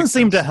it doesn't make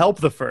seem sense to help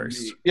the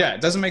first. Yeah,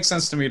 it doesn't make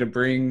sense to me to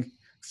bring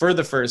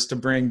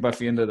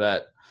Buffy into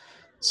that.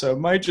 So it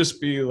might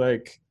just be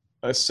like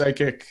a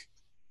psychic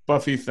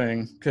Buffy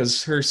thing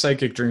because her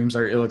psychic dreams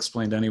are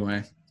ill-explained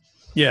anyway.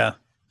 Yeah.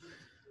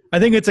 I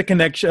think it's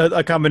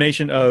a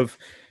combination of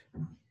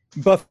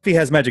Buffy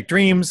has magic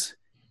dreams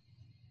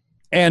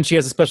and she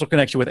has a special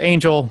connection with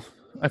Angel.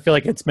 I feel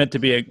like it's meant to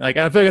be I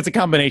feel like it's a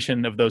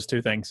combination of those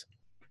two things.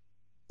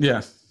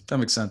 Yeah, that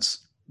makes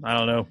sense. I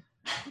don't know.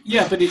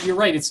 Yeah, but you're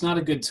right. It's not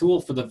a good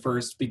tool for the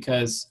first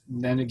because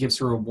then it gives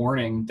her a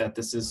warning that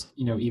this is,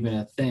 even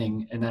a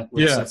thing, and that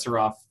sets her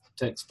off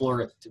to explore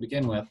it to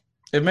begin with.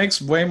 It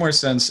makes way more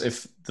sense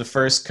if the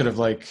first could have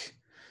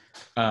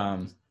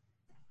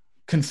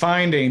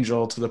confined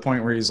Angel to the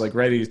point where he's like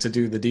ready to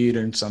do the deed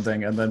or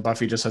something, and then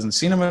Buffy just hasn't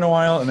seen him in a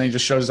while, and then he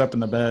just shows up in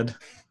the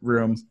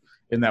bedroom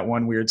in that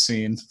one weird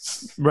scene.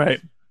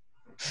 Right.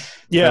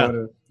 Yeah. That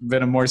would have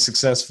been a more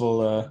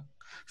successful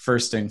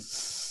firsting.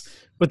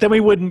 But then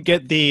we wouldn't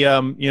get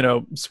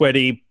the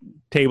sweaty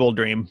table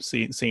dream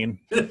scene.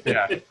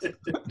 Yeah.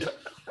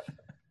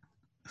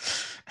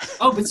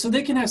 Oh, but so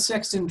they can have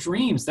sex in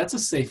dreams. That's a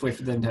safe way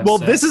for them to have Well,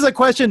 sex. this is a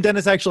question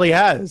Dennis actually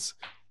has.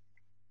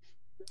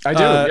 I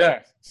do,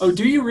 yeah. Oh,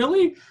 do you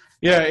really?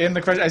 Yeah, in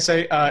the question I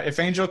say, if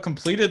Angel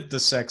completed the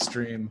sex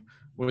dream,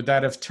 would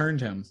that have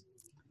turned him?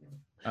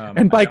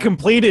 And by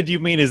completed, you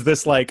mean is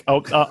this like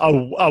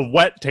a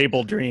wet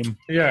table dream?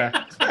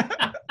 Yeah.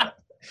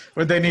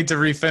 Would they need to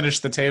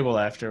refinish the table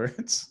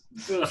afterwards?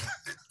 Ugh.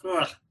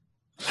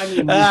 I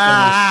mean,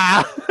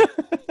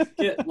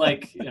 get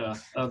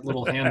a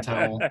little hand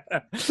towel.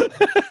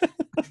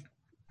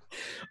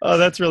 Oh,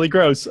 that's really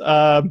gross.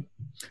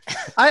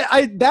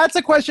 I that's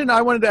a question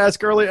I wanted to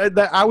ask earlier.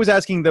 That I was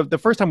asking the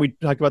first time we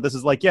talked about this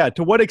is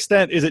to what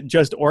extent is it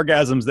just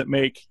orgasms that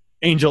make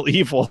Angel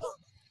evil?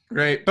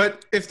 Right,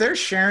 but if they're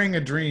sharing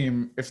a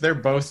dream, if they're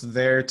both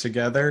there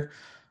together,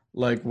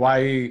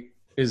 why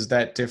is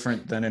that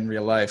different than in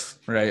real life,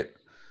 right?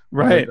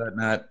 Right. Why is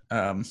that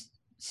not?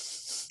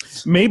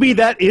 Maybe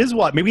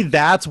maybe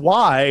that's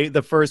why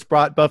the first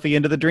brought Buffy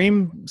into the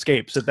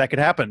dreamscapes, that could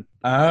happen.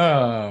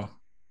 Oh,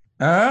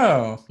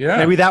 yeah.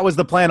 Maybe that was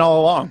the plan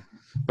all along.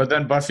 But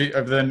then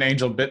then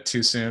Angel bit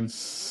too soon.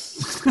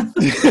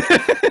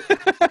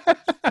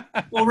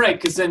 Well, right,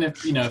 because then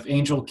if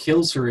Angel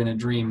kills her in a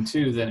dream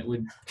too, then it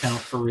would count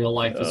for real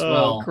life as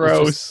well.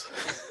 Gross.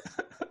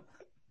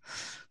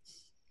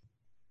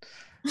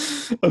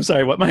 I'm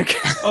sorry, what, Mike?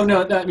 Oh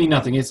no, I mean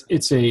nothing.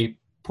 It's a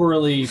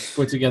poorly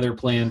put together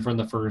plan from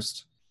the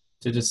first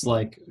to just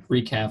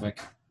wreak havoc.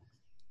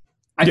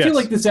 I feel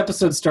like this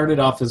episode started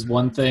off as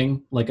one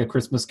thing, like a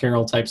Christmas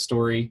Carol type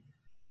story,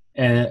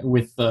 and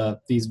with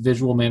these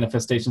visual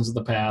manifestations of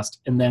the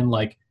past, and then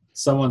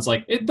someone's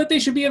but they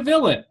should be a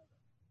villain,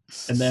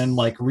 and then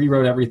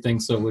rewrote everything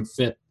so it would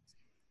fit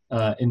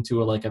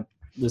into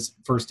this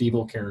first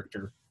evil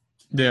character.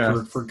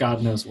 Yeah, for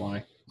God knows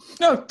why.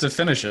 No, to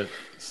finish it.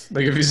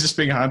 If he's just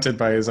being haunted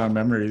by his own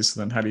memories,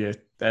 then how do you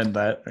end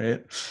that,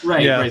 right?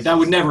 Right, right. That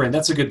would never end.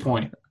 That's a good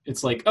point.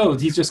 It's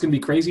he's just going to be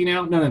crazy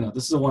now? No.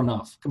 This is a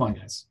one-off. Come on,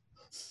 guys.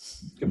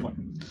 Good point.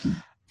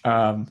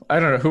 I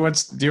don't know.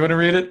 Do you want to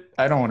read it?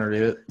 I don't want to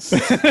read it.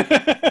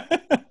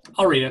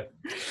 I'll read it.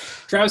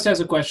 Travis has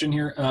a question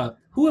here.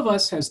 Who of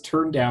us has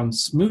turned down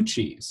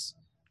smoochies?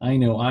 I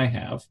know I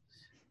have.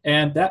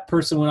 And that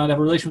person went on to have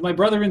a relation with my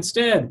brother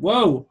instead.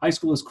 Whoa, high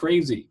school is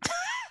crazy.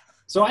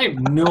 So I have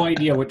no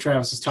idea what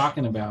Travis is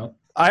talking about.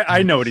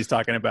 I know what he's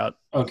talking about.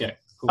 Okay,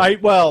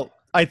 cool.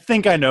 I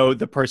think I know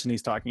the person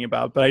he's talking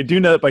about, but I do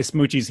know that by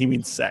smoochies he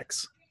means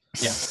sex.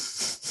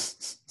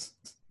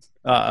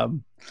 Yeah.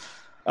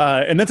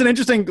 And that's an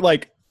interesting,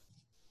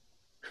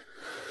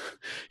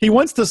 he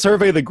wants to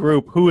survey the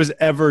group who has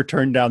ever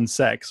turned down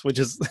sex, which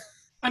is...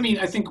 I think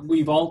I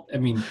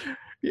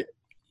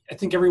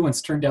think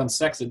everyone's turned down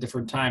sex at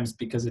different times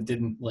because it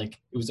didn't, it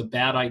was a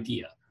bad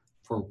idea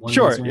for one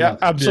reason or another.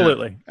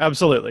 Absolutely. Yeah.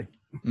 Absolutely.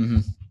 Mm-hmm.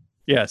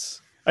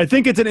 Yes. I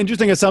think it's an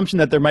interesting assumption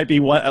that there might be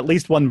at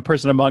least one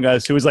person among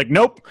us who is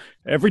nope,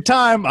 every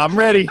time, I'm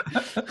ready.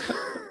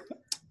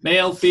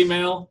 Male,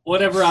 female,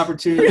 whatever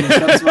opportunity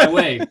comes my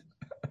way.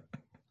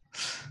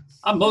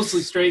 I'm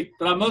mostly straight,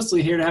 but I'm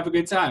mostly here to have a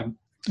good time.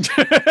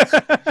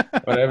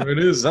 Whatever it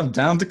is, I'm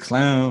down to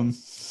clown.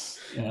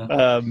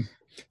 Yeah.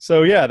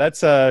 So yeah,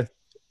 that's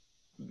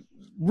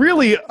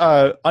really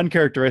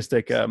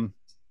uncharacteristic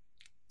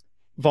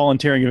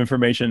volunteering of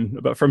information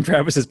from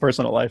Travis's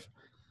personal life.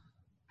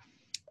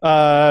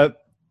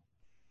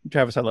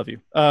 Travis, I love you.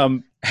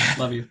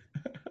 Love you.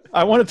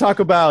 I want to talk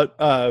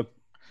about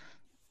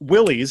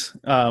Willie's,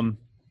 and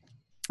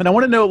I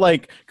want to know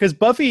because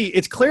Buffy,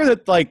 it's clear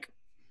that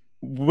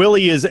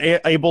Willie is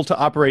able to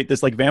operate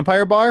this like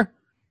vampire bar,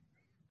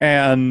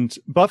 and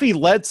Buffy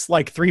lets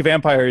like 3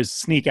 vampires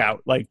sneak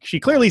out. Like she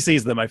clearly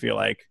sees them, I feel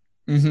like.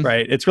 Mhm.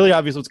 Right? It's really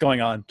obvious what's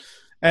going on.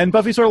 And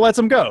Buffy sort of lets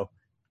them go.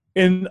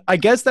 And I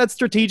guess that's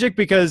strategic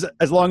because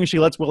as long as she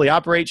lets Willie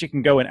operate, she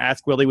can go and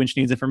ask Willie when she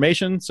needs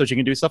information, so she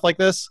can do stuff like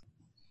this.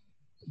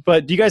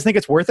 But do you guys think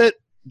it's worth it?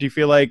 Do you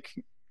feel like...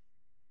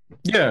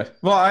 Yeah.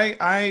 Well,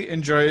 I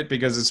enjoy it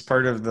because it's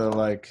part of the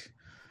like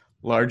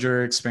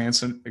larger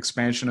expansion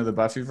of the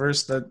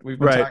Buffyverse that we've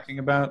been Right. talking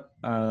about.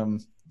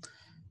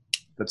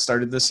 That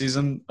started this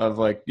season of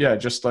like, yeah,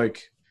 just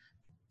like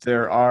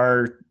there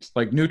are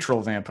like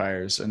neutral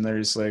vampires and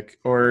there's like,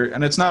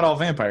 and it's not all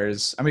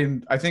vampires. I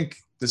mean, I think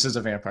this is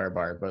a vampire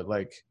bar, but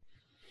like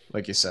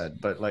you said,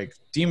 but like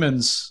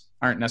demons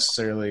aren't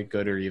necessarily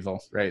good or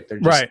evil, right? They're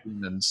just Right.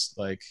 demons.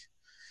 Like,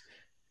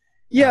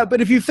 Yeah,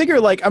 but if you figure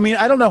like, I mean,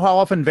 I don't know how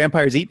often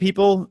vampires eat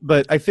people,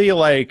 but I feel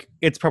like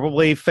it's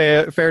probably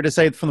fair to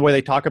say from the way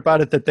they talk about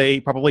it that they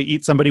probably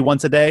eat somebody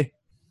once a day,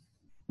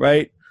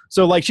 right?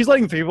 So like she's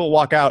letting 3 people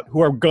walk out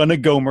who are gonna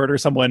go murder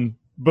someone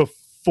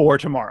before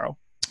tomorrow.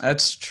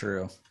 that's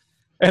true.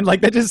 And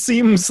like that just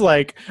seems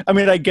like, I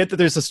mean, I get that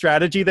there's a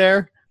strategy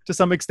there to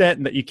some extent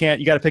and that you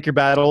got to pick your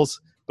battles,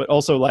 but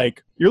also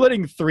like you're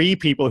letting 3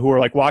 people who are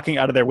like walking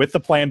out of there with the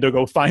plan to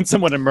go find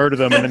someone and murder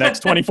them in the next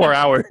 24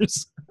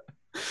 hours.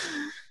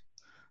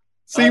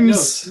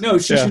 Seems no,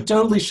 she yeah. should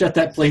totally shut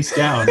that place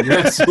down. You're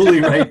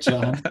absolutely right,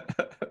 John.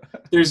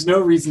 There's no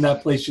reason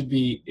that place should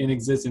be in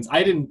existence.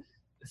 I didn't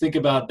think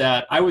about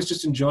that. I was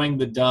just enjoying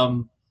the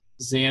dumb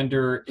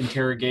Xander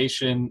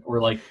interrogation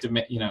or like,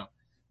 Xander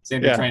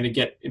Yeah. trying to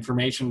get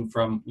information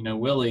from,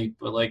 Willie.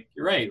 But like,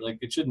 you're right. Like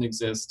it shouldn't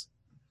exist.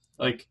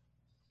 Like,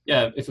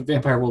 yeah, if a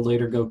vampire will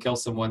later go kill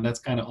someone, that's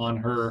kind of on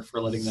her for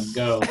letting them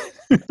go.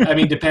 I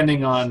mean,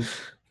 depending on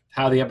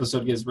how the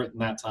episode gets written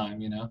that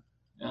time,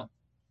 Yeah.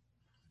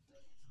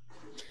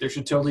 There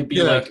should totally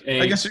be like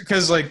I guess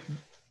because like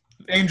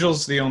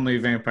Angel's the only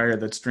vampire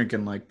that's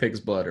drinking like pig's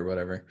blood or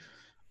whatever.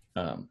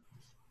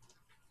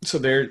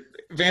 So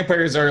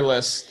vampires are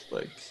less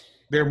like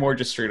they're more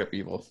just straight up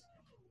evil.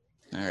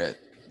 All right,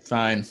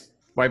 fine.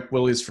 Wipe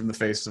Willies from the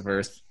face of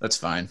Earth. That's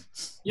fine.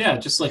 Yeah,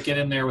 just like get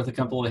in there with a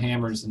couple of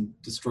hammers and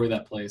destroy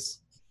that place.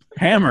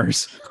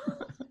 Hammers.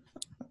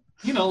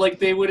 Like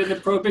they would in the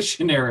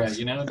Prohibition era.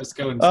 Just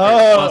go and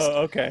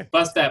Okay.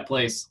 bust that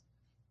place.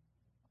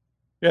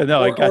 Yeah,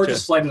 no, I Or gotcha.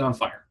 just light it on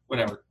fire.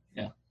 Whatever.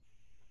 Yeah.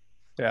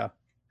 Yeah.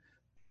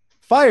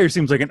 Fire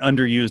seems like an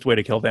underused way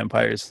to kill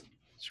vampires.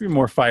 Should be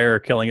more fire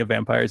killing of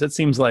vampires. That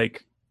seems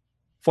like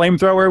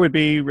flamethrower would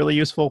be really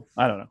useful.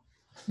 I don't know.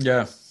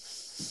 Yeah.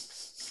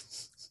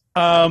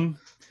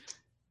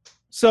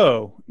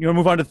 So you want to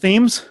move on to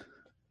themes?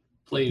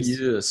 Please.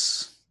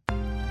 Yes.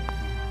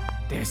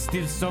 There's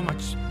still so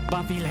much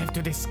Buffy left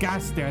to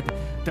discuss. There are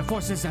the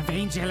forces of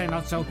Angel and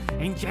also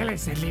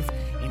Angelus that live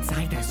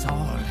inside us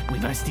all. We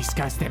must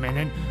discuss them, and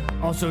then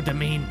also the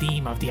main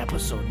theme of the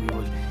episode. We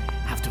will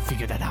have to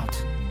figure that out.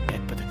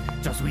 But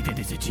Joss Whedon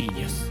is a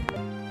genius.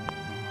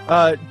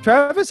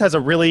 Travis has a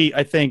really,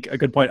 I think, a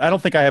good point. I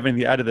don't think I have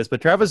anything to add to this, but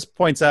Travis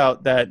points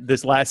out that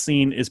this last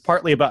scene is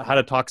partly about how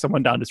to talk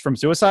someone down from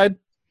suicide,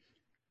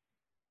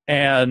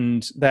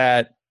 and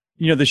that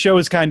the show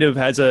is kind of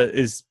has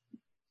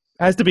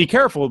to be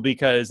careful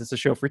because it's a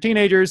show for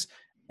teenagers,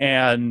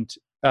 and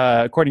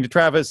according to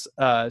Travis,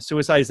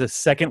 suicide is the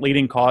second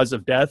leading cause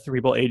of death for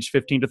people aged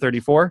 15 to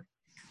 34.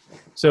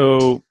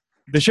 So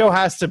the show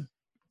has to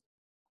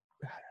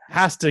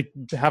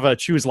have a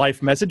choose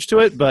life message to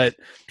it, but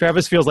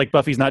Travis feels like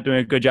Buffy's not doing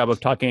a good job of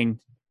talking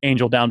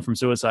Angel down from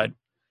suicide.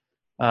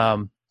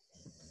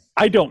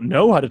 I don't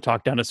know how to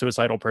talk down a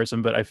suicidal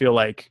person, but I feel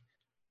like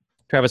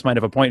Travis might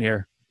have a point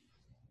here.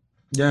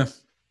 Yeah.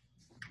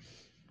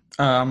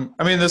 I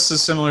mean, this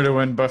is similar to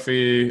when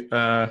Buffy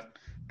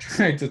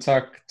tried to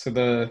talk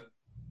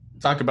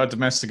about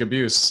domestic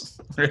abuse,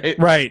 right?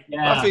 Right.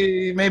 Yeah.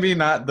 Buffy, maybe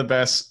not the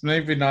best,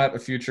 maybe not a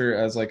future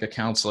as like a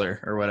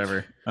counselor or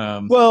whatever.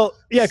 Well,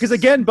 yeah, because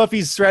again,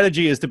 Buffy's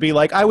strategy is to be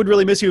like, I would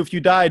really miss you if you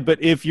died,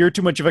 but if you're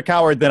too much of a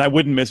coward, then I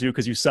wouldn't miss you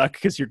because you suck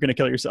because you're going to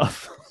kill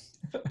yourself.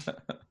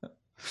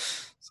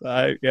 So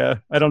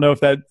I don't know if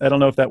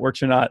that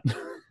works or not.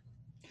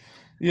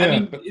 Yeah. I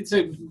mean, it's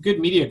a good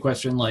media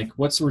question. Like,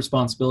 what's the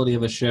responsibility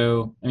of a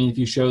show? I mean, if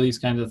you show these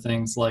kinds of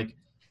things, like,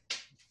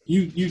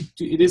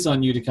 it is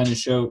on you to kind of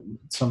show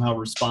somehow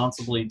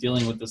responsibly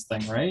dealing with this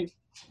thing, right?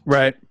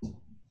 Right.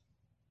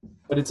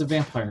 But it's a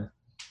vampire.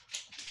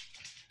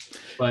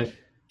 But,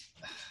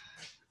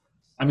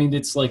 I mean,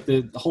 it's like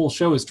the whole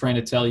show is trying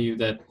to tell you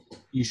that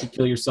you should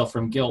kill yourself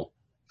from guilt,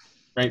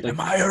 right? Like, am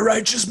I a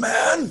righteous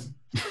man?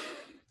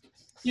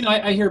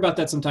 I hear about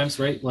that sometimes,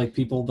 right? Like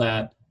people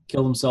that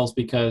kill themselves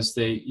because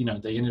they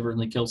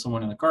inadvertently killed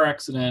someone in a car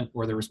accident,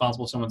 or they're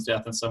responsible for someone's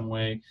death in some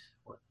way,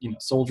 or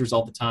soldiers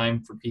all the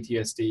time for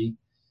PTSD,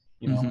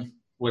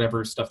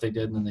 whatever stuff they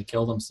did, and then they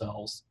kill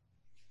themselves.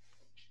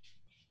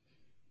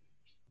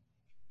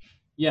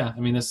 yeah,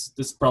 I mean, this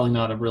is probably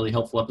not a really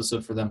helpful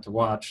episode for them to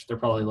watch. They're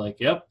probably like,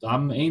 "Yep,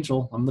 I'm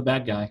Angel. I'm the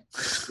bad guy."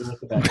 Deal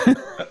with the bad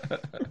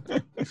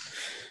guy.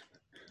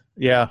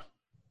 Yeah.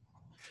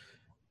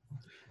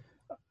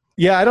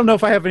 Yeah, I don't know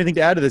if I have anything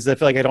to add to this. I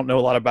feel like I don't know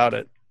a lot about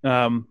it.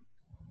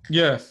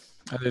 Yeah,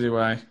 neither do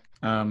I.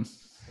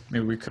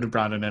 Maybe we could have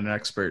brought in an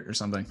expert or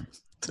something.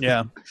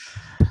 Yeah.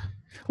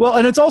 Well,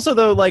 and it's also,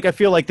 though, like, I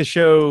feel like the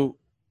show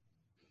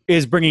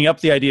is bringing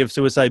up the idea of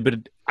suicide,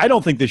 but I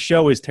don't think the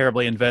show is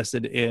terribly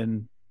invested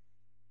in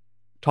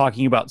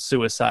talking about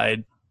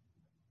suicide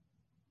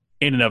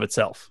in and of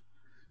itself.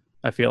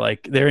 I feel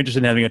like they're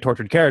interested in having a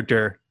tortured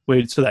character,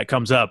 so that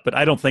comes up. But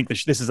I don't think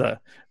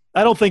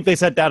I don't think they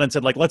sat down and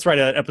said, like, let's write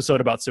an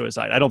episode about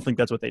suicide. I don't think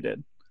that's what they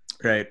did.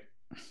 Right.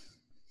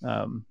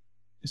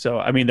 So,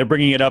 I mean, they're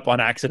bringing it up on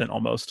accident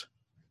almost.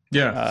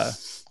 Yeah.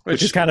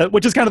 Which is kind of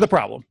the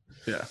problem.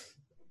 Yeah.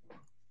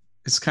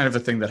 It's kind of a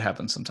thing that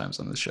happens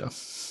sometimes on this show.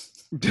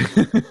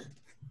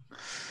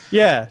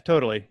 Yeah,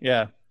 totally.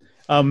 Yeah.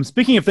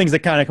 Speaking of things that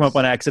kind of come up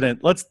on accident,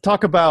 let's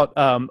talk about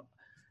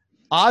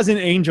Oz and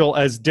Angel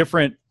as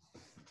different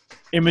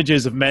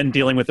images of men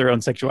dealing with their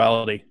own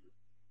sexuality.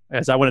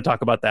 As I want to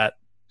talk about that.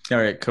 All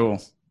right,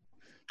 cool.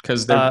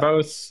 Because they're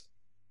both...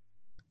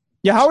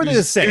 Yeah, how are they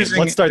the same?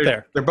 Let's start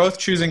there. They're both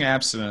choosing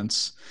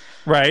abstinence.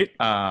 Right.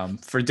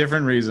 For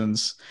different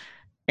reasons.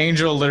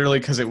 Angel, literally,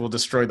 because it will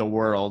destroy the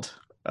world.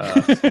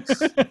 But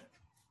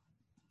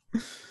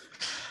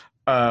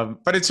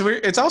it's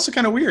weird. It's also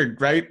kind of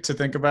weird, right, to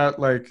think about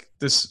like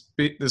this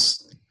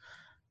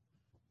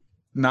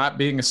not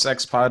being a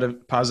sex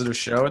positive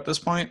show at this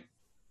point.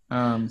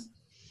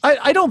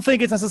 I don't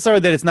think it's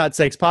necessarily that it's not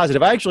sex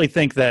positive. I actually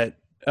think that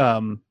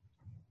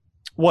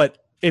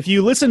if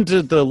you listen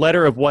to the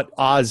letter of what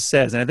Oz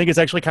says, and I think it's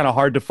actually kind of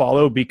hard to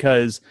follow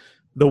because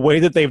the way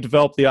that they've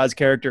developed the Oz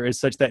character is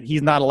such that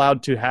he's not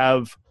allowed to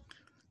have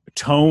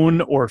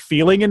tone or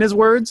feeling in his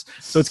words.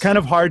 So it's kind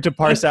of hard to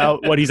parse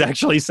out what he's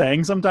actually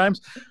saying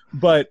sometimes.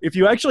 But if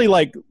you actually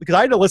because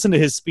I had to listen to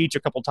his speech a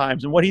couple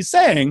times, and what he's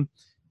saying,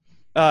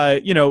 I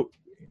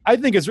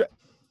think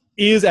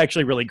is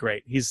actually really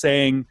great. He's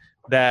saying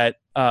that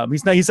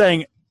he's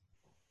saying,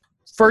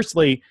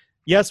 firstly,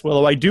 yes,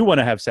 Willow, I do want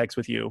to have sex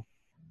with you.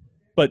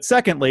 But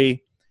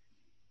secondly,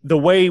 the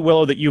way,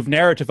 Willow, that you've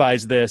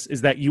narrativized this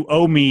is that you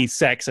owe me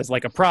sex as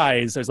like a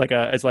prize, as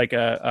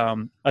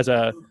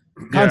a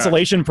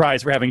consolation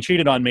prize for having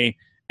cheated on me.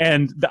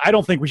 And I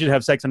don't think we should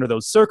have sex under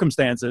those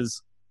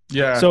circumstances.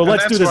 Yeah. So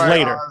let's do this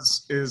later.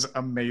 Oz is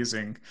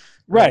amazing.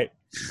 Right.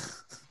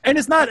 And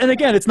it's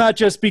not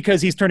just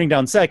because he's turning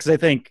down sex. I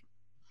think,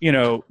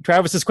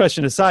 Travis's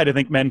question aside, I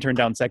think men turn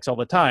down sex all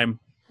the time.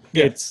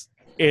 Yeah.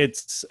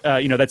 It's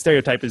that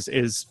stereotype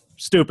is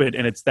stupid,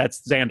 and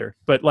that's Xander.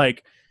 But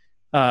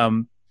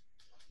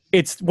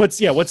it's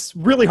what's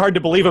really hard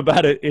to believe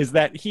about it is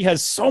that he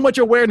has so much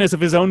awareness of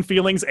his own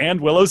feelings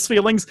and Willow's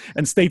feelings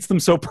and states them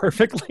so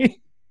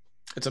perfectly.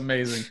 It's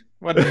amazing.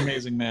 What an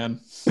amazing man.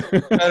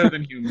 Better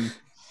than human.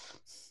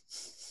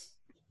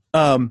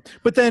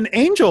 But then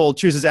Angel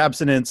chooses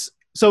abstinence.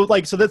 So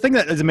the thing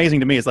that is amazing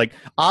to me is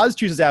Oz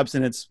chooses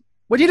abstinence.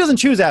 Well, he doesn't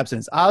choose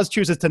abstinence. Oz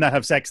chooses to not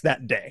have sex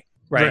that day.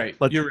 Right.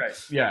 You're right.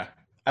 Yeah.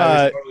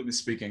 I was totally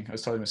misspeaking. I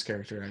was totally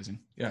mischaracterizing.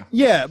 Yeah.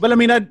 Yeah, but I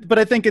mean, I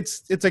think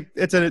it's a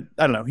I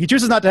don't know. He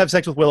chooses not to have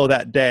sex with Willow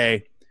that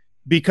day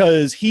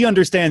because he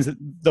understands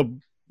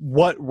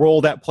what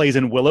role that plays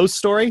in Willow's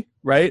story,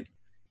 right?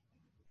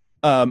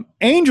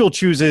 Angel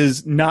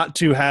chooses not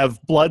to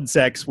have blood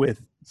sex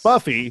with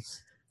Buffy,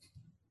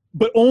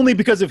 but only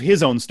because of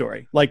his own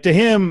story. Like, to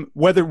him,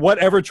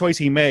 whatever choice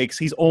he makes,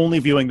 he's only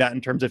viewing that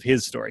in terms of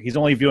his story. He's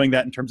only viewing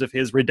that in terms of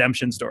his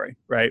redemption story,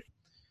 right?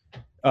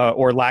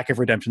 Or lack of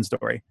redemption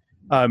story.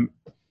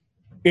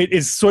 It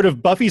is sort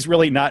of Buffy's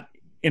really not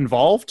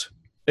involved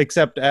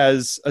except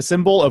as a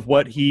symbol of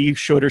what he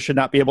should or should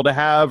not be able to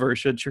have or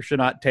should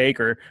not take,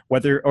 or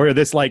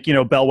this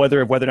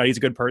bellwether of whether or not he's a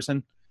good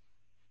person.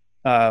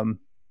 And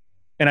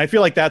I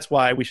feel like that's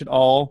why we should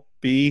all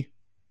be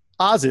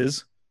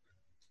Oz's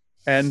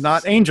and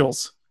not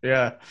Angels.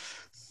 Yeah.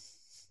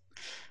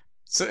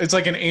 So it's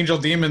like an angel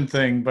demon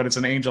thing, but it's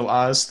an angel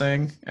Oz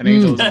thing. And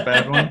Angel is the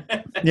bad one.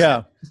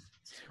 Yeah.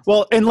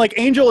 Well, and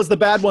Angel is the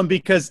bad one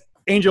because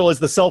Angel is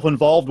the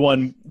self-involved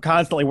one,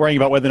 constantly worrying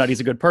about whether or not he's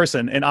a good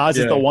person, and Oz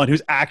is the one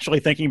who's actually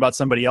thinking about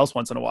somebody else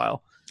once in a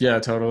while. Yeah,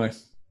 totally.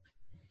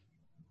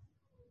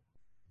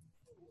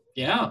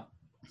 Yeah.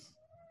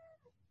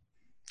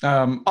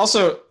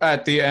 Also,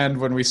 at the end,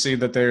 when we see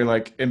that they're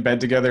in bed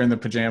together in the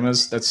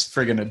pajamas, that's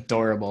friggin'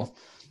 adorable.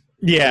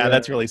 Yeah,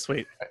 that's really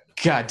sweet.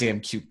 Goddamn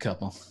cute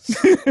couple.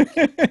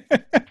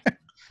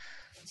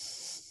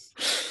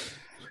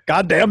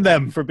 God damn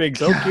them for being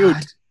so cute.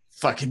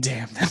 Fucking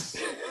damn them.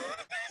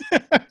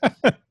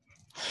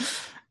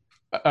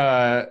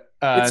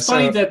 It's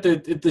funny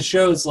that the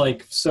show is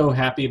so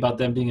happy about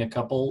them being a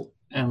couple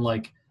and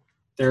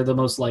they're the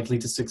most likely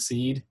to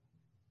succeed,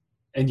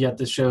 and yet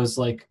the show is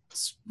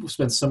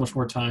spends so much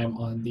more time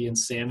on the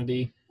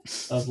insanity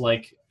of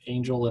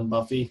Angel and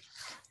Buffy.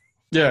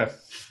 Yeah.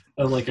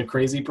 of like a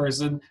crazy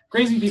person.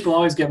 Crazy people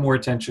always get more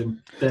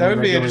attention than That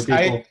would be regular interesting.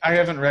 people. I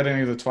haven't read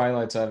any of the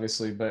Twilights,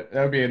 obviously, but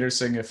that would be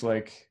interesting if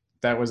like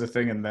that was a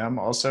thing in them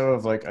also,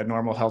 of like a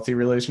normal healthy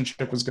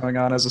relationship was going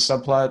on as a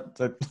subplot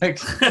that like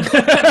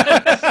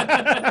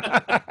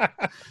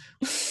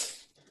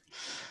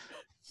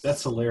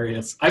That's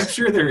hilarious. I'm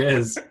sure there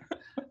is.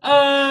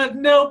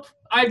 Nope.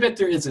 I bet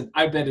there isn't.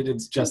 I bet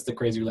it's just the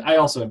crazy. I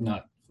also am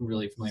not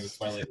really familiar with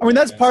Twilight. I mean,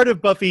 that's part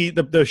of Buffy,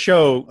 the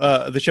show,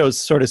 the show's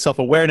sort of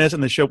self-awareness,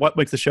 and the show. What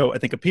makes the show, I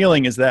think,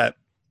 appealing is that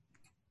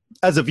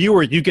as a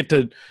viewer, you get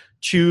to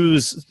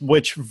choose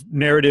which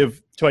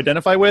narrative to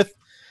identify with.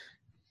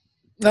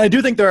 And I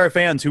do think there are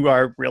fans who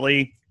are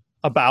really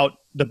about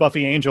the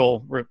Buffy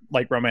Angel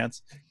like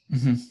romance,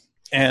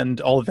 and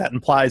all of that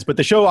implies. But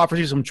the show offers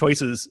you some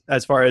choices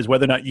as far as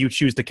whether or not you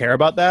choose to care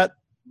about that.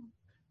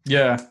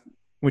 yeah.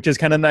 Which is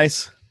kind of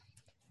nice.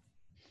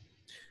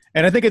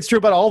 And I think it's true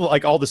about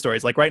all the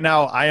stories. Like right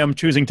now, I am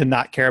choosing to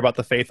not care about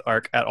the Faith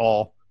arc at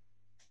all.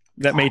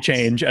 That may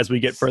change as we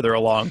get further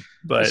along,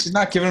 but She's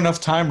not given enough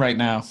time right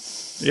now.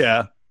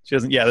 yeah, she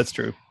doesn't. Yeah, that's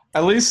true.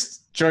 At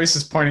least Joyce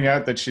is pointing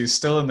out that she's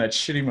still in that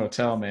shitty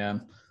motel,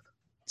 man.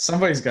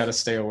 Somebody's got to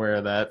stay aware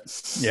of that.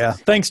 Yeah,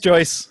 thanks,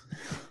 Joyce.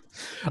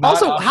 Not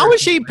Also, how offered-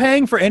 is she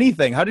paying for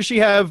anything? How does she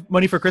have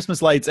money for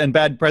Christmas lights and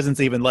bad presents?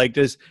 Even like,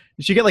 does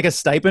she get like a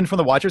stipend from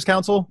the Watchers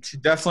Council? She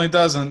definitely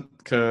doesn't,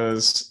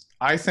 because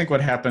I think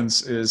what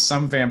happens is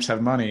some vamps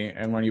have money,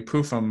 and when you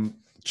poof them,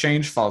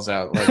 change falls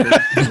out.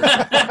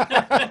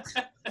 Like,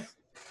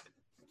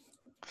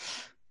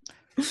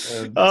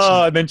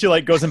 Oh, and then she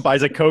like goes and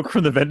buys a Coke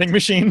from the vending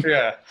machine.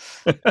 yeah.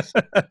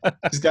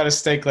 She's got to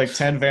stake like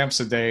 10 vamps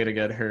a day to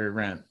get her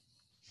rent.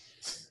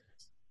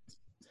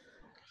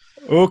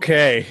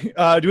 Okay,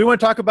 do we want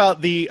to talk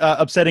about the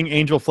upsetting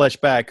Angel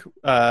flashback?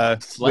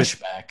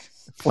 Flashback.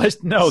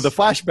 The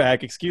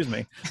flashback. Excuse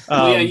me.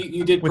 Yeah,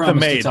 you did with the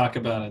promise to maid. talk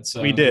about it.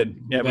 So We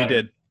did. Yeah, we better.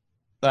 did.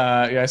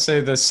 Yeah, I say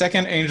the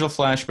second Angel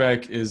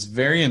flashback is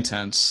very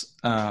intense.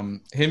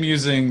 Him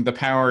using the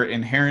power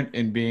inherent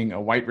in being a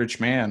white rich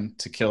man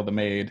to kill the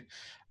maid,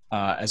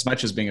 as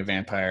much as being a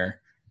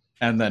vampire,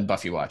 and then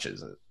Buffy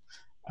watches it.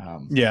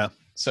 Yeah.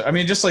 So I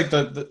mean, just like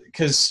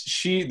because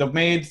the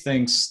maid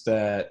thinks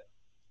that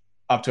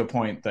up to a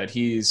point that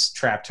he's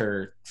trapped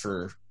her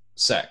for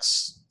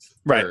sex,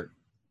 Right. for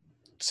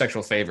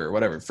sexual favor,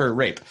 whatever, for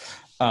rape.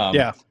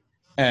 Yeah.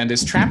 And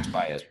is trapped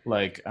by it.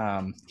 Like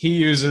he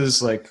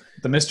uses like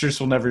the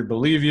mistress will never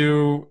believe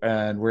you,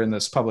 and we're in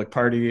this public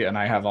party, and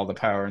I have all the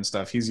power and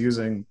stuff. He's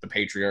using the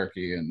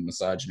patriarchy and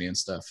misogyny and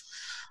stuff.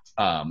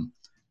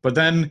 But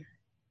then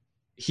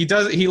he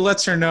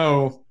lets her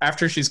know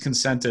after she's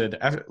consented.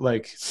 After,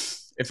 like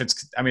if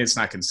it's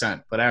not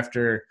consent, but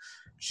after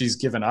she's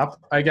given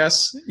up, I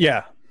guess.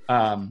 Yeah.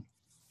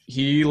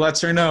 He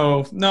lets her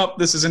know, nope,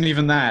 this isn't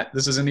even that.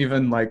 This isn't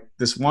even like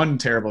this one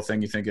terrible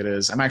thing you think it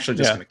is. I'm actually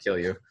just going to kill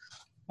you.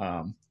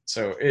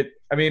 So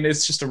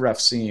it's just a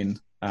rough scene.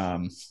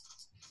 I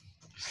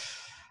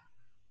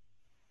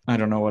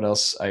don't know what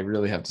else I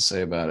really have to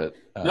say about it.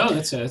 No,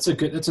 that's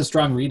a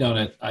strong read on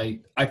it.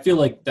 I feel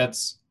like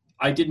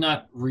I did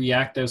not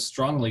react as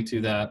strongly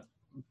to that,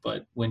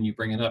 but when you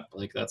bring it up,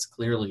 like that's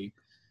clearly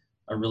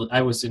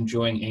I was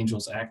enjoying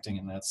Angel's acting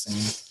in that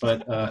scene.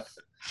 But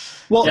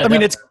well, yeah, I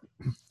mean,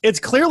 it's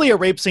clearly a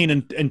rape scene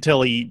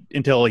until he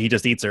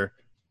just eats her,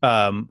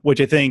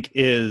 which I think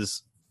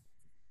is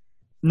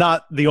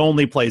not the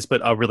only place,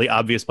 but a really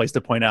obvious place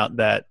to point out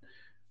that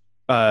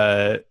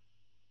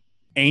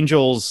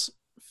Angel's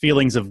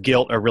feelings of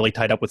guilt are really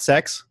tied up with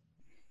sex,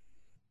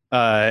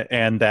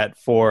 and that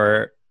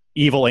for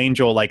evil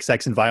Angel, like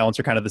sex and violence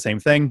are kind of the same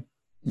thing.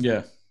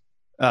 Yeah.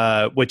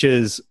 Which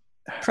is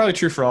probably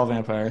true for all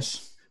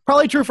vampires.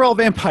 Probably true for all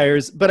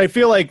vampires, but I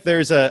feel like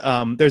there's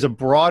a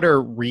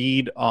broader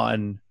read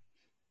on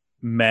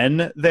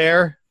men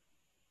there,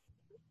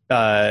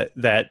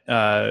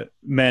 that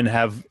men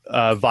have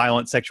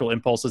violent sexual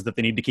impulses that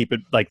they need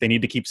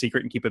to keep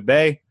secret and keep at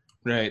bay.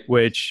 Right.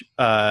 Which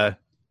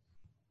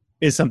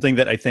is something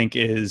that I think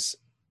is,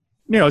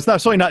 it's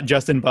certainly not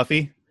just in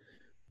Buffy,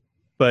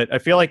 but I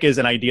feel like is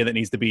an idea that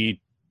needs to be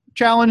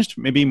challenged,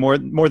 maybe more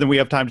than we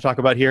have time to talk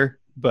about here,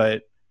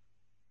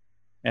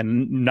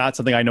 and not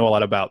something I know a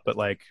lot about, but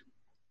like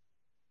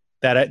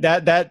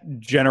that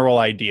general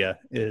idea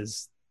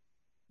is,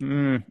 I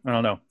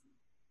don't know.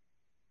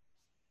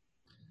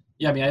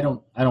 Yeah, I mean,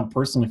 I don't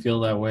personally feel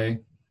that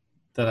way,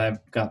 that I've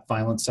got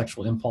violent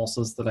sexual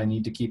impulses that I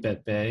need to keep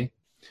at bay.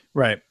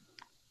 Right.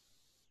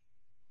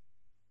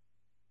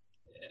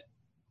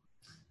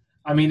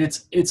 I mean,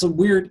 it's a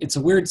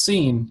weird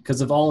scene because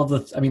of all of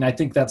the. I mean, I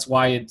think that's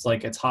why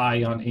it's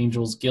high on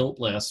Angel's guilt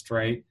list,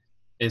 right?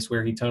 Is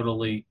where he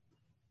totally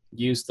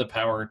used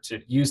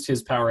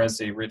his power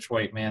as a rich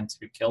white man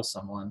to kill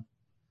someone.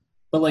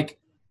 But like,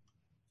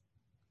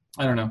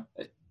 I don't know.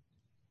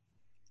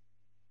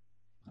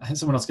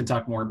 Someone else can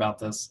talk more about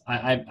this.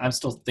 I'm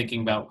still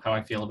thinking about how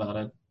I feel about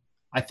it.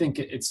 I think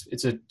it's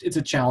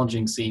a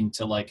challenging scene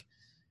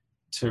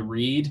to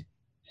read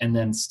and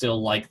then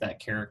still like that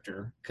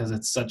character, because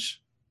it's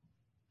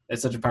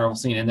It's such a powerful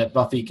scene, and that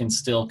Buffy can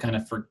still kind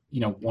of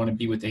want to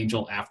be with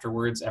Angel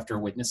afterwards after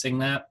witnessing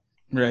that.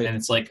 Right. And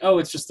it's like, oh,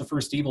 it's just the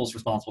first evil's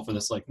responsible for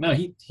this. Like, no,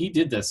 he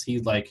did this.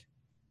 He's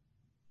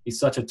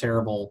such a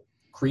terrible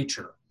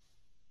creature.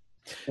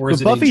 Or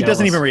But Buffy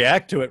doesn't even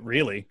react to it,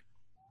 really.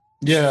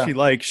 Yeah.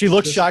 She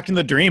looks shocked in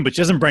the dream, but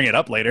she doesn't bring it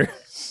up later.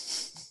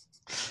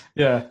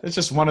 Yeah, it's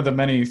just one of the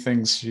many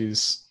things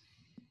she's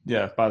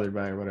bothered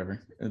by or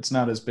whatever. It's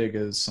not as big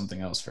as something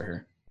else for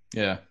her.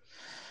 Yeah.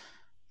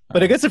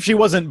 But I guess if she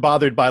wasn't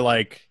bothered by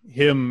like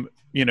him,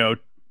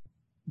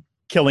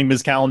 killing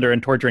Ms. Calendar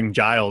and torturing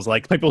Giles,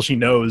 like people she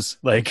knows,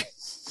 like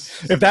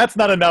if that's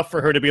not enough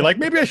for her to be like,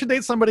 maybe I should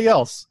date somebody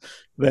else,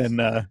 then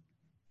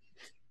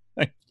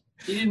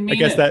he didn't mean I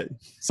guess it. that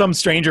some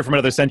stranger from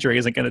another century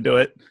isn't going to do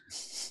it.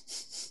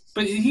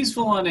 But he's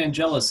full on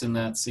Angelus in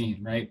that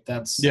scene, right?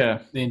 That's Yeah.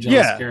 the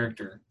Angelus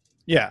character.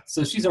 Yeah,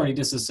 So she's already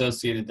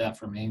disassociated that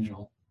from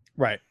Angel.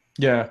 right.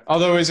 Yeah.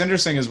 Although what's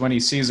interesting is when he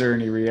sees her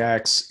and he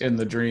reacts in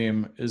the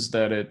dream is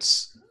that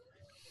it's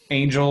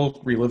Angel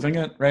reliving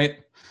it, right?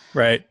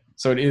 Right.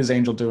 So it is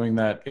Angel doing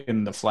that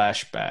in the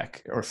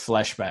flashback or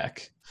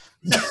flashback.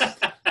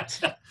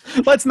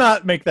 Let's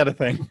not make that a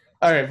thing.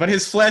 All right, but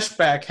his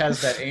flashback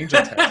has that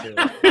Angel tattoo.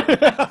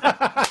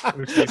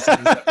 Which he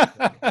sees.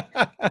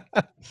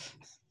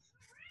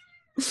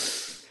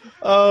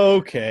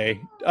 Okay.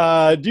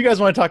 Do you guys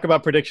want to talk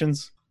about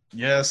predictions?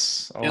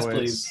 Yes, always. Yes,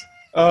 please.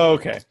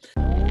 Okay.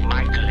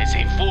 Michael is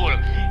a fool.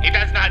 He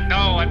does not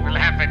know what will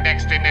happen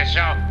next in the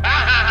show.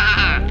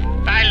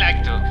 I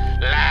like to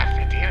laugh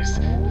at his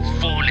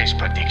foolish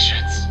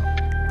predictions.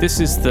 This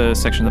is the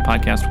section of the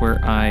podcast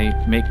where I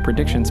make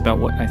predictions about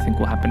what I think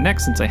will happen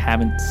next, since I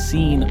haven't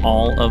seen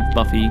all of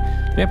Buffy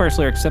the Vampire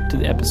Slayer except to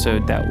the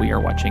episode that we are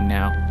watching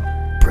now.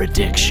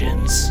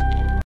 Predictions.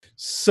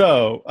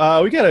 So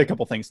we got a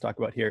couple things to talk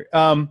about here.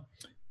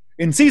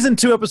 In season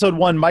 2, episode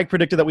 1, Mike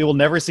predicted that we will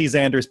never see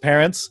Xander's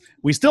parents.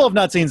 We still have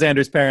not seen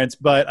Xander's parents,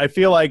 but I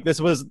feel like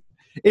this was,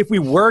 if we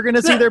were going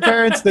to see their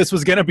parents, this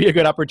was going to be a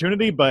good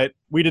opportunity, but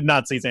we did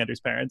not see Xander's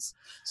parents.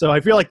 So I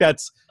feel like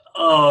that's,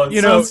 Oh,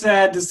 it's so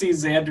sad to see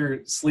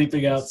Xander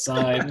sleeping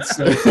outside and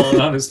snow falling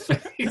on his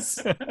face.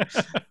 I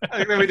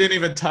think that we didn't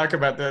even talk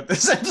about that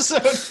this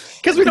episode.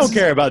 because we don't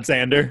care about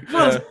Xander.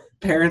 His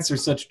parents are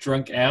such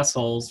drunk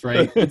assholes,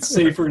 right? It's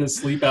safer to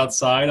sleep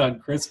outside on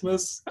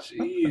Christmas.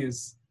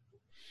 Jeez.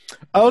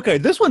 Okay,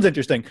 this one's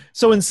interesting.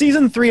 So in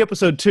season 3,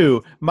 episode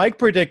 2, Mike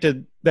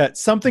predicted that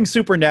something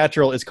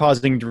supernatural is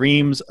causing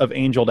dreams of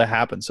Angel to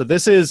happen. So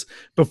this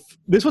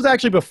was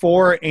actually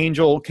before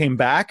Angel came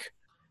back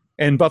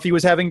and Buffy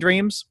was having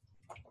dreams.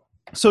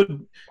 So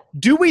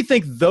do we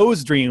think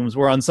those dreams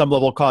were on some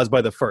level caused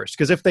by the first?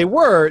 Because if they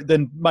were,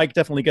 then Mike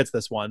definitely gets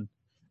this one.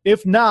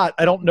 If not,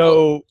 I don't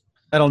know.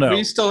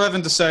 We still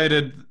haven't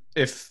decided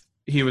if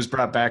he was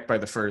brought back by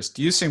the first.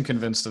 You seem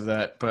convinced of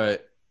that,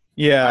 but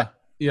Yeah.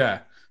 yeah.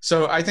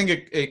 So I think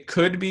it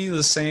could be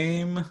the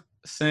same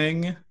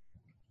thing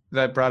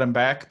that brought him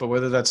back, but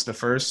whether that's the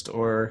first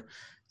or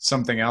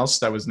something else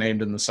that was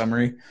named in the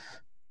summary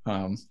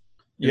is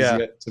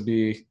yet to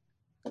be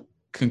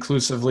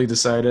conclusively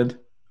decided.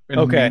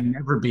 And Okay. may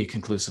never be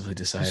conclusively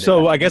decided.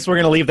 So I guess we're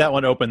going to leave that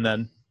one open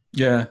then.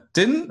 yeah.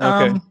 Didn't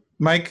Okay.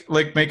 Mike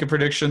make a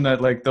prediction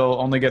that they'll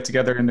only get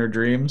together in their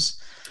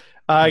dreams?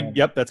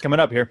 Yep, that's coming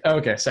up here.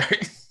 Okay,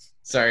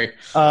 sorry.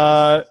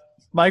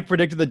 Mike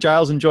predicted that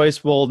Giles and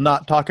Joyce will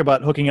not talk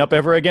about hooking up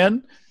ever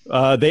again.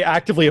 They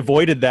actively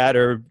avoided that,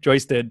 or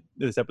Joyce did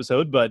this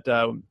episode, but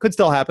could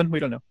still happen. We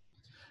don't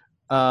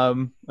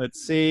know.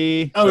 Let's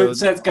see. Oh,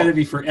 so that's got to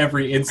be for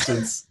every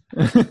instance.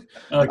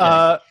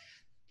 Okay.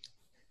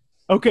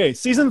 Okay,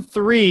 season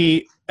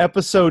 3,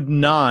 episode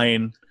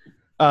 9.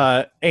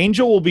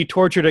 Angel will be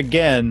tortured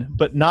again,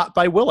 but not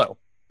by Willow.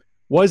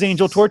 Was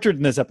Angel tortured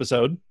in this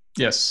episode?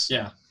 Yes.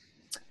 Yeah.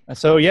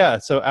 So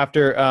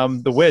after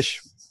the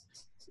wish,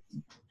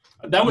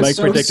 That was Mike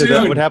so predicted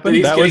soon that would happen.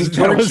 he's That getting was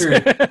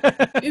tortured.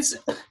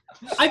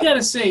 I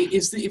gotta say,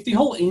 if the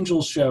whole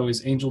Angel show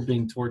is Angel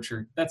being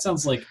tortured, that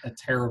sounds like a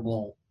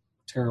terrible,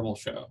 terrible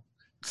show.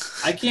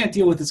 I can't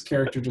deal with this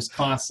character just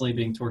constantly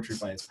being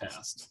tortured by his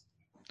past.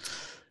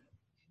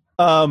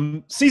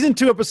 Season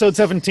 2, episode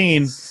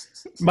 17.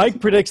 Mike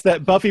predicts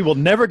that Buffy will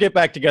never get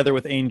back together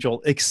with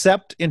Angel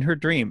except in her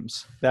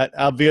dreams. That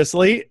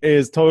obviously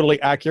is totally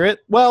accurate.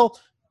 Well,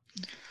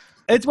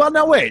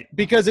 no, wait,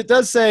 because it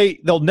does say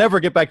they'll never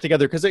get back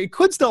together, because it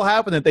could still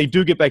happen that they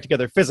do get back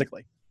together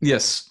physically.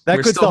 Yes. That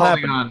We're could still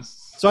holding happen. on.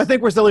 So I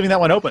think we're still leaving that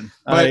one open.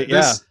 But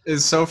this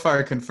is so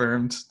far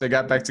confirmed. They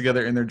got back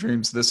together in their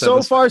dreams this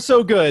episode. So far,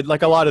 so good,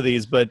 like a lot of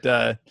these. But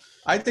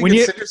I think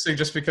it's interesting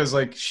just because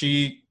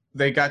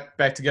they got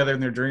back together in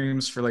their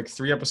dreams for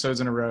 3 episodes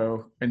in a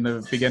row in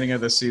the beginning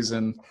of this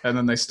season, and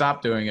then they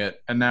stopped doing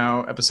it. And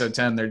now episode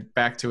 10, they're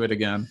back to it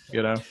again,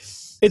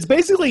 It's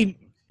basically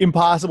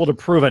impossible to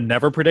prove a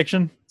never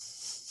prediction.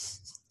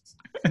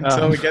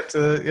 Until we get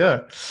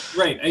to,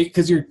 Right,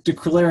 because you're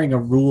declaring a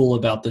rule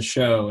about the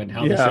show and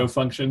how the show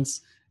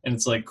functions. And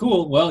it's like,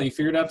 cool, well, you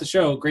figured out the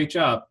show. Great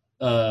job.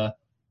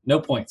 No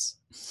points.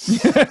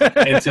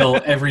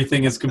 until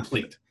everything is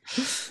complete.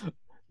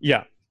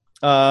 Yeah.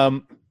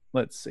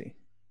 Let's see.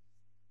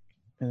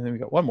 And then we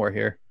got one more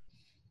here.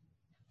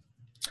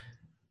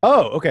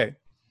 Oh, okay.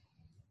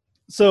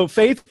 So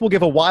Faith will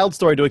give a wild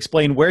story to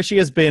explain where she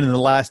has been in the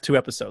last 2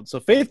 episodes. So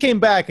Faith came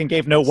back and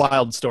gave no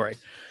wild story.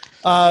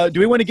 Do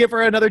we want to give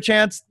her another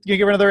chance? Can you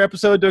give her another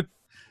episode to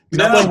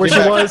explain where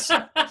she was?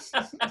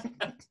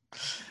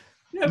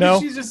 Yeah, No?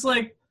 but she's just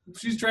like,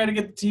 she's trying to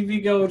get the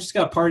TV going. She's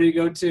got a party to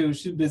go to.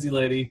 She's a busy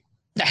lady.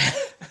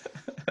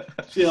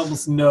 She had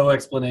almost no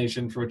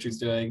explanation for what she's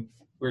doing,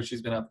 where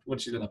she's been up, what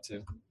she's been up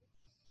to.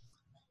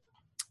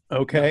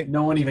 Okay.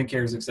 No one even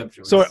cares except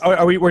Joyce. So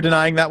we're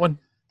denying that one?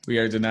 We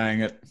are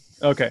denying it.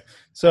 Okay.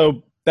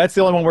 So that's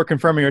the only one we're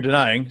confirming or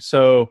denying.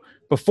 So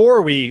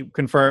before we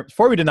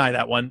deny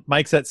that one,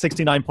 Mike's at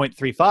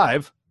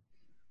 69.35.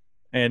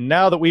 And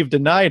now that we've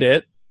denied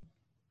it,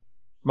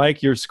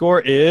 Mike, your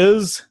score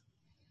is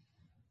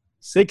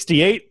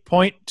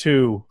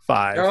 68.25.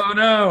 Oh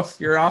no,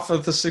 you're off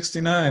of the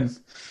 69.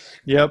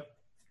 Yep.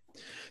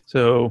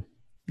 So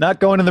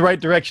not going in the right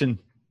direction.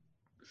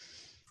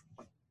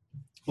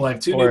 Well, I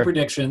have 2 new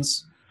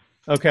predictions.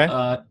 Okay.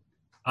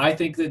 I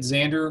think that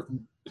Xander.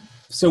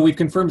 So we've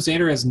confirmed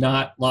Xander has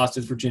not lost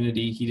his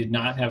virginity. He did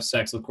not have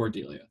sex with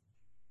Cordelia.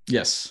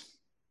 Yes.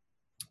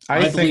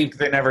 I think believe-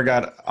 they never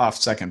got off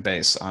second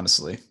base,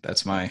 honestly.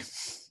 That's my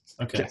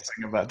Okay.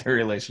 guessing about their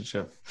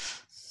relationship.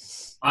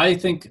 I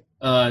think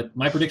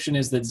my prediction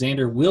is that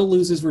Xander will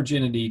lose his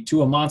virginity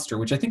to a monster,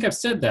 which I think I've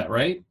said that,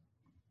 right?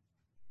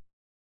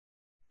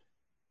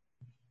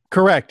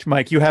 Correct,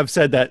 Mike. You have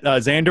said that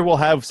Xander will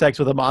have sex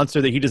with a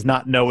monster that he does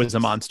not know is a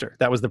monster.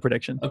 That was the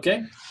prediction.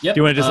 Okay. Yep. Do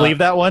you want to just leave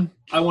that one?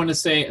 I want to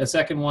say a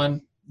second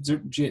one.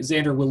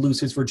 Xander will lose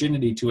his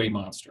virginity to a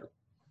monster.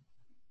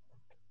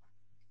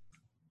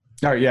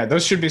 Oh, yeah,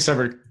 those should be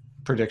separate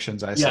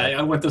predictions, I Yeah, said.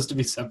 I want those to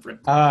be separate.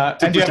 And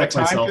do you have a protect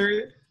time myself.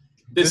 period?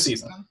 This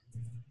season.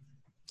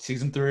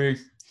 Season 3.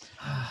 The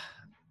Yeah.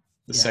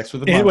 sex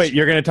with a monster. Wait,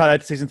 you're going to tie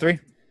that to season 3?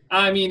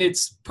 I mean,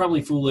 it's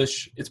probably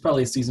foolish. It's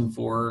probably a season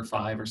 4 or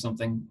 5 or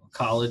something.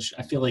 College.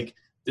 I feel like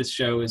this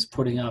show is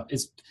putting up.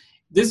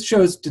 This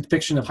show's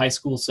depiction of high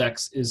school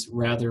sex is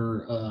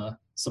rather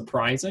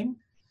surprising.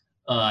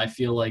 I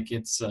feel like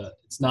it's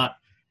not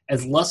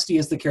as lusty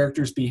as the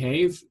characters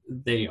behave.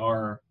 They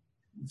are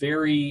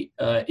very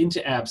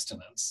into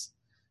abstinence,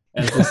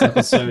 as this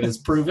episode has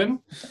proven.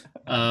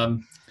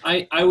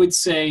 I would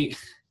say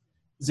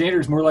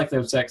Xander's more likely to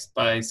have sex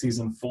by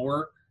season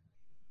 4.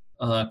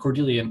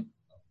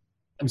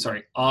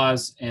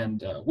 Oz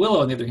and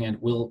Willow, on the other hand,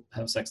 will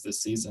have sex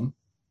this season.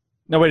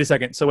 No, wait a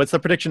second. So what's the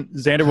prediction?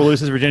 Xander will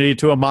lose his virginity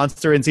to a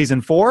monster in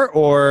season 4,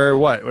 or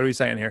what? What are we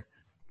saying here?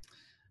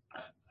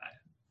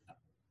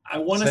 I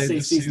want to say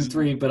season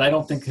 3, but I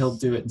don't think he'll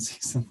do it in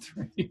season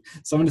 3.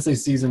 So I'm going to say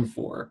season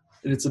 4.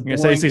 And it's You're going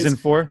to say season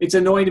 4? It's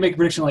annoying to make a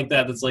prediction like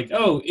that. That's like,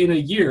 oh, in a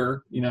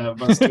year,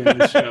 of us doing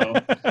the show.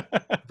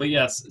 But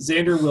yes,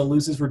 Xander will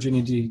lose his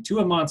virginity to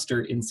a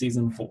monster in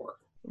season 4.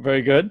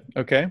 Very good.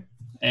 Okay.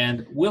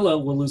 And Willow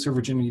will lose her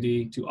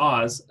virginity to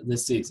Oz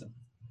this season.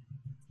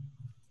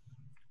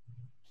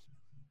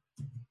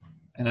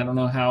 And I don't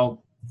know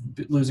how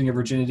losing her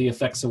virginity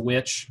affects a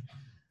witch.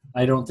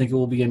 I don't think it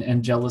will be an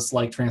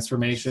Angelus-like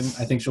transformation.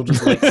 I think she'll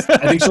just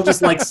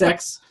like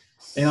sex.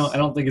 I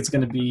don't think it's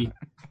going to be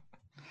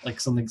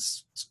like something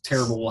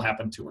terrible will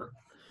happen to her.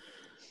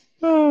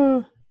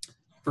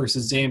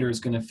 Versus Xander is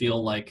going to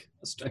feel like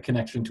a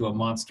connection to a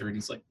monster, and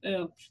he's like,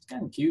 she's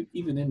kind of cute,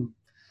 even in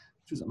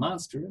she's a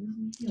monster.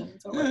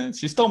 It's all right.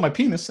 She stole my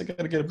penis. I got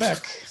to get it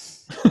back.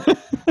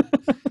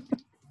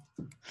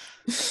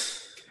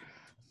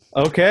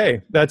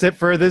 Okay. That's it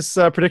for this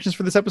predictions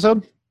for this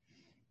episode?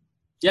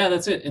 Yeah,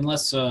 that's it.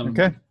 Unless,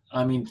 Okay.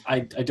 I mean, I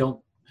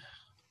don't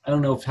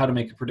know how to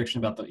make a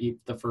prediction about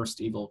the first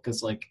evil,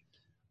 because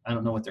I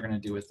don't know what they're going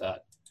to do with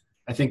that.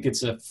 I think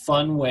it's a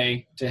fun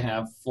way to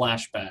have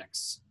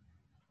flashbacks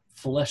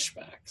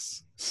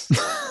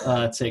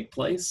take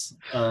place,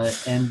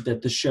 and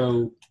that the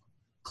show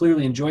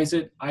clearly enjoys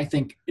it. I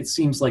think it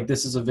seems like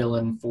this is a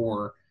villain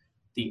for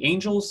the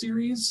Angel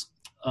series,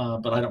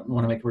 but I don't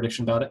want to make a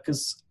prediction about it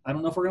because I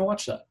don't know if we're going to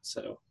watch that.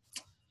 So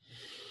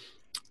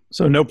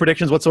no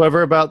predictions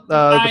whatsoever about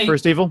the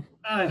first evil?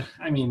 I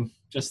mean,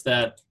 just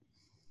that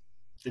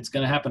it's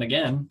going to happen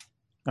again.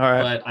 All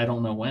right. But I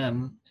don't know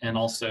when. And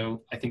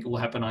also, I think it will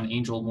happen on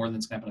Angel more than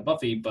it's going to happen on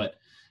Buffy. But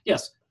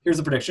yes, here's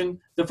the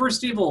prediction. The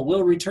first evil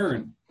will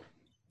return.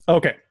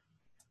 Okay.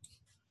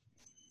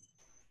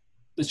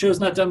 The show's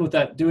not done with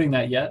doing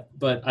that yet,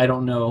 but I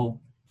don't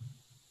know,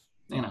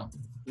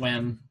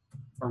 when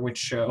or which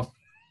show.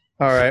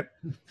 All right.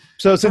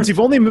 So since you've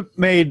only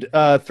made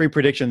 3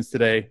 predictions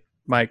today,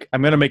 Mike,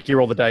 I'm going to make you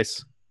roll the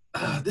dice.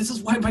 This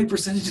is why my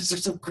percentages are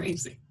so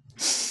crazy.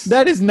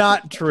 That is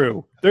not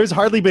true. There's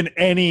hardly been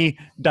any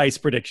dice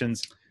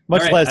predictions,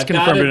 much right, less I've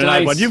confirmed got a or denied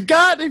dice. one. You've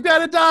got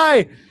a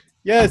die.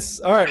 Yes.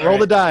 All right. Roll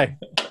the die.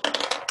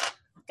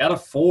 Got a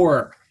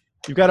 4.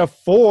 You've got a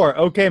 4.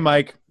 Okay,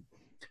 Mike.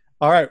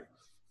 All right.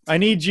 I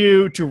need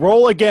you to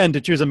roll again to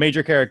choose a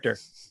major character.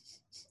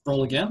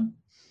 Roll again?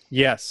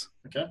 Yes.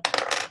 Okay.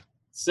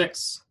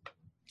 6.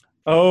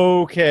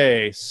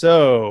 Okay,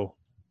 so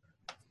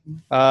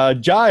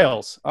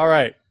Giles. All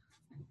right.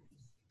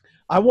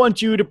 I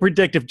want you to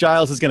predict if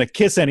Giles is going to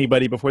kiss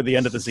anybody before the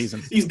end of the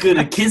season. He's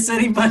gonna kiss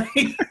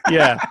anybody?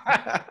 Yeah.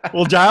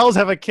 Will Giles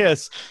have a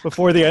kiss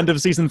before the end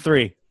of season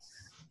 3?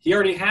 He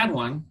already had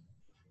one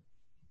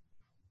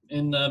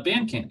in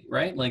Band Candy,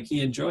 right? Like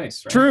he and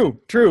Joyce, right?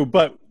 True.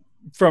 But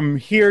from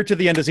here to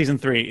the end of season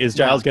 3, is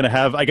Giles going to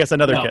have, I guess,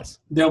 another kiss?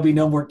 There'll be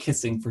no more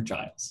kissing for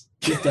Giles.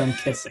 He's done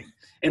kissing.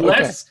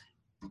 Unless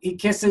he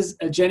kisses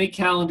a Jenny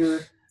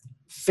Calendar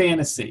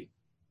fantasy.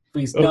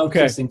 Please, no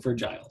kissing for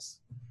Giles.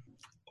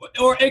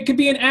 Or it could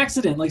be an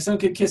accident. Like someone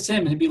could kiss him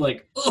and he'd be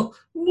like, oh,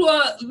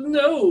 what?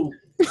 No.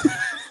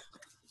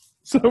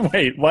 So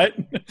wait, what?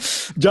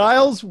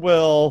 Giles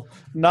will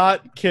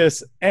not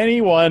kiss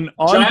anyone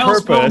on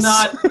purpose.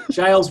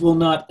 Giles will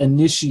not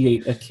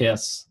initiate a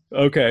kiss.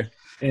 Okay.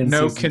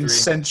 No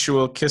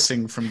consensual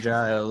kissing from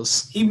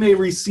Giles. He may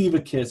receive a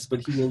kiss,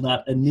 but he will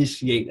not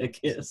initiate a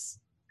kiss.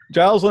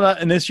 Giles will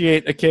not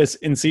initiate a kiss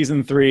in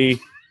season 3,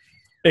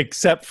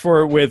 except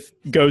for with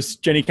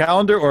Ghost Jenny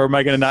Calendar, or am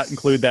I going to not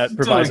include that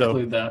proviso? Don't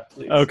include that,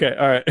 please. Okay,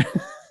 all right.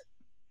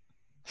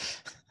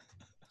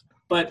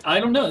 But I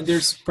don't know.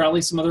 There's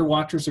probably some other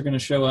watchers are going to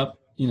show up,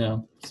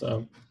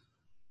 so...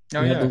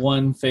 We had the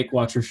one fake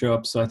watcher show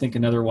up, so I think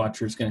another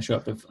watcher is going to show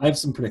up. I have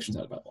some predictions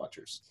out about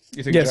watchers.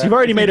 Yes, you've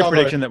already made a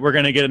prediction that we're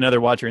going to get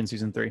another watcher in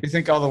season 3. You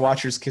think all the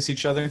watchers kiss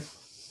each other?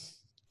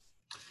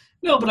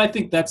 No, but I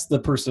think that's the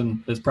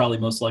person that's probably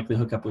most likely to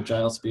hook up with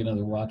Giles to be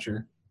another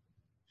watcher.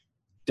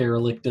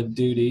 Derelict of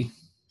duty.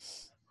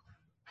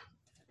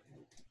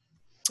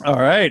 All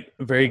right,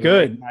 very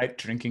good. Night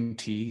drinking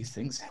tea,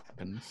 things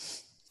happen.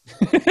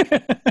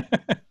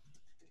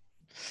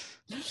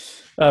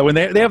 When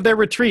they have their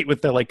retreat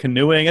with the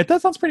canoeing,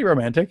 that sounds pretty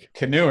romantic.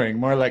 Canoeing,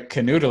 more like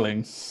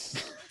canoodling.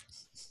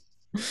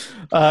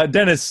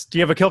 Dennis, do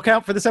you have a kill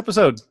count for this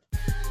episode?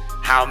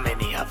 How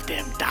many of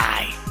them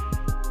die?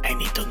 I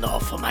need to know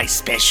for my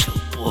special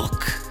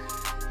book.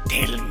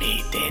 Tell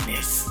me,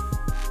 Dennis.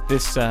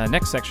 This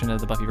next section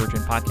of the Buffy Virgin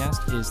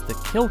podcast is the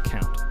kill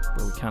count,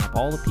 where we count up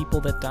all the people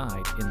that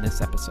died in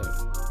this episode.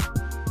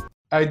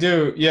 I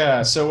do,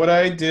 yeah. So what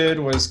I did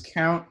was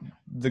count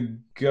the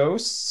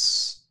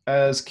ghosts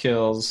as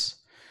kills,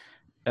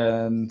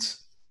 and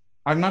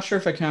I'm not sure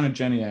if I counted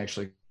Jenny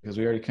actually, because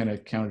we already kind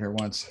of counted her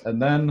once.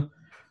 And then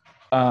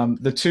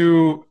the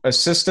 2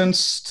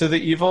 assistants to the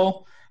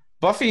evil,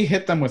 Buffy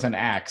hit them with an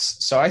axe,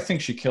 so I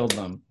think she killed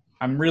them.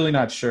 I'm really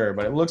not sure,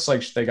 but it looks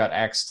like they got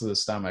axed to the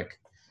stomach.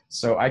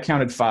 So I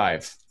counted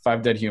 5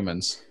 dead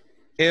humans.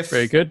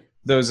 Very good.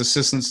 Those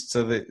assistants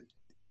to the...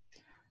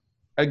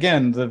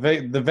 Again, the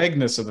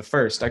vagueness of the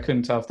first, I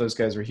couldn't tell if those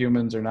guys were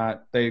humans or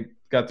not. They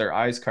got their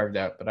eyes carved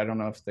out, but I don't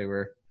know if they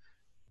were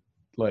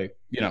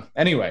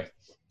Anyway,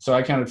 so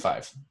I counted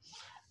 5.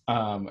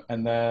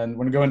 And then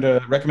we're going to go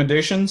into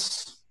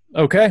recommendations.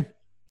 Okay.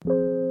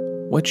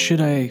 What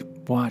should I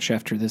watch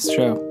after this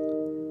show?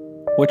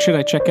 What should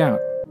I check out?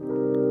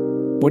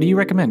 What do you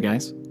recommend,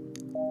 guys?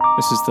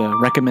 This is the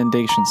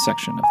recommendations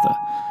section of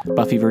the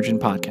Buffy Virgin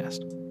podcast.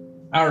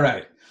 All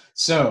right.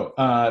 So,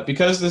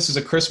 because this is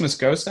a Christmas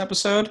ghost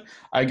episode,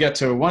 I get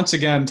to once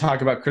again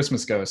talk about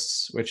Christmas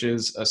ghosts, which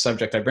is a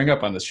subject I bring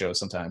up on this show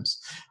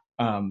sometimes.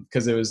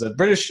 Because it's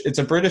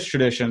a British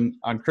tradition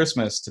on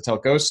Christmas to tell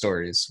ghost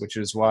stories, which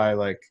is why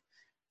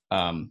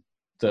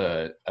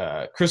the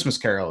Christmas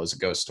Carol is a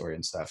ghost story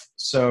and stuff.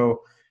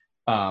 So,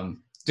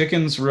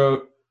 Dickens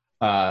wrote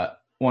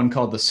one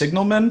called The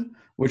Signalman,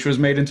 which was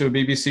made into a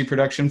BBC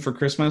production for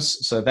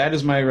Christmas. So that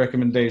is my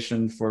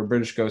recommendation for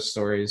British ghost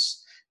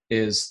stories.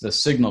 Is The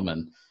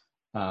Signalman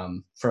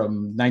from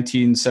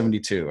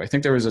 1972. I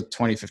think there was a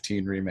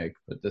 2015 remake,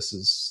 but this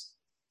is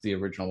the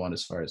original one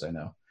as far as I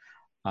know.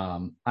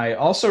 I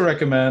also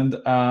recommend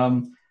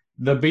the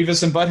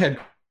Beavis and Butthead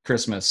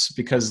Christmas,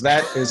 because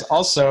that is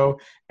also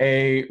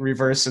a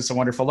reverse It's a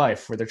Wonderful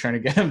Life, where they're trying to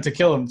get them to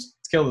kill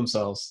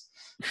themselves.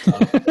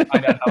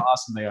 Find out how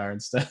awesome they are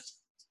instead.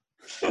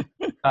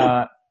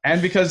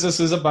 And because this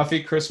is a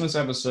Buffy Christmas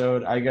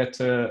episode, I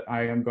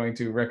am going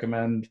to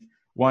recommend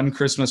one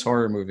Christmas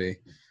horror movie.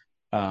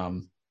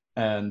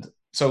 And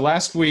so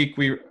last week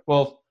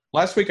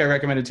I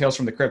recommended Tales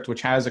from the Crypt,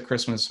 which has a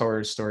Christmas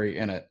horror story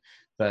in it.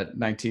 That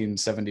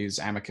 1970s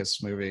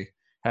Amicus movie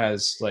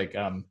has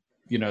the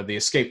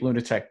escaped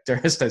lunatic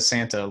dressed as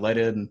Santa led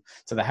in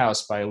to the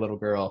house by a little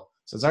girl.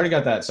 So it's already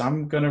got that. So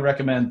I'm going to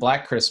recommend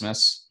Black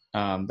Christmas.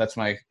 That's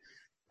my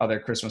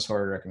other Christmas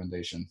horror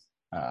recommendation.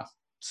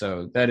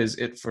 So that is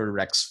it for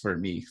Rex for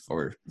me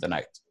for the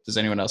night. Does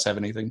anyone else have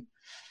anything?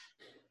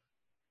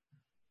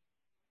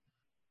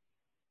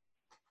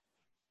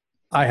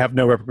 I have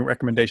no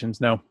recommendations,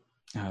 no.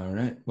 All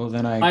right. Well,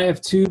 then I have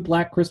 2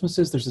 Black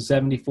Christmases. There's a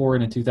 74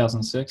 and a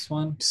 2006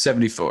 one.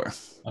 74.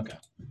 Okay.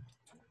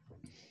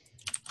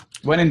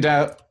 When in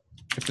doubt,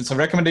 If it's a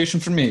recommendation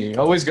from me,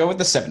 always go with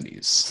the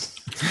 70s.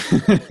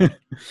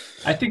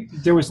 I think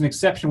there was an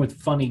exception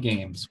with Funny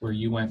Games where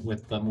you went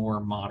with the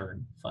more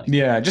modern Funny Games.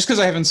 Yeah, just because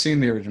I haven't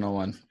seen the original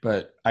one,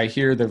 but I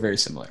hear they're very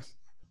similar.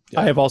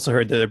 I have also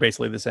heard that they're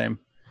basically the same.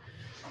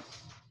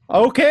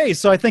 Okay,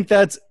 so I think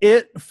that's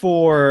it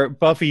for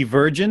Buffy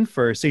Virgin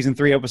for season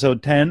 3,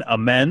 episode 10,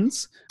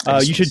 Amends.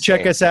 You should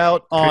check us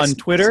out on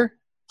Twitter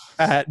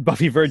at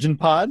Buffy Virgin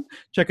Pod.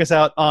 Check us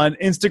out on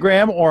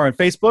Instagram or on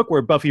Facebook.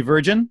 We're Buffy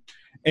Virgin.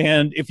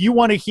 And if you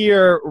want to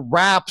hear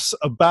raps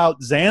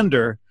about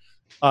Xander,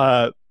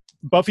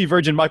 Buffy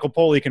Virgin Michael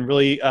Poley can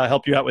really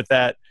help you out with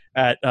that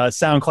at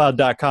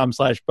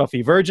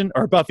soundcloud.com/BuffyVirgin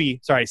or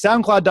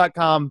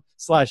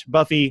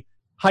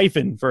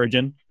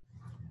soundcloud.com/Buffy-Virgin.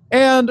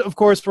 And, of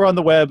course, we're on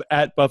the web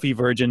at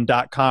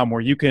BuffyVirgin.com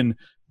where you can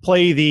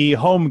play the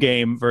home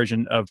game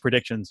version of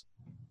predictions.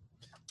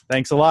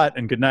 Thanks a lot,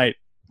 and good night.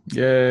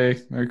 Yay.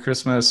 Merry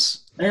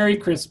Christmas. Merry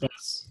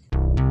Christmas.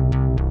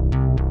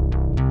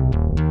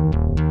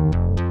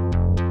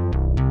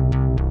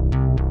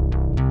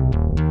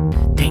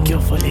 Thank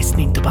you for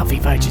listening to Buffy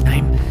Virgin.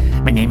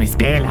 My name is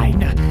Bill.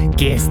 I'm a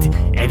guest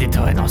editor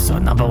and also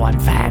 #1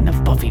 fan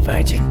of Buffy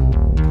Virgin.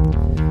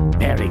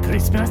 Merry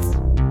Christmas.